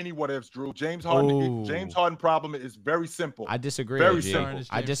doesn't have any what ifs, Drew. James Harden problem is very simple. I disagree. Very OG. simple.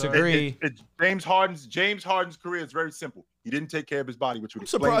 I disagree. James Harden's career is very simple. He didn't take care of his body, which would I'm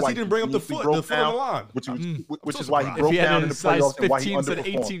explain surprised why he didn't bring up the foot on the line. Which is why he broke down in the playoffs and why he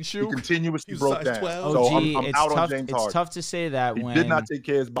underperformed. He continuously broke down. So I'm out on James Harden. It's tough to say that he when did not take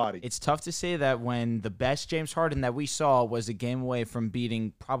care of his body. It's tough to say that when the best James Harden that we saw was a game away from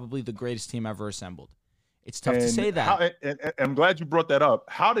beating probably the greatest team ever assembled. It's tough to say that. And I'm glad you brought that up.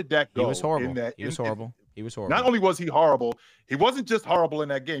 How did that go? He was horrible. He was horrible. Not only was he horrible, he wasn't just horrible in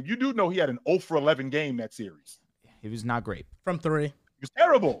that game. You do know he had an 0 for 11 game that series. He was not great. From 3. He was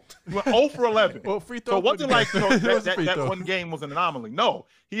terrible. He went 0 for 11. Well, free throw. So it wasn't like that throw. one game was an anomaly. No,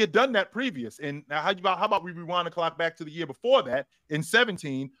 he had done that previous. And now how about we rewind the clock back to the year before that in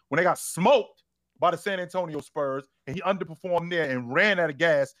 17 when they got smoked by the San Antonio Spurs and he underperformed there and ran out of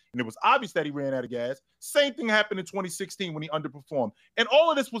gas. And it was obvious that he ran out of gas. Same thing happened in 2016 when he underperformed. And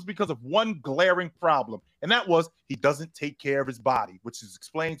all of this was because of one glaring problem. And that was he doesn't take care of his body, which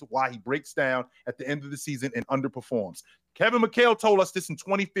explains why he breaks down at the end of the season and underperforms. Kevin McHale told us this in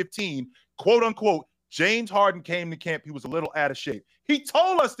 2015, quote unquote, James Harden came to camp. He was a little out of shape. He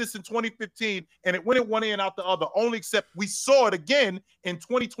told us this in 2015, and it went in one ear and out the other, only except we saw it again in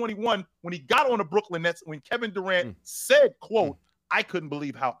 2021 when he got on the Brooklyn Nets, when Kevin Durant said, quote, I couldn't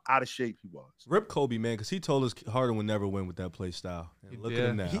believe how out of shape he was. Rip Kobe, man, because he told us Harden would never win with that play style. And look at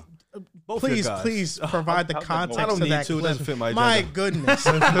him now. Please provide the context I don't to need that to. It clip. doesn't fit my My agenda. goodness.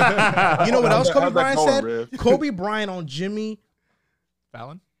 You know what else Kobe How's that Bryant going, said? Riv? Kobe Bryant on Jimmy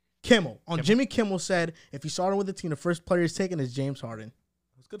Fallon? Kimmel. Jimmy Kimmel said, if you started with the team, the first player he's taking is James Harden.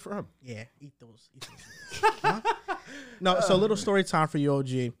 It's good for him. Yeah, eat those. Huh? No, so a little story time for you,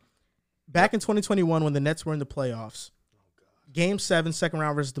 OG. Back in 2021 when the Nets were in the playoffs, Game 7, second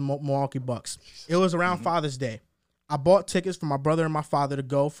round versus the Milwaukee Bucks. It was around Father's Day. I bought tickets for my brother and my father to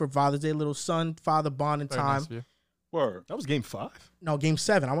go for Father's Day, little son-father bonding time. Nice. Word. That was game 5? No, Game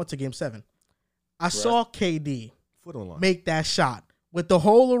 7. I went to Game 7. I saw KD Foot on line. make that shot with the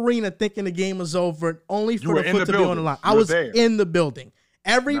whole arena thinking the game was over, only for were the in foot the to be on the building. line. You I were was there. in the building.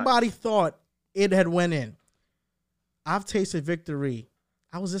 Everybody thought it had went in. I've tasted victory.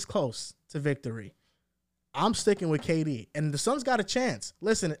 I was this close to victory. I'm sticking with KD. And the Suns got a chance.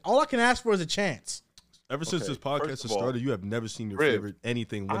 Listen, all I can ask for is a chance. Ever since this podcast first has of all, started, you have never seen your Riv, favorite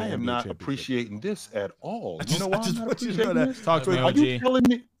anything win I an am NBA not championship. appreciating this at all. I You know why just I'm not want you to know appreciating that. this? Talk to me, Are you OG. telling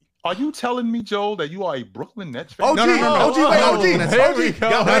me? Are you telling me, Joel, that you are a Brooklyn Nets fan? OG, No, no, no, no. OG, wait, OG, Here we go.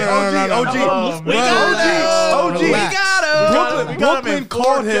 OG. We got him. Brooklyn, We got him in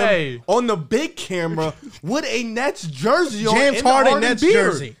called 4K. him on the big camera with a Nets jersey on. James in the Harden Nets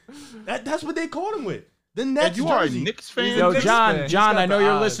beard. jersey. That's what they called him with. The Nets And you are a jersey. Knicks fan? Yo, Knicks John, fan. He's John, got I know the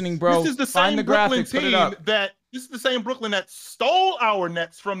you're eyes. listening, bro. This is the Find same the Brooklyn graphics, put it team up. this is the same Brooklyn that stole our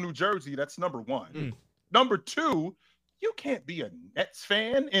Nets from New Jersey. That's number one. Number two, you can't be a Nets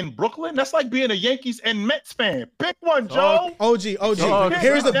fan in Brooklyn. That's like being a Yankees and Mets fan. Pick one, Joe. OG. Dog.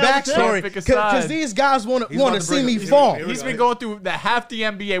 Here's the backstory, Pick a because side. these guys want He's to about to see bring me up- fall. He's been going through half the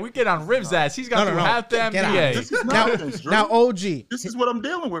NBA. We get on Riv's ass. He's got No, through no. half the Get out. NBA. This is nonsense, Drew. Now, OG. This is what I'm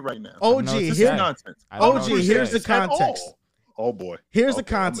dealing with right now. OG. know what to This say. is Here, nonsense. I don't know OG. what to Here's say. the context. Oh boy. Here's the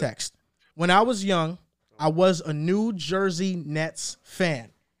Okay, I'm context. When I was young, I was a New Jersey Nets fan.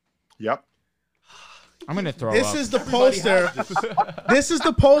 Yep. I'm gonna throw This up. is the poster. This is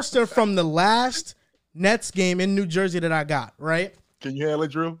the poster from the last Nets game in New Jersey that I got, right? Can you handle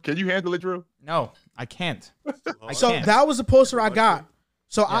it, Drew? Can you handle it, Drew? No, I can't. I So can't. that was the poster I got.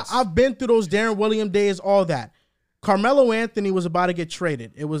 So Yes. I've been through those Darren Williams days, all that. Carmelo Anthony was about to get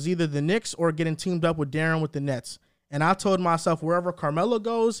traded. It was either the Knicks or getting teamed up with Darren with the Nets. And I told myself, wherever Carmelo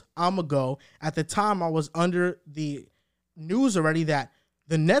goes, I'm going to go. At the time, I was under the news already that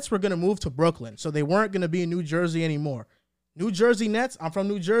the Nets were going to move to Brooklyn. So they weren't going to be in New Jersey anymore. New Jersey Nets, I'm from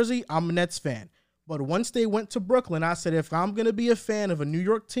New Jersey, I'm a Nets fan. But once they went to Brooklyn, I said, if I'm going to be a fan of a New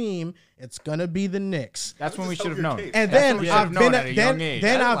York team, it's going to be the Knicks. That's when we should have known. And That's then what we should I've have known been at a young age.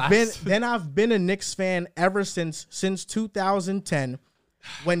 then I've been a Knicks fan ever since 2010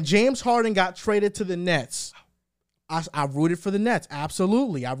 when James Harden got traded to the Nets. I rooted for the Nets.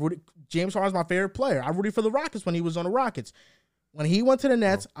 Absolutely. James Harden's my favorite player. I rooted for the Rockets when he was on the Rockets. When he went to the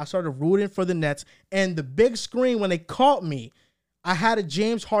Nets, I started rooting for the Nets. And the big screen, when they caught me, I had a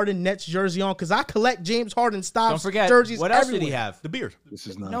James Harden Nets jersey on because I collect James Harden stops Don't forget, jerseys what else everywhere. did he have? The beard. This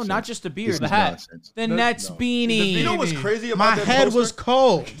is No, nonsense. not just the beard, This the is hat. nonsense. The Nets beanie. You know what's crazy about My that head poster? was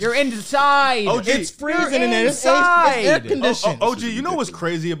cold. You're inside. OG. It's freezing You're in there. It's inside. air conditioned. OG, you know what's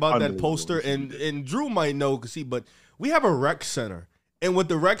crazy about that Unbelievable. poster? And Drew might know, but we have a rec center. And with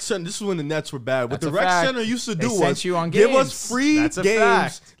the rec center, this is when the Nets were bad. What That's the a rec fact. center used to They do sent was you on give games. us free That's a games,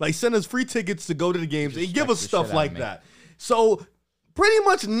 fact. like send us free tickets to go to the games and give us Respect the stuff shit out like of me. that. So pretty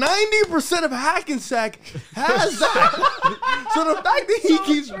much 90% of Hackensack has that. So the fact that he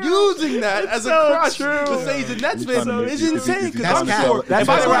keeps using that as a crutch to say he's a Nets fan is insane. Because I'm cap. sure That's if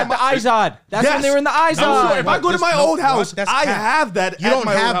when I they go were to at the my- Izod. That's when Yes. they were in the I'm sure Izod. if I go to my old house, That's I cap. have that. You at don't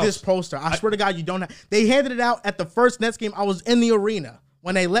my old have house. this poster. I swear to God, you don't have. They handed it out at the first Nets game. I was in the arena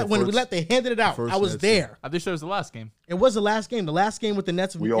when they let they handed it out. first I was Nets there. I think it was the last game. It was the last game. The last game with the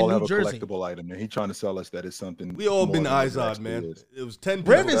Nets We in all New have a Jersey. collectible item, and he's trying to sell us that it's something. We all more been than what it Izod, actually man. is. It was 10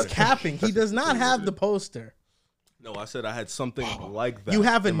 Riv people. is capping. He does not have the poster. No, I said I had something like that. You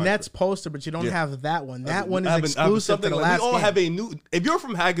have a in my- Nets poster, but you don't Yeah. have that one. That one I have is I have exclusive to something the like- last We all game. have a new. If you're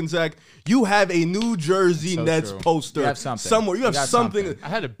from Hackensack, you have a New Jersey So Nets true. poster You have something. somewhere. You have got something. I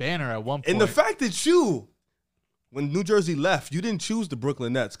had a banner at one point. And the fact that when New Jersey left, you didn't choose the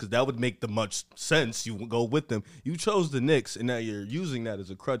Brooklyn Nets because that would make the much sense. You would go with them. You chose the Knicks, and now you're using that as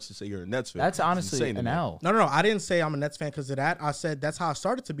a crutch to say you're a Nets fan. That's It's honestly insane to an me. L. No. I didn't say I'm a Nets fan because of that. I said that's how I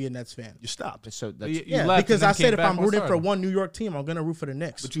started to be a Nets fan. You stopped, So that's You Yeah, left because and then I said came if back I'm and rooting for started. one New York team, I'm gonna root for the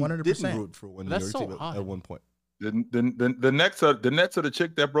Knicks. but you 100%. didn't root for one New That's York so team high. at one point. The Nets are the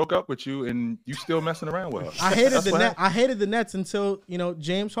chick that broke up with you, and you still messing around with her. I hated That's the what net. happened. I hated the Nets until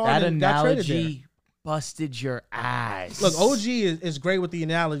James that Harden got traded there. analogy busted your ass. Look, OG is great with the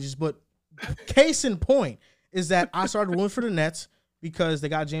analogies, but case in point is that I started rooting for the Nets because they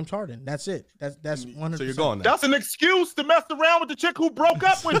got James Harden. That's it. That's 100%. So you're gone now. That's an excuse to mess around with the chick who broke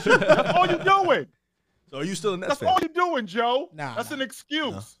up with you. That's all you're doing. So are you still a Nets That's fan? all you're doing, Joe. Nah, That's nah. an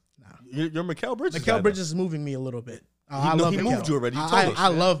excuse. You're Mikal Bridges. Mikal Bridges is moving me a little bit. I no, love he Mikal. moved you already. You I told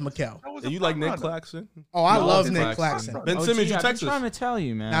us. love Mikal. That was And a you like Nick front runner. Claxton? Oh, I No, love Nick Nick Claxton. Claxton. Ben OG, Simmons, you I'm text just trying us. to tell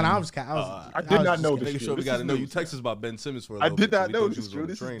you, man. I I was did was not just know kidding. this. Making sure we This got to is know. new. You texted us about Ben Simmons for a I little did bit, so not we know thought this, you was Drew. on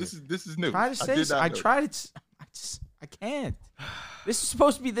the This train. is new. Try to say did so. not I know tried it. I can't. This is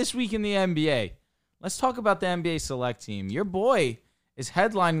supposed to be This Week in the NBA. Let's talk about the NBA Select team. Your boy is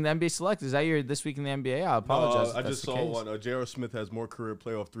headlining the NBA Select. Is that your This Week in the NBA? I apologize. if I that's just the saw case. one. J.R. Smith has more career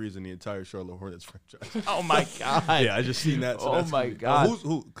playoff threes in the entire Charlotte Hornets franchise. Oh my god. Yeah, I just seen that. So Oh that's my gonna be- God.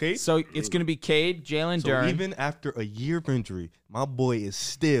 Who? Kate? So it's gonna be Cade, Jalen So Duren. even after a year of injury, my boy is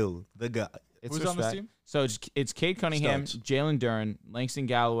still the guy. It's Who's on this respect. team? So it's Cade Cunningham, Studs. Jalen Duren, Langston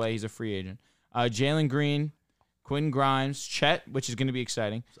Galloway. He's a free agent. Jalen Green, Quinn Grimes, Chet, which is going to be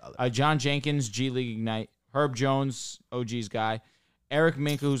exciting. John Jenkins, G League Ignite. Herb Jones, OG's guy. Eric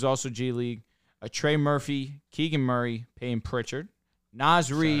Minka, who's also G League, Trey Murphy, Keegan Murray, Payne Pritchard,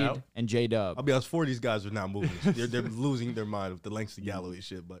 Nas Reed, out. and J-Dub. I'll be honest, 4 of these guys are not moving. They're losing their mind with the Langston Galloway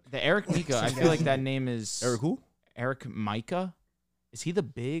shit. But The Eric Mika, I feel like that name is Eric who? Eric Micah. Is he the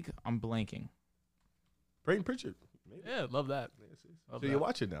big? I'm blanking. Peyton Pritchard. Maybe. Yeah, love that. So you're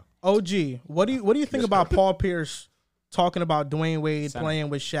watching now. OG, what do you think about Paul Pierce talking about Dwayne Wade Center. playing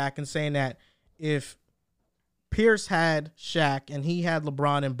with Shaq and saying that if Pierce had Shaq and he had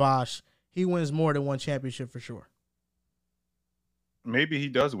LeBron and Bosh, he wins more than one championship for sure? Maybe he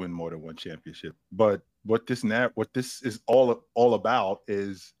does win more than one championship, but what this is all about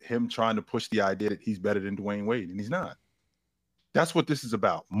is him trying to push the idea that he's better than Dwayne Wade, and he's not. That's what this is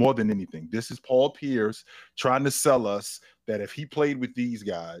about more than anything. This is Paul Pierce trying to sell us that if he played with these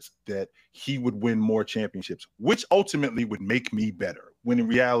guys, that he would win more championships, which ultimately would make me better. When in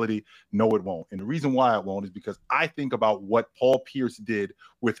reality, no, it won't. And the reason why it won't is because I think about what Paul Pierce did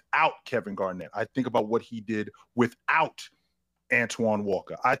without Kevin Garnett. I think about what he did without Antoine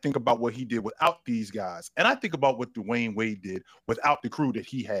Walker. I think about what he did without these guys. And I think about what Dwayne Wade did without the crew that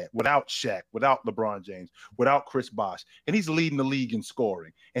he had, without Shaq, without LeBron James, without Chris Bosh. And he's leading the league in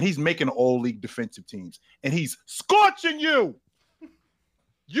scoring. And he's making all-league defensive teams. And he's scorching you.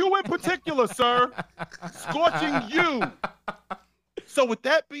 You in particular, sir. Scorching you. So with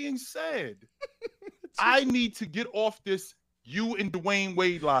that being said, I need to get off this you and Dwayne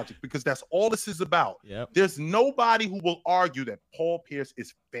Wade logic, because that's all this is about. Yep. There's nobody who will argue that Paul Pierce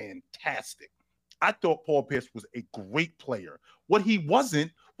is fantastic. I thought Paul Pierce was a great player. What he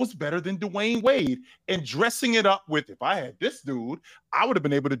wasn't was better than Dwayne Wade. And dressing it up with, if I had this dude, I would have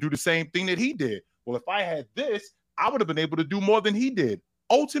been able to do the same thing that he did. Well, if I had this, I would have been able to do more than he did.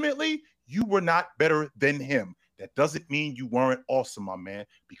 Ultimately, you were not better than him. That doesn't mean you weren't awesome, my man,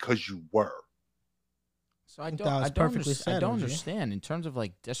 because you were. So I think don't, that was I don't, perfectly I said, don't OG. understand in terms of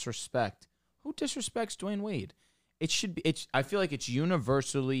like disrespect. Who disrespects Dwayne Wade? It should be. I feel like it's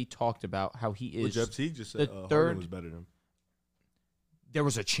universally talked about how he is. Jeff Teague just said the Harden third- was better than him. There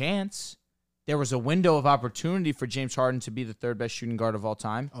was a chance. There was a window of opportunity for James Harden to be the third best shooting guard of all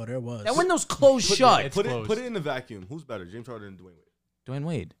time. Oh, there was. That window's closed shut. Put it in the vacuum. Who's better, James Harden and Dwayne Wade? Dwayne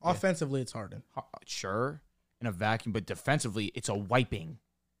Wade. Offensively, it's Harden. Sure, in a vacuum, but defensively, it's a wiping.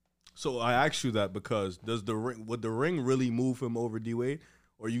 So I asked you that because would the ring really move him over D-Wade,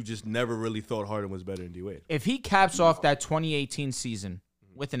 or you just never really thought Harden was better than D-Wade? If he caps off that 2018 season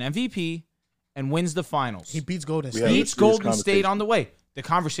with an MVP and wins the finals, He beats Golden We State. have a beats serious Golden State on the way. The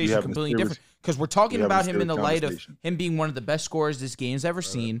conversation is having a completely serious- different because we're talking we having a about him in the serious light of conversation. him being one of the best scorers this game's ever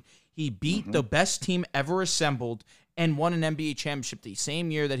seen. He beat the best team ever assembled and won an NBA championship the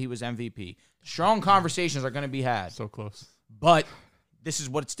same year that he was MVP. Strong conversations are going to be had, So close. but this is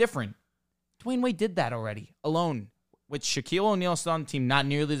what's different. Dwayne Wade did that already alone. With Shaquille O'Neal still on the team, not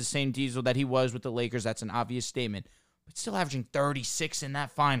nearly the same diesel that he was with the Lakers. That's an obvious statement. But still averaging 36 in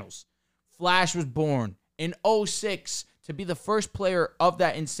that finals. Flash was born in 06 to be the first player of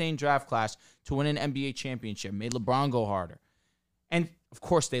that insane draft class to win an NBA championship. Made LeBron go harder. And, of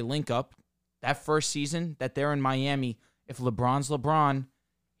course, they link up. That first season that they're in Miami, if LeBron's LeBron,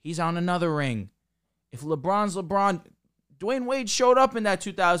 he's on another ring. If LeBron's LeBron, Dwayne Wade showed up in that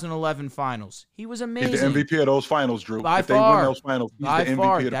 2011 finals. He was amazing. He's the MVP of those finals, Drew. By if far. they win those finals, he's By the MVP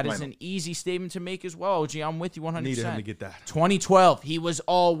far, of the that finals. is an easy statement to make as well, OG. I'm with you 100%. Needed him to get that. 2012, he was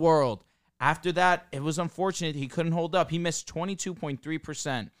all world. After that, it was unfortunate he couldn't hold up. He missed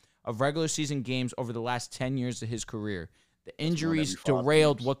 22.3% of regular season games over the last 10 years of his career. The injuries every 5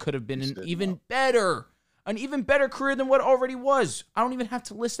 derailed games. what could have been He an stood even up. better career than what already was. I don't even have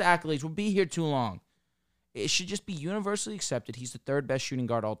to list the accolades. We'll be here too long. It should just be universally accepted. He's the third best shooting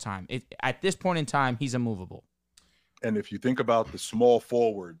guard all time. At this point in time, he's immovable. And if you think about the small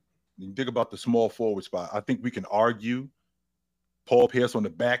forward, you think about the small forward spot, I think we can argue Paul Pierce on the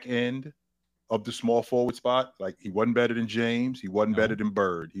back end of the small forward spot. Like, he wasn't better than James. He wasn't No. better than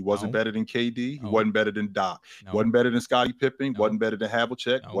Bird. He wasn't No. better than KD. He No. wasn't better than Doc. No. He wasn't better than Scottie Pippen. No. Wasn't better than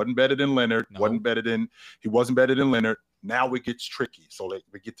Havlicek. No. Wasn't better than Leonard. No. He wasn't better than Leonard. Now it gets tricky. So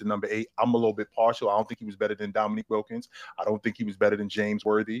we get to number 8. I'm a little bit partial. I don't think he was better than Dominique Wilkins. I don't think he was better than James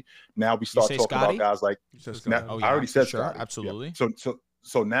Worthy. Now we start say talking Scottie? about guys like Just now, Oh, I already said sure, Scottie. Yeah. absolutely.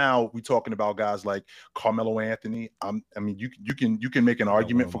 So now we're talking about guys like Carmelo Anthony. I mean, you can make an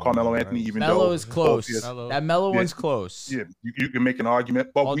argument for Carmelo Anthony, even Melo though is close. Paul Pierce- Melo. That Melo Yeah. one's close. yeah, you can make an argument,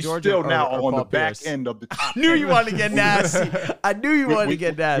 but Paul we George still or- now or on the Paul back Pierce? end of the top. I knew you 10. wanted to get nasty. I knew you wanted to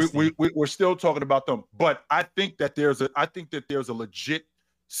get nasty. We're still talking about them, but I think that there's a legit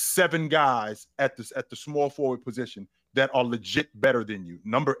 7 guys at the small forward position that are legit better than you.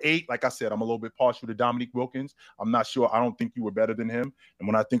 Number 8, like I said, I'm a little bit partial to Dominique Wilkins. I'm not sure. I don't think you were better than him. And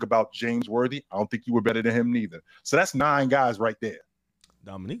when I think about James Worthy, I don't think you were better than him neither. So that's 9 guys right there.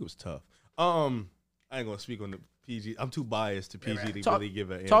 Dominique was tough. I ain't gonna speak on the PG. I'm too biased to PG to really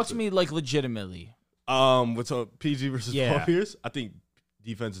give an answer. Talk to me like legitimately. What's up, PG versus Yeah. Paul Pierce? I think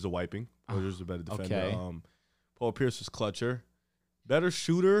defense is a wiping. Porter's a better defender. Okay. Paul Pierce was clutcher. Better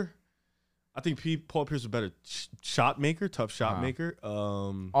shooter. I think Paul Pierce is a better shot maker, tough shot maker.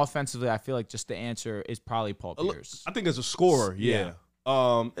 Offensively, I feel like just the answer is probably Paul Pierce. I think as a scorer, yeah.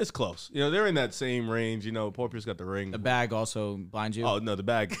 It's close. You know, they're in that same range. You know, Paul Pierce got the ring. The bag also blinds you. Oh no, the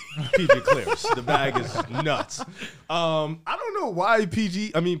bag. PG clears. The bag is nuts. I don't know why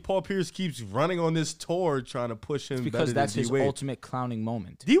Paul Pierce keeps running on this tour trying to push him. It's because that's his D-Wade. ultimate clowning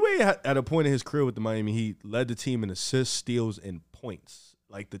moment. DWade at a point in his career with the Miami Heat led the team in assists, steals, and points.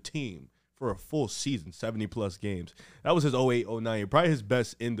 Like the team for a full season, 70+ games. That was his 08-09, probably his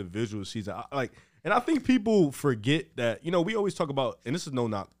best individual season. And I think people forget that, you know, we always talk about, and this is no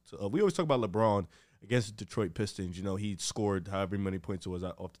knock, we always talk about LeBron against the Detroit Pistons. You know, he scored however many points it was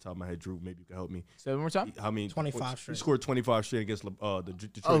off the top of my head. Drew, maybe you can help me. Say it one more time. How many 25 points? straight. He scored 25 straight against the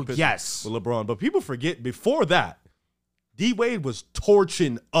Detroit Pistons yes. with LeBron. But people forget, before that, D-Wade was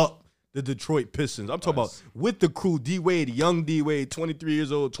torching up the Detroit Pistons. I'm talking about with the crew. D-Wade, young D-Wade, 23 years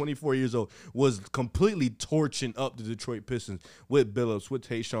old, 24 years old, was completely torching up the Detroit Pistons with Billups, with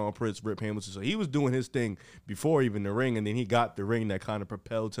Tayshaun Prince, Rip Hamilton. So he was doing his thing before even the ring, and then he got the ring that kind of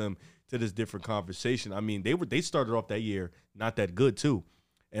propelled him to this different conversation. I mean, they started off that year not that good too.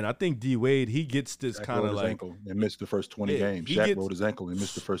 And I think D-Wade, he gets this kind of like ankle and missed the first 20 games. Shaq rolled his ankle and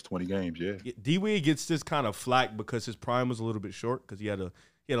missed the first 20 games. Yeah. D-Wade gets this kind of flack because his prime was a little bit short because he had a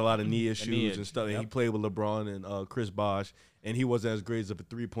lot of knee issues and stuff. And he played with LeBron and Chris Bosh, and he wasn't as great as a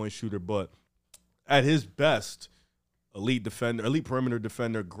 3-point shooter. But at his best, elite defender, elite perimeter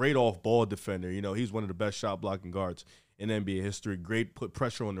defender, great off-ball defender. You know, he's one of the best shot blocking guards in NBA history. Great, put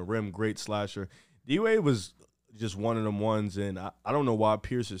pressure on the rim, great slasher. D-Wade was just one of them ones, and I don't know why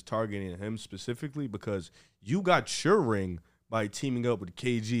Pierce is targeting him specifically, because you got your ring by teaming up with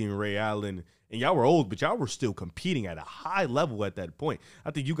KG and Ray Allen, and y'all were old, but y'all were still competing at a high level at that point.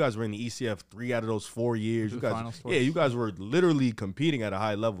 I think you guys were in the ECF 3 out of those 4 years. You guys were literally competing at a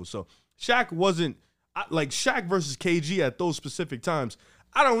high level. So Shaq wasn't like Shaq versus KG at those specific times.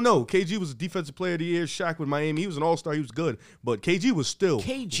 I don't know. KG was a defensive player of the year. Shaq with Miami, he was an all-star. He was good, but KG was still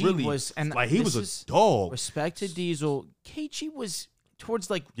really, was, and like, he was a dog. Respect to Diesel. KG was towards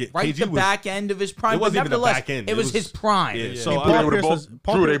the KG back end of his prime. It wasn't even the back end. It was his prime. Yeah, So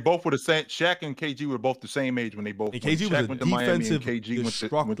they both were the same. Shaq and KG were both the same age when they both. And KG Shaq was went a to Miami and defensive KG went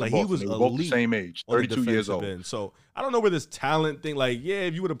to like Boston. he was they were both the elite same age, 32 years old. End. So I don't know where this talent thing. Like, yeah,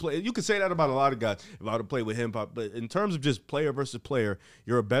 if you would have played, you could say that about a lot of guys. If I would have played with him, but in terms of just player versus player,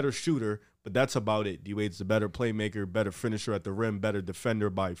 you're a better shooter. But that's about it. D-Wade's a better playmaker, better finisher at the rim, better defender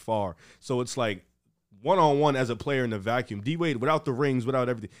by far. So it's like one-on-one as a player in the vacuum. D-Wade, without the rings, without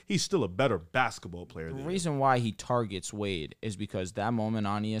everything, he's still a better basketball player. The reason why he targets Wade is because that moment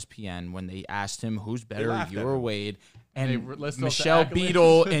on ESPN when they asked him who's better, you or Wade, and Michelle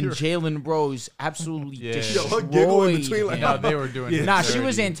Beadle and Jalen Rose absolutely destroyed him. No, they were doing it. Nah, she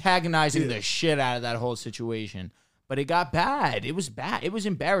was antagonizing the shit out of that whole situation. But it got bad. It was bad. It was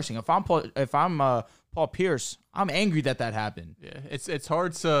embarrassing. If I'm Paul Pierce, I'm angry that happened. Yeah, it's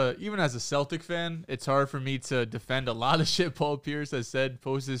hard to, even as a Celtic fan, it's hard for me to defend a lot of shit Paul Pierce has said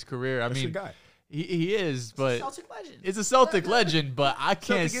post his career. I mean, guy. He is, but Celtic legend. It's a Celtic legend. But I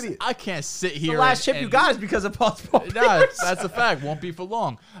can't sit here. The last chip you got is because of Paul Pierce. Nah, that's a fact. Won't be for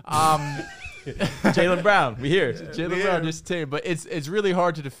long. Jaylen Brown, we here. Jaylen Brown, just to tell you, but it's really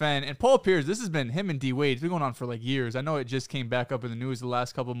hard to defend. And Paul Pierce, this has been him and D-Wade. It's been going on for like years. I know it just came back up in the news the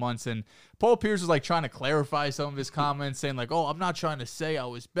last couple of months, and Paul Pierce was like trying to clarify some of his comments, saying like, "Oh, I'm not trying to say I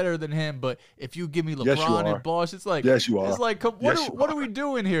was better than him, but if you give me LeBron and Bosh, it's like, yes, you are. It's like, what are we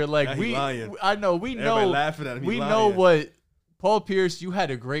doing here? Like, we know laughing at him. We know what." Paul Pierce, you had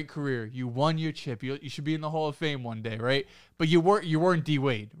a great career. You won your chip. You should be in the Hall of Fame one day, right? But you weren't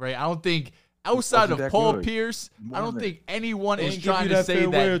D-Wade, right? I don't think outside of Paul Pierce, I don't think anyone is trying to say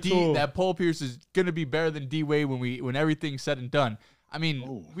that Paul Pierce is going to be better than D-Wade when everything's said and done. I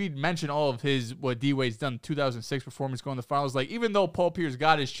mean, we'd mentioned all of what D-Wade's done, 2006 performance going to the finals. Like, even though Paul Pierce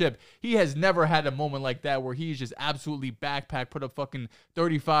got his chip, he has never had a moment like that where he's just absolutely put up fucking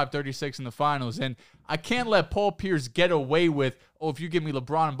 35, 36 in the finals. And I can't let Paul Pierce get away with, if you give me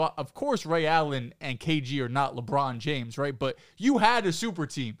LeBron, of course Ray Allen and KG are not LeBron James, right? But you had a super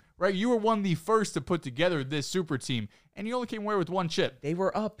team, right? You were one of the first to put together this super team, and you only came away with one chip. They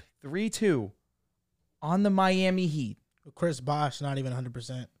were up 3-2 on the Miami Heat. Chris Bosh, not even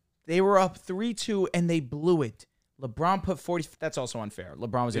 100%. They were up 3-2 and they blew it. LeBron put 40. That's also unfair.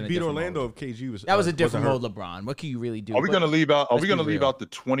 LeBron was They in a beat different Orlando mode. if KG was. That was a different wasn't mode, LeBron. What can you really do? Are we going to leave out? Are let's we going to be leave real. out the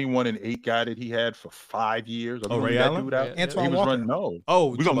 21-8 guy that he had for 5 years? Are we Oh, gonna Ray leave that Allen? dude out? Yeah. Antoine He was Walker. running. No. Oh,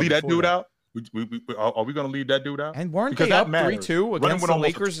 We gonna leave that dude out? Are we going to leave that dude out? And weren't Because they that up matters. 3-2 Running against with the almost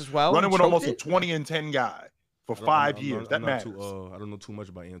Lakers as well? Running and with almost choked a it? 20-10 guy for 5 years. That matters. I don't know too much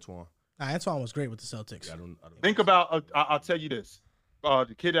about Antoine. Nah, Antoine was great with the Celtics. I don't Think about. I'll tell you this.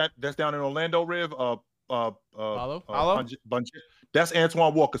 The kid that's down in Orlando, Riv. Paolo? That's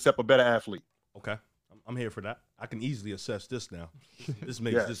Antoine Walker, except a better athlete. Okay, I'm here for that. I can easily assess this now. This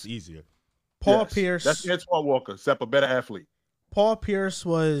makes this easier. Paul Pierce. That's Antoine Walker, except a better athlete. Paul Pierce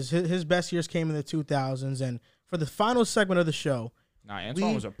was his best years came in the 2000s, and for the final segment of the show, Nah,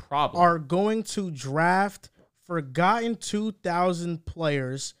 Antoine was a problem. are going to draft forgotten 2000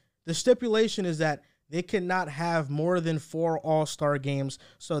 players. The stipulation is that they cannot have more than 4 All-Star games,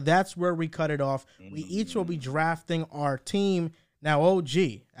 so that's where we cut it off. We each will be drafting our team. Now, OG,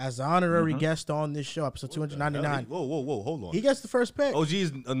 as the honorary guest on this show, episode 299, Whoa, hold on. he gets the first pick. OG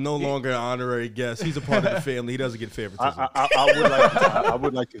is no longer an honourary guest. He's a part of the family. He doesn't get favoritism. I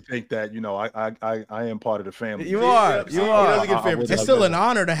would like to think that I am part of the family. You are. He doesn't get favoritism. It's still an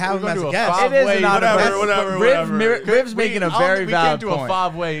honor to have him as a guest. It is an honor. Whatever. Riv's making a very valid We can't do a point.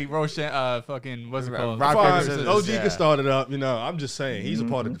 5-way Roshan, fucking, what's it called? Rock, Fine. paper, scissors. OG Yeah. can start it up. I'm just saying he's a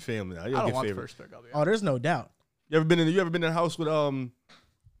part of the family. Now. He I don't don't get want the favorites. first pick. I'll be Oh, there's no doubt. You ever been in a house with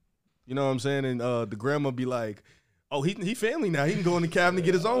you know what I'm saying? And the grandma be like, "Oh, he family now. He can go in the cabinet and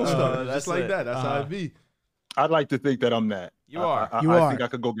get his own stuff." that's Just like it. that. That's how it be. I'd like to think that I'm that. You are. I think I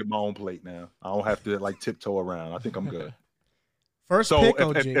could go get my own plate now. I don't have to tiptoe around. I think I'm good. First So pick,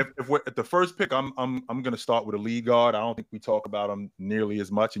 OG. if we're at the first pick, I'm going to start with a lead guard. I don't think we talk about them nearly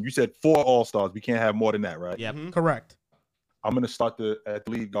as much. And you said 4 All-Stars. We can't have more than that, right? Yep. Correct. I'm going to start at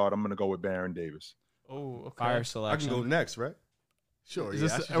the lead guard. I'm going to go with Baron Davis. Oh, okay. Fire I can selection. go next, right? Sure. Is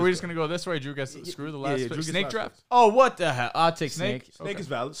yeah, this, are we just going to go this way? Drew gets screw the last Drew pick. gets Snake last draft? pick. Oh, what the hell? I'll take Snake. Snake. Snake is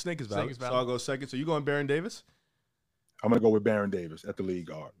valid. Snake is Snake valid. is So valid. I'll go second. So you going Baron Davis? I'm going to go with Baron Davis at the lead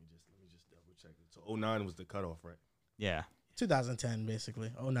guard. Let me just double check it. So 09 was the cutoff, right? Yeah. 2010,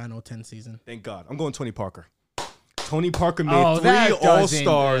 basically. 09-010 season. Thank God. I'm going Tony Parker. Tony Parker made Oh, 3 that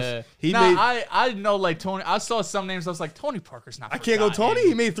All-Stars. doesn't, He Nah, made. I know like Tony. I saw some names. I was like, Tony Parker's not. I can't go forgotten. Tony.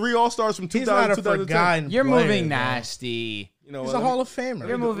 He made 3 All-Stars from 2000 He's not a 2010. forgotten You're player, moving bro. nasty. You know He's what, a Hall of Famer.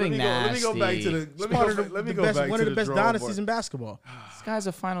 You're moving let me go back to the. He's part of Let me the go best, back one to of the best drawing dynasties board. in basketball. This guy's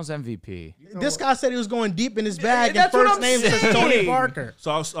a Finals MVP. This guy said he was going deep in his bag, and that's what first I'm name says saying. Tony Parker.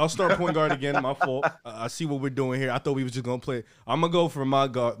 So I'll start point guard again. My fault. I see what we're doing here. I thought we was just gonna play. I'm gonna go for my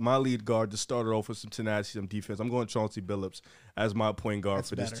lead guard to start it off with some tenacity, some defense. I'm going Chauncey Billups as my point guard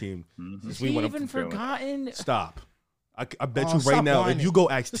for this better. team. Is he even forgotten? Stop. I bet Oh, you right stop now, whining. if you go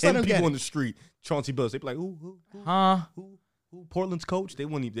ask Just let 10 him get people it. on the street, Chauncey Billups, they be like, who, Huh? Portland's coach? They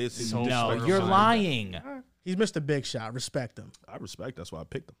wouldn't even. So No, disrespectful. you're lying. He's Mr. Big Shot. Respect him. I respect. That's why I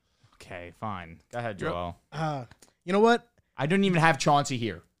picked him. Okay, fine. Go ahead, Joel. You know what? I didn't even have Chauncey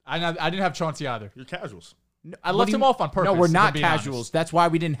here. I didn't have Chauncey either. You're casuals. I left him off on purpose. No, we're if not I'm being casuals. honest. That's why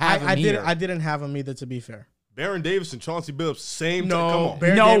we didn't have him here. I didn't have him either, to be fair. Baron Davis and Chauncey Billups, same No, time. Come on.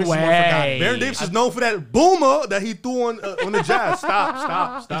 Baron No Davis is more way. forgotten. Baron Davis is known for that boomer that he threw on the Jazz.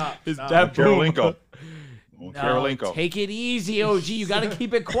 Stop. That Karolinko. No, Karolinko. take it easy, OG. You got to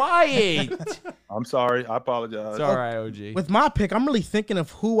keep it quiet. It's I'm sorry. I apologize. all right, OG. With my pick, I'm really thinking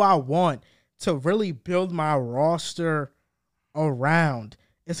of who I want to really build my roster around.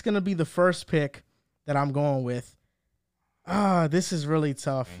 It's going to be the first pick that I'm going with. This is really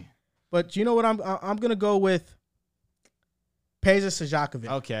tough. But you know what? I'm going to go with Peja Stojakovic.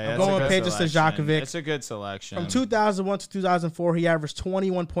 Okay, I'm that's going a Peja good selection. Stojakovic. It's a good selection. From 2001 to 2004, he averaged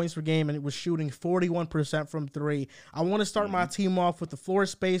 21 points per game and it was shooting 41% from 3. I want to start my team off with a floor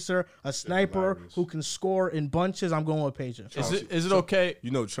spacer, a sniper who can score in bunches. I'm going with Peja. Is it okay?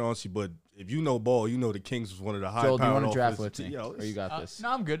 You know Chauncey, but if you know ball, you know the Kings was one of the high Joel, do you powered want to draft offensive with me? teams. Or you got this? No,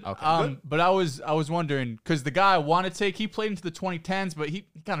 I'm good. Okay. But I was wondering because the guy I want to take, he played into the 2010s, but he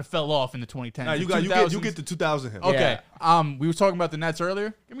kind of fell off in the 2010s. Nah, you The get 2000s. the 2000 him. Okay. We were talking about the Nets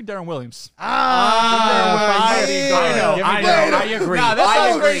earlier. Give me Darren Williams. I agree. Nah, that's I not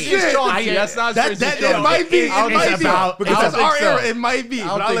as agree. crazy as Chauncey. That's not as crazy as It Chauncey. might be. I don't It might think be. so. Because I that's don't our think so. era. It might be. I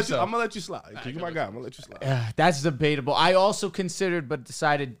But don't I'm think so. gonna let you slide. You're my guy. I'm gonna let you slide. That's debatable. I also considered, but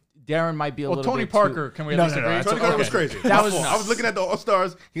decided Darren might be a Well, little Tony bit Parker, too... can we at least agree? Tony Parker was crazy. That was I was looking at the All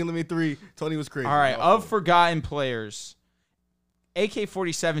Stars. He only made 3. Tony was crazy. All right, of forgotten players,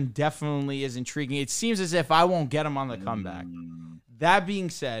 AK-47 definitely is intriguing. It seems as if I won't get him on the comeback. That being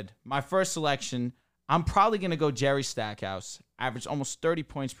said, my first selection, I'm probably going to go Jerry Stackhouse. Average almost 30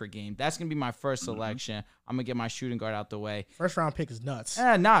 points per game. That's going to be my first selection. I'm going to get my shooting guard out the way. First round pick is nuts.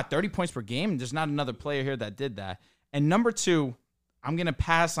 30 points per game. There's not another player here that did that. And number 2, I'm going to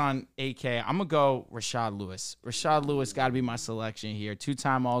pass on AK. I'm going to go Rashad Lewis. Rashad Lewis got to be my selection here.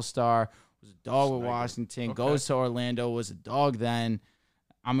 2-time All-Star. Was a dog with Washington. Goes to Orlando. Was a dog then.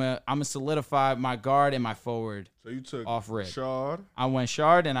 I'm gonna solidify my guard and my forward. So you took off rip. Shard. I went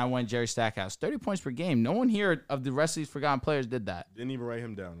Shard and I went Jerry Stackhouse. 30 points per game. No one here of the rest of these forgotten players did that. Didn't even write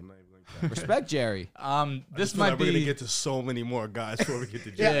him down. I'm not even like that. Respect Jerry. This might be. We're gonna get to so many more guys before we get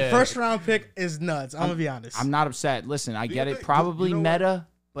to Jerry. Yeah, first round pick is nuts. I'm gonna be honest. I'm not upset. Listen, I get it. Probably you know meta,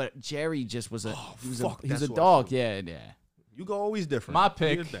 but Jerry just was a he was that's a what I dog. feel. Yeah. You go always different. My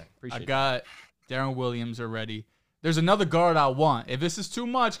pick. I got Darren Williams already. There's another guard I want. If this is too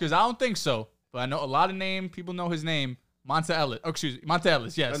much, because I don't think so, but I know a lot of people know his name. Monte Ellis. Oh, excuse me. Monte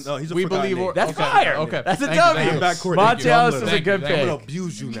Ellis, yes. No, he's a forgotten name. That's fire. Okay. That's a Thank W. you. Your backcourt. Monte Ellis is a Thank good you. I'm pick. gonna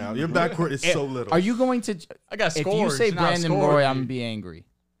abuse you now. Your backcourt is so little. Are you going to? I got If scores. you say You're not Brandon scoring Roy, me. I'm gonna be angry.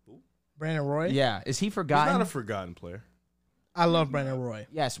 Brandon Roy. Yeah, is he He's forgotten? not a forgotten player. I love Brandon Roy.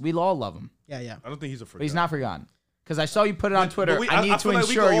 Yes, we all love him, Yeah. I don't think he's a forgotten. but he's not forgotten. Because I saw you put it on Twitter. But I need to feel like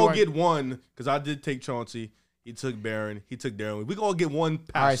ensure we can you all weren't. get one because I did take Chauncey. He took Barron. He took Darren. We can all get one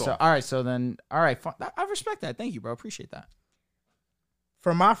pass off. All right. Fine. I respect that. Thank you, bro. Appreciate that.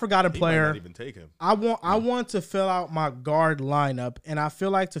 For my forgotten He might player, not even take him. I want to fill out my guard lineup, and I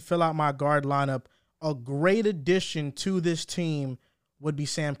feel like to fill out my guard lineup, a great addition to this team would be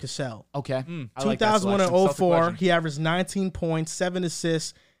Sam Cassell. Okay. I like that 2001 and selection. 04, Celtic legend. he averaged 19 points, 7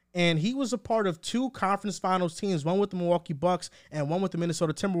 assists, and he was a part of 2 conference finals teams, one with the Milwaukee Bucks and one with the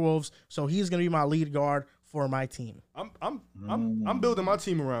Minnesota Timberwolves. So he's going to be my lead guard for my team. I'm building my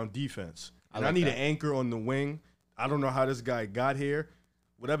team around defense. And I need an anchor on the wing. I don't know how this guy got here.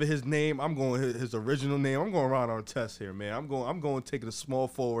 Whatever his name, I'm going his original name. I'm going Ron Artest here, man. I'm going taking a small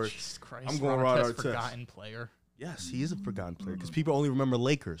forward. Jesus Christ. I'm going Ron Artest. Forgotten player. Yes, he is a forgotten player because people only remember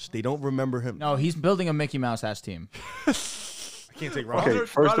Lakers. They don't remember him. No, he's building a Mickey Mouse ass team. I can't take Ron. Okay,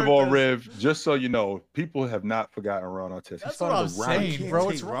 first of all, Riv, just so you know, people have not forgotten Ron Artest. That's what I'm saying, bro.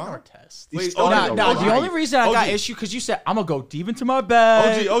 It's Ron Artest. Wait, The only reason I got issue because you said I'm gonna go deep into my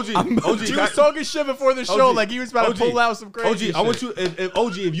bag. OG. He was talking shit before the show, OG, like he was about to pull out some crazy shit. I want you,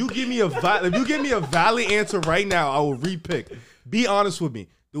 if you give me a valid answer right now, I will repick. Be honest with me.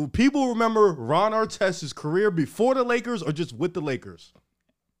 Do people remember Ron Artest's career before the Lakers or just with the Lakers?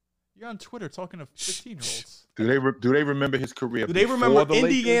 You're on Twitter talking to 15-year-olds. Do they remember his career? Do they remember the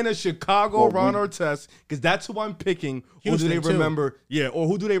Indiana, Lakers? Chicago, Well, Ron Artest? Because that's who I'm picking. Who do they Houston, too. remember? Yeah, or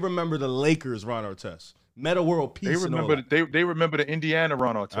who do they remember the Lakers, Ron Artest? Meta World Peace. They and all remember that. they remember the Indiana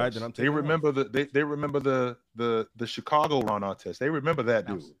Ron Artest. All right, then I'm They taking remember they remember the Chicago Ron Artest. They remember that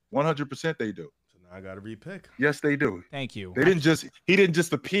dude. 100% they do. So now I got to repick. Yes, they do. Thank you. He didn't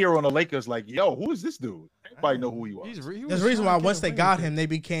just appear on the Lakers like, yo, who is this dude? Everybody know who he was. There's a reason why once they got him, they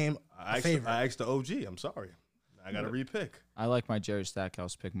became I a favorite. asked the OG. I'm sorry. I got to repick. I like my Jerry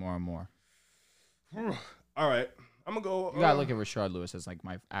Stackhouse pick more and more. All right. I'm going to go. You gotta look at Rashard Lewis as like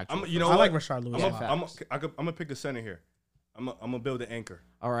my actual. You know I what? like Rashard Lewis. I'm going to pick a center here. I'm going to build an anchor.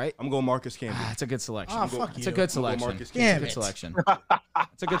 All right. I'm going Marcus Camby. That's a good selection. Oh, fuck It's you. a good I'm gonna selection. go Marcus It's Camby. a good selection.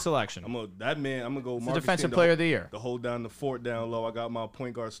 It's a good selection. I'm going to go It's the Marcus defensive Camby player of the year. to hold down the fort down low. I got my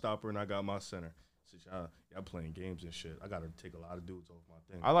point guard stopper and I got my center. Since y'all playing games and shit, I got to take a lot of dudes off my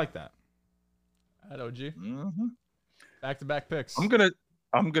thing. I like that. At OG. Mm-hmm. Back-to-back picks. I'm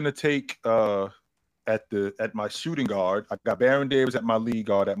gonna take at my shooting guard. I got Baron Davis at my lead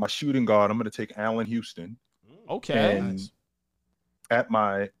guard. At my shooting guard, I'm gonna take Allen Houston. Okay. And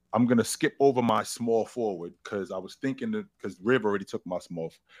I'm gonna skip over my small forward because I was thinking because Riv already took my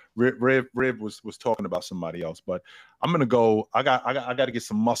small. Riv was talking about somebody else, but I'm gonna go. I got to get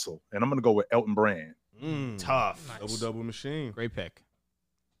some muscle, and I'm gonna go with Elton Brand. Tough. Nice. Double machine. Great pick.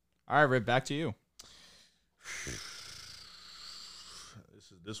 All right, Rip, back to you.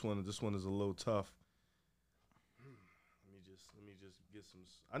 This one is a little tough. Let me just get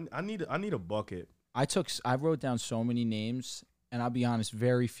some. I need a bucket. I wrote down so many names, and I'll be honest,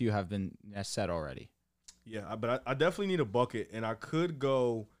 very few have been said already. Yeah, but I definitely need a bucket, and I could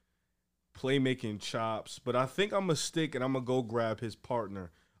go playmaking chops, but I think I'm gonna stick and I'm gonna go grab his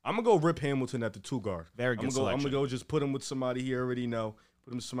partner. I'm gonna go Rip Hamilton at the 2 guard. Very good selection. I'm gonna go just put him with somebody he already know.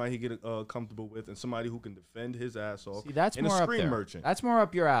 Put him with somebody he get comfortable with, and somebody who can defend his ass off. See, that's and more a up screen there. merchant. That's more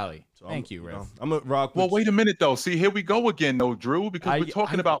up your alley. So Thank you, Rip. I'm gonna rock. Well, with wait a minute though. See, here we go again, though, Drew, because we're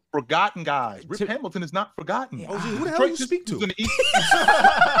talking about forgotten guys. Rip Hamilton is not forgotten. OG, who the hell you speak to?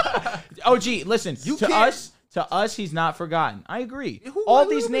 OG, listen, to To us, he's not forgotten. I agree. Who All was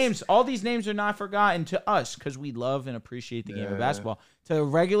these names are not forgotten to us because we love and appreciate the game of Yeah. basketball. To a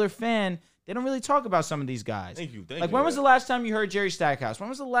regular fan, they don't really talk about some of these guys. Thank you. Like, when was the last time you heard Jerry Stackhouse? When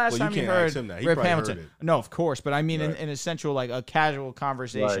was the last Well, time you you can't heard ask him that. He Rip probably Hamilton? heard it. No, of course, but I mean Right. in a central, like a casual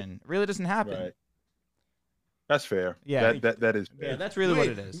conversation. It really doesn't happen. Right. That's fair. Yeah. That is fair. Yeah, that's really what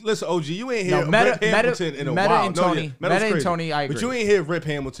it is. Listen, OG, you ain't No, hear Meta- Rip Hamilton in a Meta while. and No, Tony- yeah, Meta Meta's and crazy. Tony, I But you agree. ain't hear Rip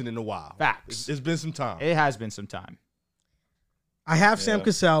Hamilton in a while. Facts. It's been some time. It has been some time. I have Sam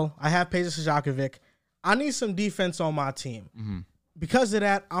Cassell. I have Peja Stojakovic. I need some defense on my team. Mm-hmm. Because of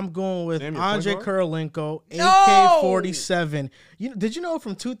that, I'm going with Sam, your Andre point Kurolenko, No! AK-47. Did you know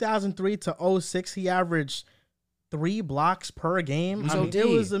from 2003 to 06, he averaged 3 blocks per game? He's I mean, OD. it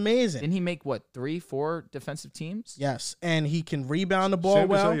was amazing. Didn't he make, 3-4 defensive teams? Yes, and he can rebound the ball Sam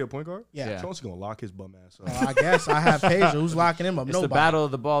well. Cassell, your point guard? Yeah. Yeah. Chauncey gonna lock his bum ass up. Well, I guess I have Peja. Who's locking him up? It's Nobody. the battle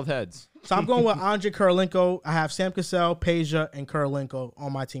of the bald heads. So I'm going with Andre Kurolenko. I have Sam Cassell, Peja, and Kurolenko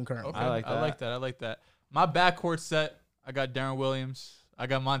on my team currently. Okay, I like I like that. My backcourt set, I got Darren Williams. I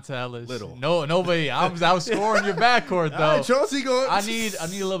got Monta Ellis. Little. No, nobody. I was outscoring your backcourt All though. right, Chauncey going. I need a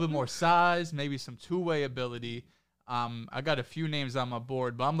little bit more size, maybe some two-way ability. I got a few names on my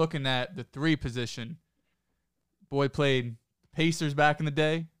board, but I'm looking at the 3 position. Boy played Pacers back in the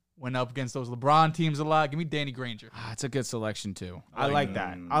day. Went up against those LeBron teams a lot. Give me Danny Granger. It's a good selection, too. I like like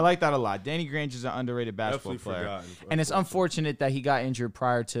that. I like that a lot. Danny Granger's an underrated basketball Definitely player. forgotten. And it's unfortunate that he got injured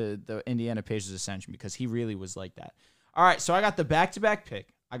prior to the Indiana Pacers ascension because he really was like that. All right, so I got the back-to-back pick.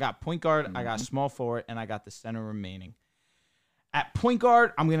 I got point guard, I got small forward, and I got the center remaining. At point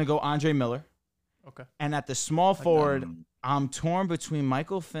guard, I'm going to go Andre Miller. Okay. And at the small forward, I'm torn between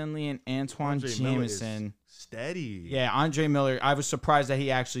Michael Finley and Antoine Andre Miller is Jamison. steady. Yeah, Andre Miller. I was surprised that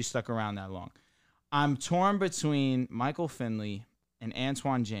he actually stuck around that long. I'm torn between Michael Finley and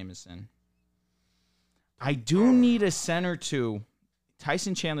Antoine Jamison. I do need a center too.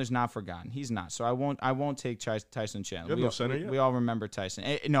 Tyson Chandler's not forgotten. He's not. So I won't take Tyson Chandler. You have no center yet? We all remember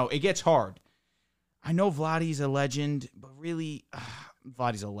Tyson. No, it gets hard. I know Vladdy's a legend, but really,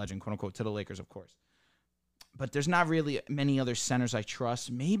 Vladdy's a legend, quote unquote, to the Lakers, of course. But there's not really many other centers I trust.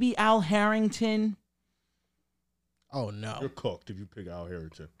 Maybe Al Harrington Oh, no. You're cooked if you pick Al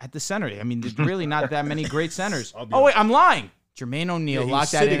Harrington. at the center. I mean, there's really not that many great centers. I'll be Oh, wait, I'm lying. Jermaine O'Neal, Yeah, he's lock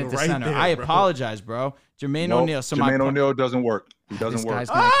that in sitting at the right center. there, I bro. apologize, bro. Jermaine Nope, O'Neal. So Jermaine my O'Neal doesn't work. He This doesn't work. guy's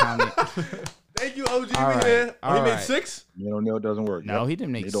gonna count it. Thank you, OG. All right, Here. all he made right. 6? Jermaine O'Neal doesn't work. No, he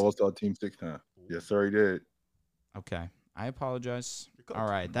didn't make Made the All-Star team 6 times. Yes, sir, he did. Okay, I apologize. cooked. All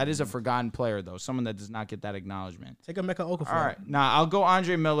right, that is a forgotten player though. Someone that does not get that acknowledgement. Take a Mecca Okafor. All right, now I'll go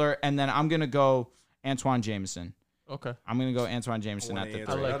Andre Miller, and then I'm gonna go Antoine Jamison. Okay. I'm gonna go Antoine Jamison at the I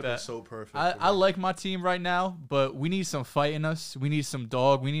three. like That'd be that. so perfect. I like my team right now, but we need some fight in us. We need some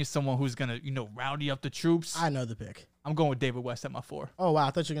dog. We need someone who's gonna, rowdy up the troops. I know the pick. I'm going with David West at my 4. Oh, wow. I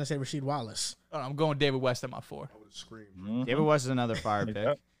thought you were going to say Rasheed Wallace. I'm going David West at my 4. I would have screamed. Mm-hmm. David West is another fire pick.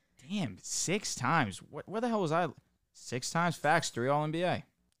 Yep. Damn, 6 times. Where the hell was I? 6 times. Facts. 3 All NBA.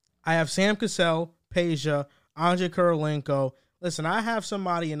 I have Sam Cassell, Peja, Andre Kurolenko. Listen, I have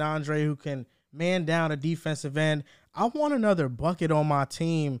somebody in Andre who can man down a defensive end. I want another bucket on my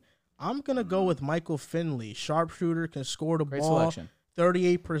team. I'm going to go with Michael Finley. Sharpshooter, can score the Great ball. selection.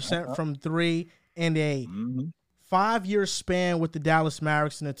 38% from 3, and a 5-year span with the Dallas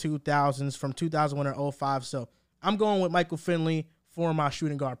Mavericks in the 2000s from 2001 to 05. So I'm going with Michael Finley for my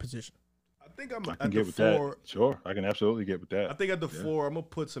shooting guard position. I think I'm I at can the get with 4. that. Sure, I can absolutely get with that. I think at the 4, I'm gonna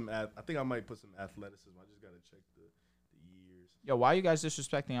put some. I think I might put some athleticism. I just gotta check the years. Yo, why are you guys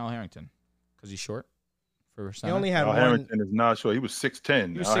disrespecting Al Harrington? Because he's short for He center? only had Al one. Harrington is not sure. He was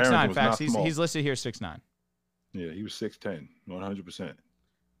 6'10". He was Al 6'9". Harrington was Facts. not small. He's listed here 6'9". Yeah, he was 6'10", 100%.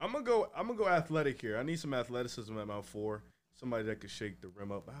 I'm gonna go athletic here. I need some athleticism at my 4. Somebody that could shake the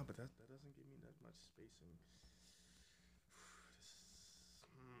rim up. But that doesn't give me that much spacing.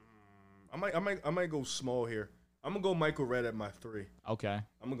 I might go small here. I'm gonna go Michael Redd at my 3. Okay.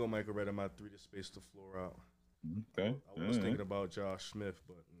 I'm gonna go Michael Redd at my 3 to space the floor out. Okay. I was thinking about Josh Smith,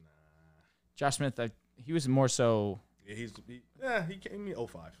 but nah. Josh Smith, he was more so. Yeah, he came me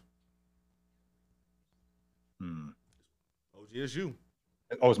 05. OG, it's you.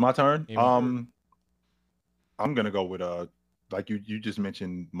 Oh, it's my turn. Yeah, I'm gonna go with like you just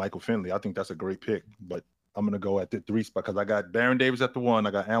mentioned Michael Finley. I think that's a great pick, but I'm gonna go at the 3 spot because I got Baron Davis at the 1,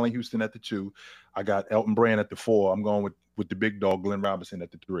 I got Allen Houston at the 2, I got Elton Brand at the 4. I'm going with the big dog Glenn Robinson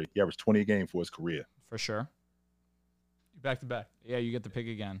at the 3. He averaged 20 a game for his career. For sure. Back to back. Yeah, you get the pick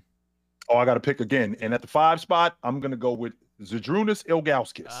again. Oh, I got to pick again. And at the 5 spot, I'm gonna go with Zydrunas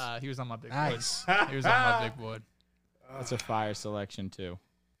Ilgauskas. He was on my big Nice. board. He was on my big board. That's a fire selection, too.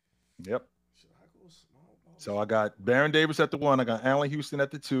 Yep. So I got Baron Davis at the 1. I got Allen Houston at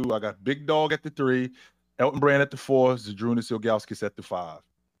the 2. I got Big Dog at the 3. Elton Brand at the 4. Zdrunas Ilgauskas at the 5.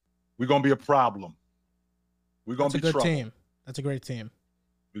 We're going to be a problem. We're going to be trouble. Team. That's a great team.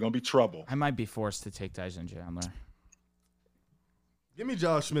 We're going to be trouble. I might be forced to take Dyson Chandler. Give me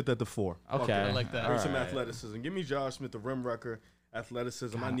Josh Smith at the 4. Okay. I like that. Bring some athleticism. Give me Josh Smith, the rim wrecker.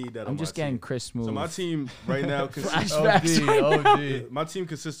 Athleticism. God, I need that. I'm just getting Chris Smooth. So my team right now consists my team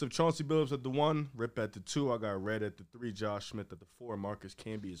consists of Chauncey Billups at the 1, Rip at the 2. I got Red at the 3, Josh Smith at the 4. Marcus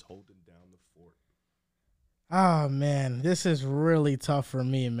Camby is holding down the fort. Oh man, this is really tough for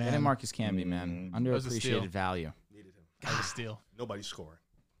me, man. Getting Marcus Camby, man, underappreciated value. Needed him. That was a steal. Nobody's scoring.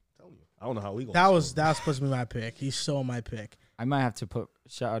 I'm telling you, I don't know how we going. That was supposed to be my pick. He stole my pick. I might have to put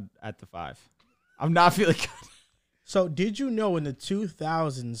Shad at the 5. I'm not feeling good. So, did you know in the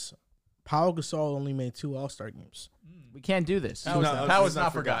 2000s, Pau Gasol only made 2 All-Star games? We can't do this. That was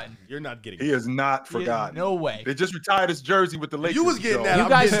not forgotten. You're not getting. He is not forgotten. No way. They just retired his jersey with the Lakers. You was getting that. You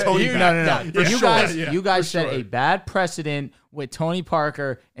guys, no. Yeah, You guys set a bad precedent with Tony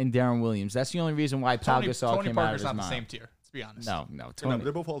Parker and Darren Williams. That's the only reason why Pau Gasol came out of his mind. Tony Parker's not the same tier. Let's be honest. No.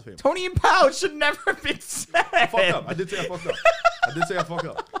 They're both Hall of Fame. Tony and Pau should never have been said. I fucked up. I did say I fucked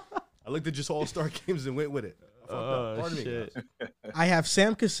up. I looked at just All-Star games and went with it. Shit. I have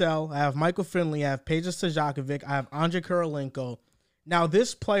Sam Cassell. I have Michael Finley. I have Peja Stojakovic. I have Andre Kirilenko. Now,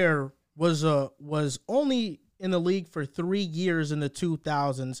 this player was only in the league for 3 years in the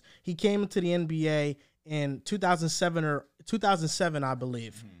 2000s. He came into the NBA in 2007, I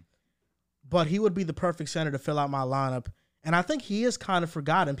believe. Mm-hmm. But he would be the perfect center to fill out my lineup. And I think he is kind of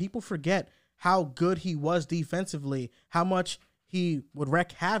forgotten. People forget how good he was defensively, how much he would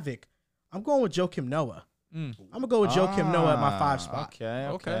wreak havoc. I'm going with Joakim Noah. I'm going to go with Joakim Noah at my 5 spot.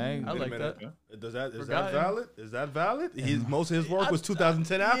 Okay. I like that. Is that valid? Is that valid? Most of his work was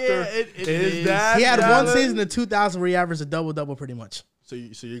 2010 after. Yeah, it is. That he had valid? one season in 2000 where he averaged a double-double pretty much. So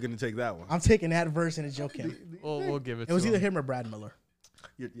you're going to take that one? I'm taking that version of Joakim. We'll give it to It was him. either him or Brad Miller.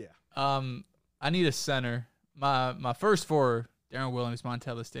 Yeah. I need a center. My first 4, Darren Williams,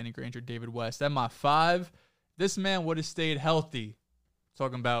 Montellis, Danny Granger, David West. At my 5, this man would have stayed healthy.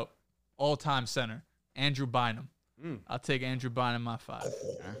 Talking about all-time center. Andrew Bynum. I'll take Andrew Bynum my 5.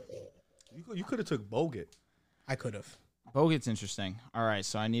 You could have took Bogut. I could have. Bogut's interesting. All right,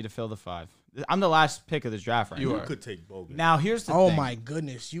 so I need to fill the 5. I'm the last pick of this draft right now. You could take Bogut. Now, here's the thing. Oh, my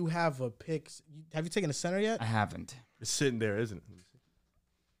goodness. You have a pick. Have you taken a center yet? I haven't. It's sitting there, isn't it?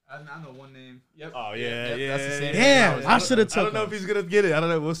 I know one name. Yep. Oh, yeah. That's the same Damn, name. I should have taken I don't know if he's going to get it. I don't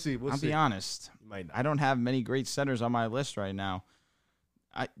know. We'll see. I'll be honest. Might not. I don't have many great centers on my list right now.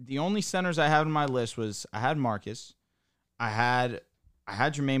 The only centers I had on my list was I had Marcus, I had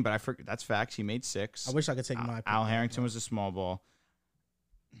Jermaine, but I forgot that's facts. He made 6. I wish I could take my pick. Al Harrington was a small ball.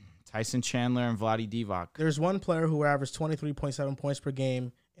 Tyson Chandler and Vlade Divac. There's one player who averaged 23.7 points per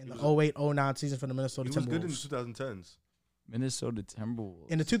game in the 08-09 season for the Minnesota He Timberwolves. was good in the 2010s. Minnesota Timberwolves.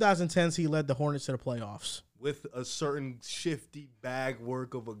 In the 2010s, he led the Hornets to the playoffs. With a certain shifty bag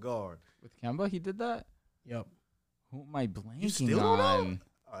work of a guard. With Kemba, he did that? Yep. Who am I blanking You still don't on? know?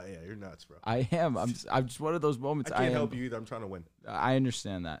 Oh, yeah, you're nuts, bro. I am. I'm just one of those moments. I can't help you either. I'm trying to win. I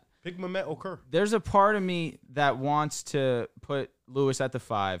understand that. Pick Mehmet Okur. There's a part of me that wants to put Lewis at the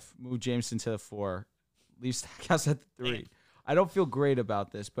 5, move Jameson to the 4, leave Stackhouse at the 3. I don't feel great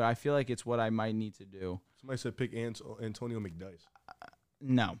about this, but I feel like it's what I might need to do. Somebody said pick Antonio McDyess.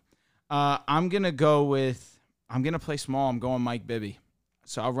 No. I'm going to play small. I'm going Mike Bibby.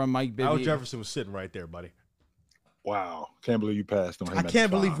 So I'll run Mike Bibby. Al Jefferson was sitting right there, buddy. Wow. Can't believe you passed on him. I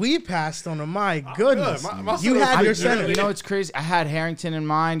can't believe we passed on him. My goodness. My you had your center. You know what's crazy? I had Harrington in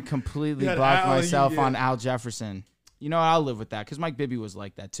mind, completely blocked myself on Al Jefferson. You know what? I'll live with that because Mike Bibby was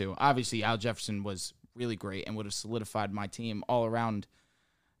like that too. Obviously, Al Jefferson was really great and would have solidified my team all around.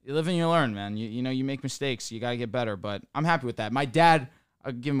 You live and you learn, man. You know, you make mistakes. You got to get better, but I'm happy with that. My dad,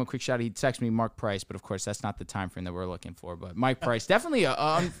 I'll give him a quick shout out. He texted me Mark Price, but of course, that's not the time frame that we're looking for. But Mike Price, definitely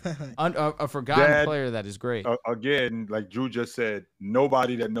a forgotten player that is great. Again, like Drew just said,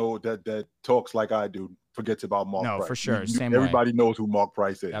 nobody that talks like I do forgets about Mark Price. No, for sure. Everybody knows who Mark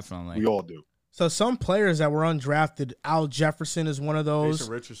Price is. Definitely. We all do. So some players that were undrafted, Al Jefferson is one of those.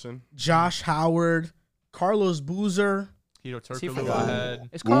 Jason Richardson. Josh Howard, Carlos Boozer. Hito Is he Turkoglu forgotten? ahead.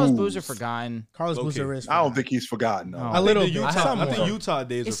 Is Carlos Boozer forgotten? Carlos Okay. Boozer is. I don't think he's forgotten. No. No. A little I bit. think Somewhat. Utah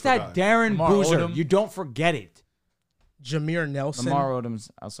days It's are that forgotten. Darren Lamar Boozer. Odom. You don't forget it. Jameer Nelson. Lamar Odom's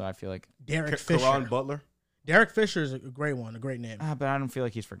also, I feel like. Derek Fisher. Caron Butler. Derek Fisher is a great one, a great name. But I don't feel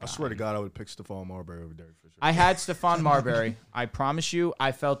like he's I forgotten. swear to God, I would pick Stephon Marbury over Derek Fisher. I had Stephon Marbury. I promise you,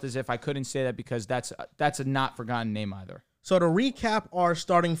 I felt as if I couldn't say that because that's a not forgotten name either. So to recap our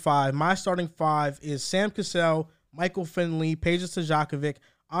starting five, my starting five is Sam Cassell, Michael Finley, Peja Stojakovic,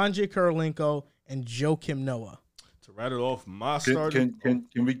 Andre Kirilenko, and Joakim Noah. To rattle off my starting.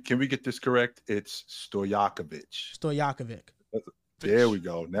 Can we get this correct? It's Stojakovic. Stojakovic. There we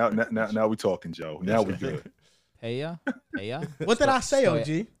go. Now we're talking, Joe. Now we're good. Peja? What did I say,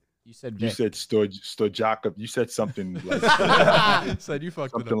 OG? You said You Vic. said Stojakov. You said something like Said you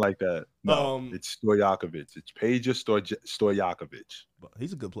fucked something it up. like that. No, it's Stojakovic. It's Peja Stojakovic. But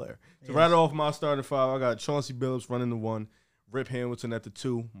he's a good player. To rattle off my starting five, I got Chauncey Billups running the 1, Rip Hamilton at the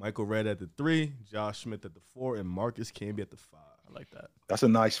 2, Michael Redd at the 3, Josh Smith at the 4, and Marcus Camby at the 5. I like that. That's a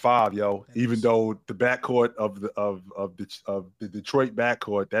nice 5, yo. Even though the backcourt of the Detroit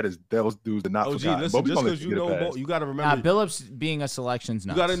backcourt, those dudes are not OG, forgotten. listen, But we just gonna let because you you get a know, pass. you got to Nah, remember. Billups being a selection's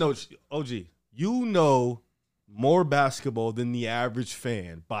nuts. You got to know, OG, you know more basketball than the average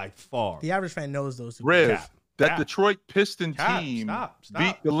fan by far. The average fan knows those two. Rev, Cap. that Cap. Detroit Piston Cap. team Stop.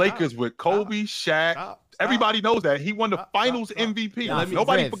 beat the Lakers with Kobe, Shaq. Stop. Everybody knows that. He won the Stop. Finals Stop. MVP. Yeah,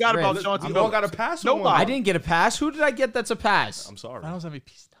 Nobody Rev, forgot about Rev. Chauncey You all Billups. got a pass. Nobody. I didn't get a pass. Who did I get that's a pass? I'm sorry. Finals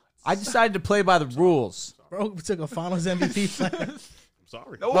MVP. I decided to play by the rules. Bro took a Finals MVP player. I'm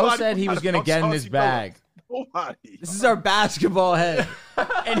sorry. Bo said he was going to get in his bag. Nobody. This is our basketball head.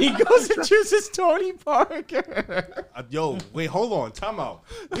 And he goes and chooses Tony Parker. Yo, wait, hold on. Time out.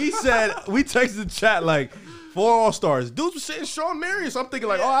 We texted the chat like 4 All-Stars. Dudes were saying Sean Marion. So I'm thinking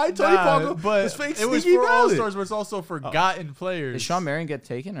like, all right, Tony Parker. But It's fake it was Sneaky for Valley. All-Stars, but it's also forgotten players. Did Sean Marion get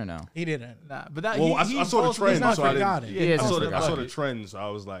taken or no? He didn't. Nah, but that Well, he I saw the posted- trend, He's not so I didn't. forgotten. He is I saw forgotten. the trend, so I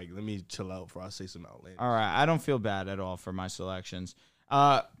was like, let me chill out before I say some outlandish. All right. I don't feel bad at all for my selections.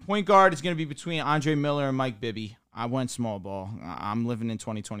 Point guard is going to be between Andre Miller and Mike Bibby. I went small ball. I'm living in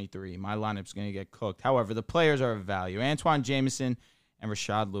 2023. My lineup's going to get cooked. However, the players are of value. Antoine Jameson and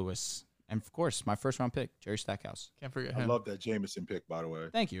Rashad Lewis. And, of course, my first-round pick, Jerry Stackhouse. Can't forget I him. love that Jameson pick, by the way.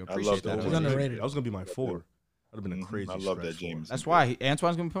 Thank you. I Appreciate love that. that. He's underrated. That was gonna be my 4. That'd have been a crazy. I love that stretch for him. Jameson. That's why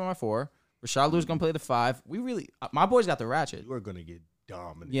Antoine's going to put my 4. Rashad Lewis going to play the 5. We really my boys got the ratchet. You are gonna get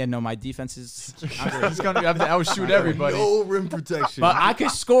dominated. Yeah, no, my defense is He's gonna have to outshoot everybody. No rim protection. but I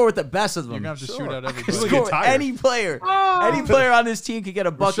could score with the best of them. You're gonna have to shoot out I everybody. could Score get with tired. any player. Any player on this team could get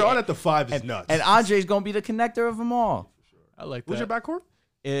a bucket. Rashawn at the 5 is nuts. And Andre's going to be the connector of them all. I like that. Who's your backcourt?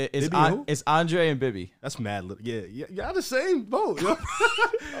 It's, Bibby and who? it's Andre and Bibby. That's mad. Yeah, y'all the same boat. Yo.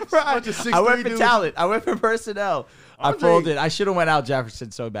 Right. Bunch of I went 6'3" for dudes. talent. I went for personnel. I Andre- folded. I should have went out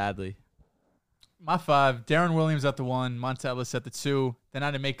Jefferson so badly. My 5, Darren Williams at the 1, Monte Ellis at the 2. Then I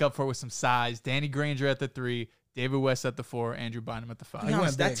had to make up for it with some size. Danny Granger at the 3, David West at the 4, Andrew Bynum at the 5. He went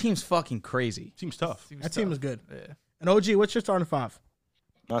Honest, that big. team's fucking crazy. Seems tough. That team was good. Yeah. And OG, what's your starting 5?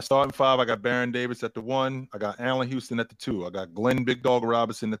 My starting 5, I got Baron Davis at the 1. I got Allen Houston at the 2. I got Glenn Big Dog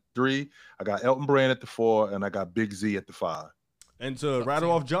Robinson at the 3. I got Elton Brand at the 4. And I got Big Z at the 5. And to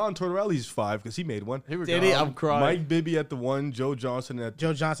rattle off John Tortorelli's 5 because he made one. Here we Did go. he? I'm crying. Mike Bibby at the 1. Joe Johnson at.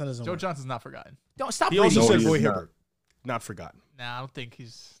 Joe Johnson is Joe Johnson's not forgotten. Don't stop He also No, said he Roy is not. Hibbert. Not forgotten. Nah, I don't think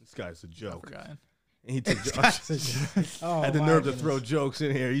he's This guy's a not joke. forgotten. And he took Oh, had the my nerve to goodness. throw jokes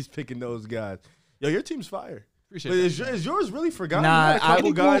in here. He's picking those guys. Yo, your team's fire. Appreciate But that. is yours really forgotten? Nah, You had a couple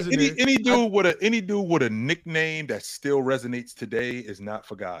Any guys in dude, there. any dude with a nickname that still resonates today is not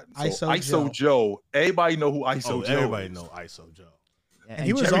forgotten. So ISO ISO Joe. Everybody know who ISO Oh, Joe everybody is. know ISO Joe. And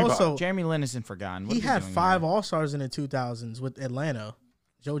he was also Jeremy Lin isn't forgotten. What he are we had doing 5 here? All-Stars in the 2000s with Atlanta.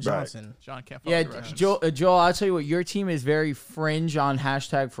 Joe Johnson. John can't follow Yeah, directions. Joel, I'll tell you what, your team is very fringe on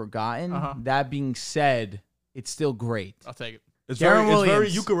hashtag forgotten. Uh-huh. That being said, it's still great. I'll take it. It's Darren very,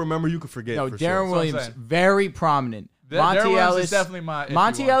 Williams. you can remember, you can forget. No, for Darren sure. what I'm Williams, saying. very prominent. Monte Darren Williams Ellis is definitely my iffy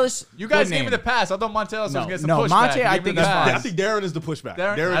Monte one. Ellis. You guys good gave me name. the pass. I thought Monte Ellis was No, getting some no, pushback. Monte, You I gave me think the is pass. fine. I think Darren is the pushback.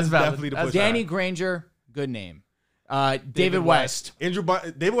 Darren- Darren that's is valid. definitely the That's pushback. Danny Granger, good name. David West.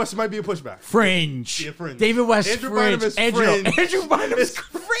 David West might be a pushback. Fringe. Yeah, fringe. David West. Andrew fringe. Bynum is Andrew, fringe. Andrew Bynum is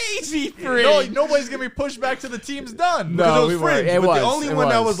crazy fringe. No, nobody's giving me pushback to the team's done. No, Because it was we weren't. fringe, It but was. the only It one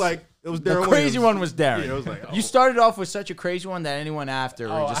that was. was like, it was The Darren crazy Williams. one was Darren. Yeah, it was like, You started off with such a crazy one that anyone after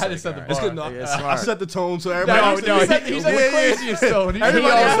were Oh, just I had to like, set the all It's bar. good. No, Yeah, I smart. set the tone so No, everybody. no, he's like the craziest though. He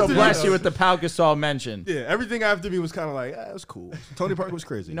Everybody also after blessed me. you with the Pau Gasol mention. Yeah, everything after me was kind of like, it was cool. Tony Parker was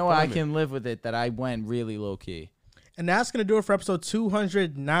crazy. You know what? I Fine. can live with it that I went really low key. And that's going to do it for episode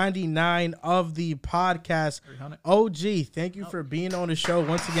 299 of the podcast. 300. OG, thank you for being on the show.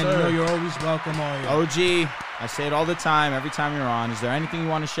 Once again, you know you're always welcome on here. OG, I say it all the time, every time you're on. Is there anything you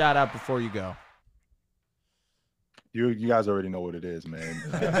want to shout out before you go? You guys already know what it is, man.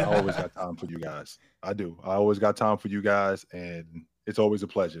 I always got time for you guys. I do. I always got time for you guys, and it's always a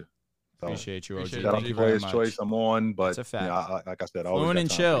pleasure. So, Appreciate you, OG. shout out Thank to you very Players much. Choice. I'm on, but That's a fact. like I said, I always Fluent got and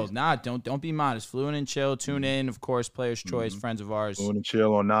time chill. for Nah, don't be modest. Fluent and chill. Tune in, of course. Players Choice, friends of ours. Fluent and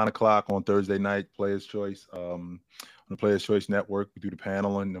chill on 9:00 on Thursday night. Players Choice. On the Players Choice Network, we do the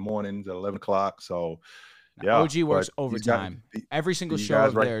panel in the mornings at 11:00. So, yeah. OG works but overtime. Every single these show guys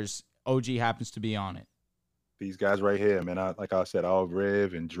of right- theirs, OG happens to be on it. These guys right here, man. Like I said, all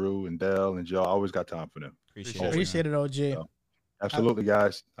Rev and Drew and Dell and Joe. I always got time for them. Appreciate it, OG. So, absolutely,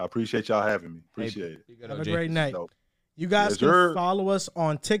 guys. I appreciate y'all having me. Appreciate it. Have a great night. Dope. You guys Yes, can sir. follow us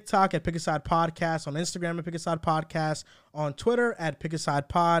on TikTok at Pick Aside Podcast, on Instagram at Pick Aside Podcast, on Twitter at Pick Aside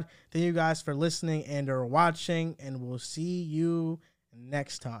Pod. Thank you guys for listening and or watching, and we'll see you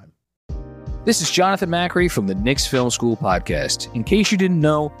next time. This is Jonathan Macri from the Knicks Film School podcast. In case you didn't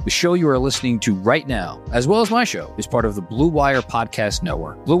know, the show you are listening to right now, as well as my show, is part of the Blue Wire Podcast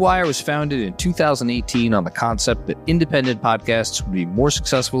Network. Blue Wire was founded in 2018 on the concept that independent podcasts would be more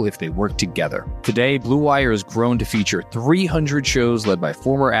successful if they worked together. Today, Blue Wire has grown to feature 300 shows led by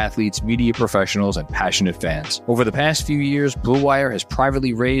former athletes, media professionals, and passionate fans. Over the past few years, Blue Wire has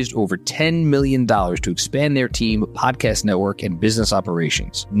privately raised over $10 million to expand their team, podcast network, and business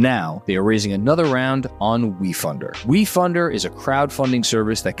operations. Now, they are raising another round on WeFunder. WeFunder is a crowdfunding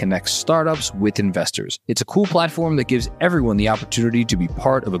service that connects startups with investors. It's a cool platform that gives everyone the opportunity to be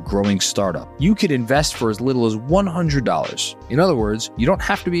part of a growing startup. You could invest for as little as $100. In other words, you don't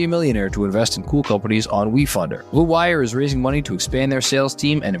have to be a millionaire to invest in cool companies on WeFunder. Blue Wire is raising money to expand their sales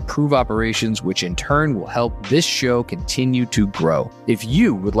team and improve operations, which in turn will help this show continue to grow. If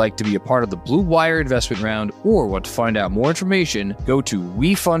you would like to be a part of the Blue Wire investment round or want to find out more information, go to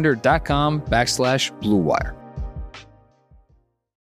wefunder.com/Blue Wire.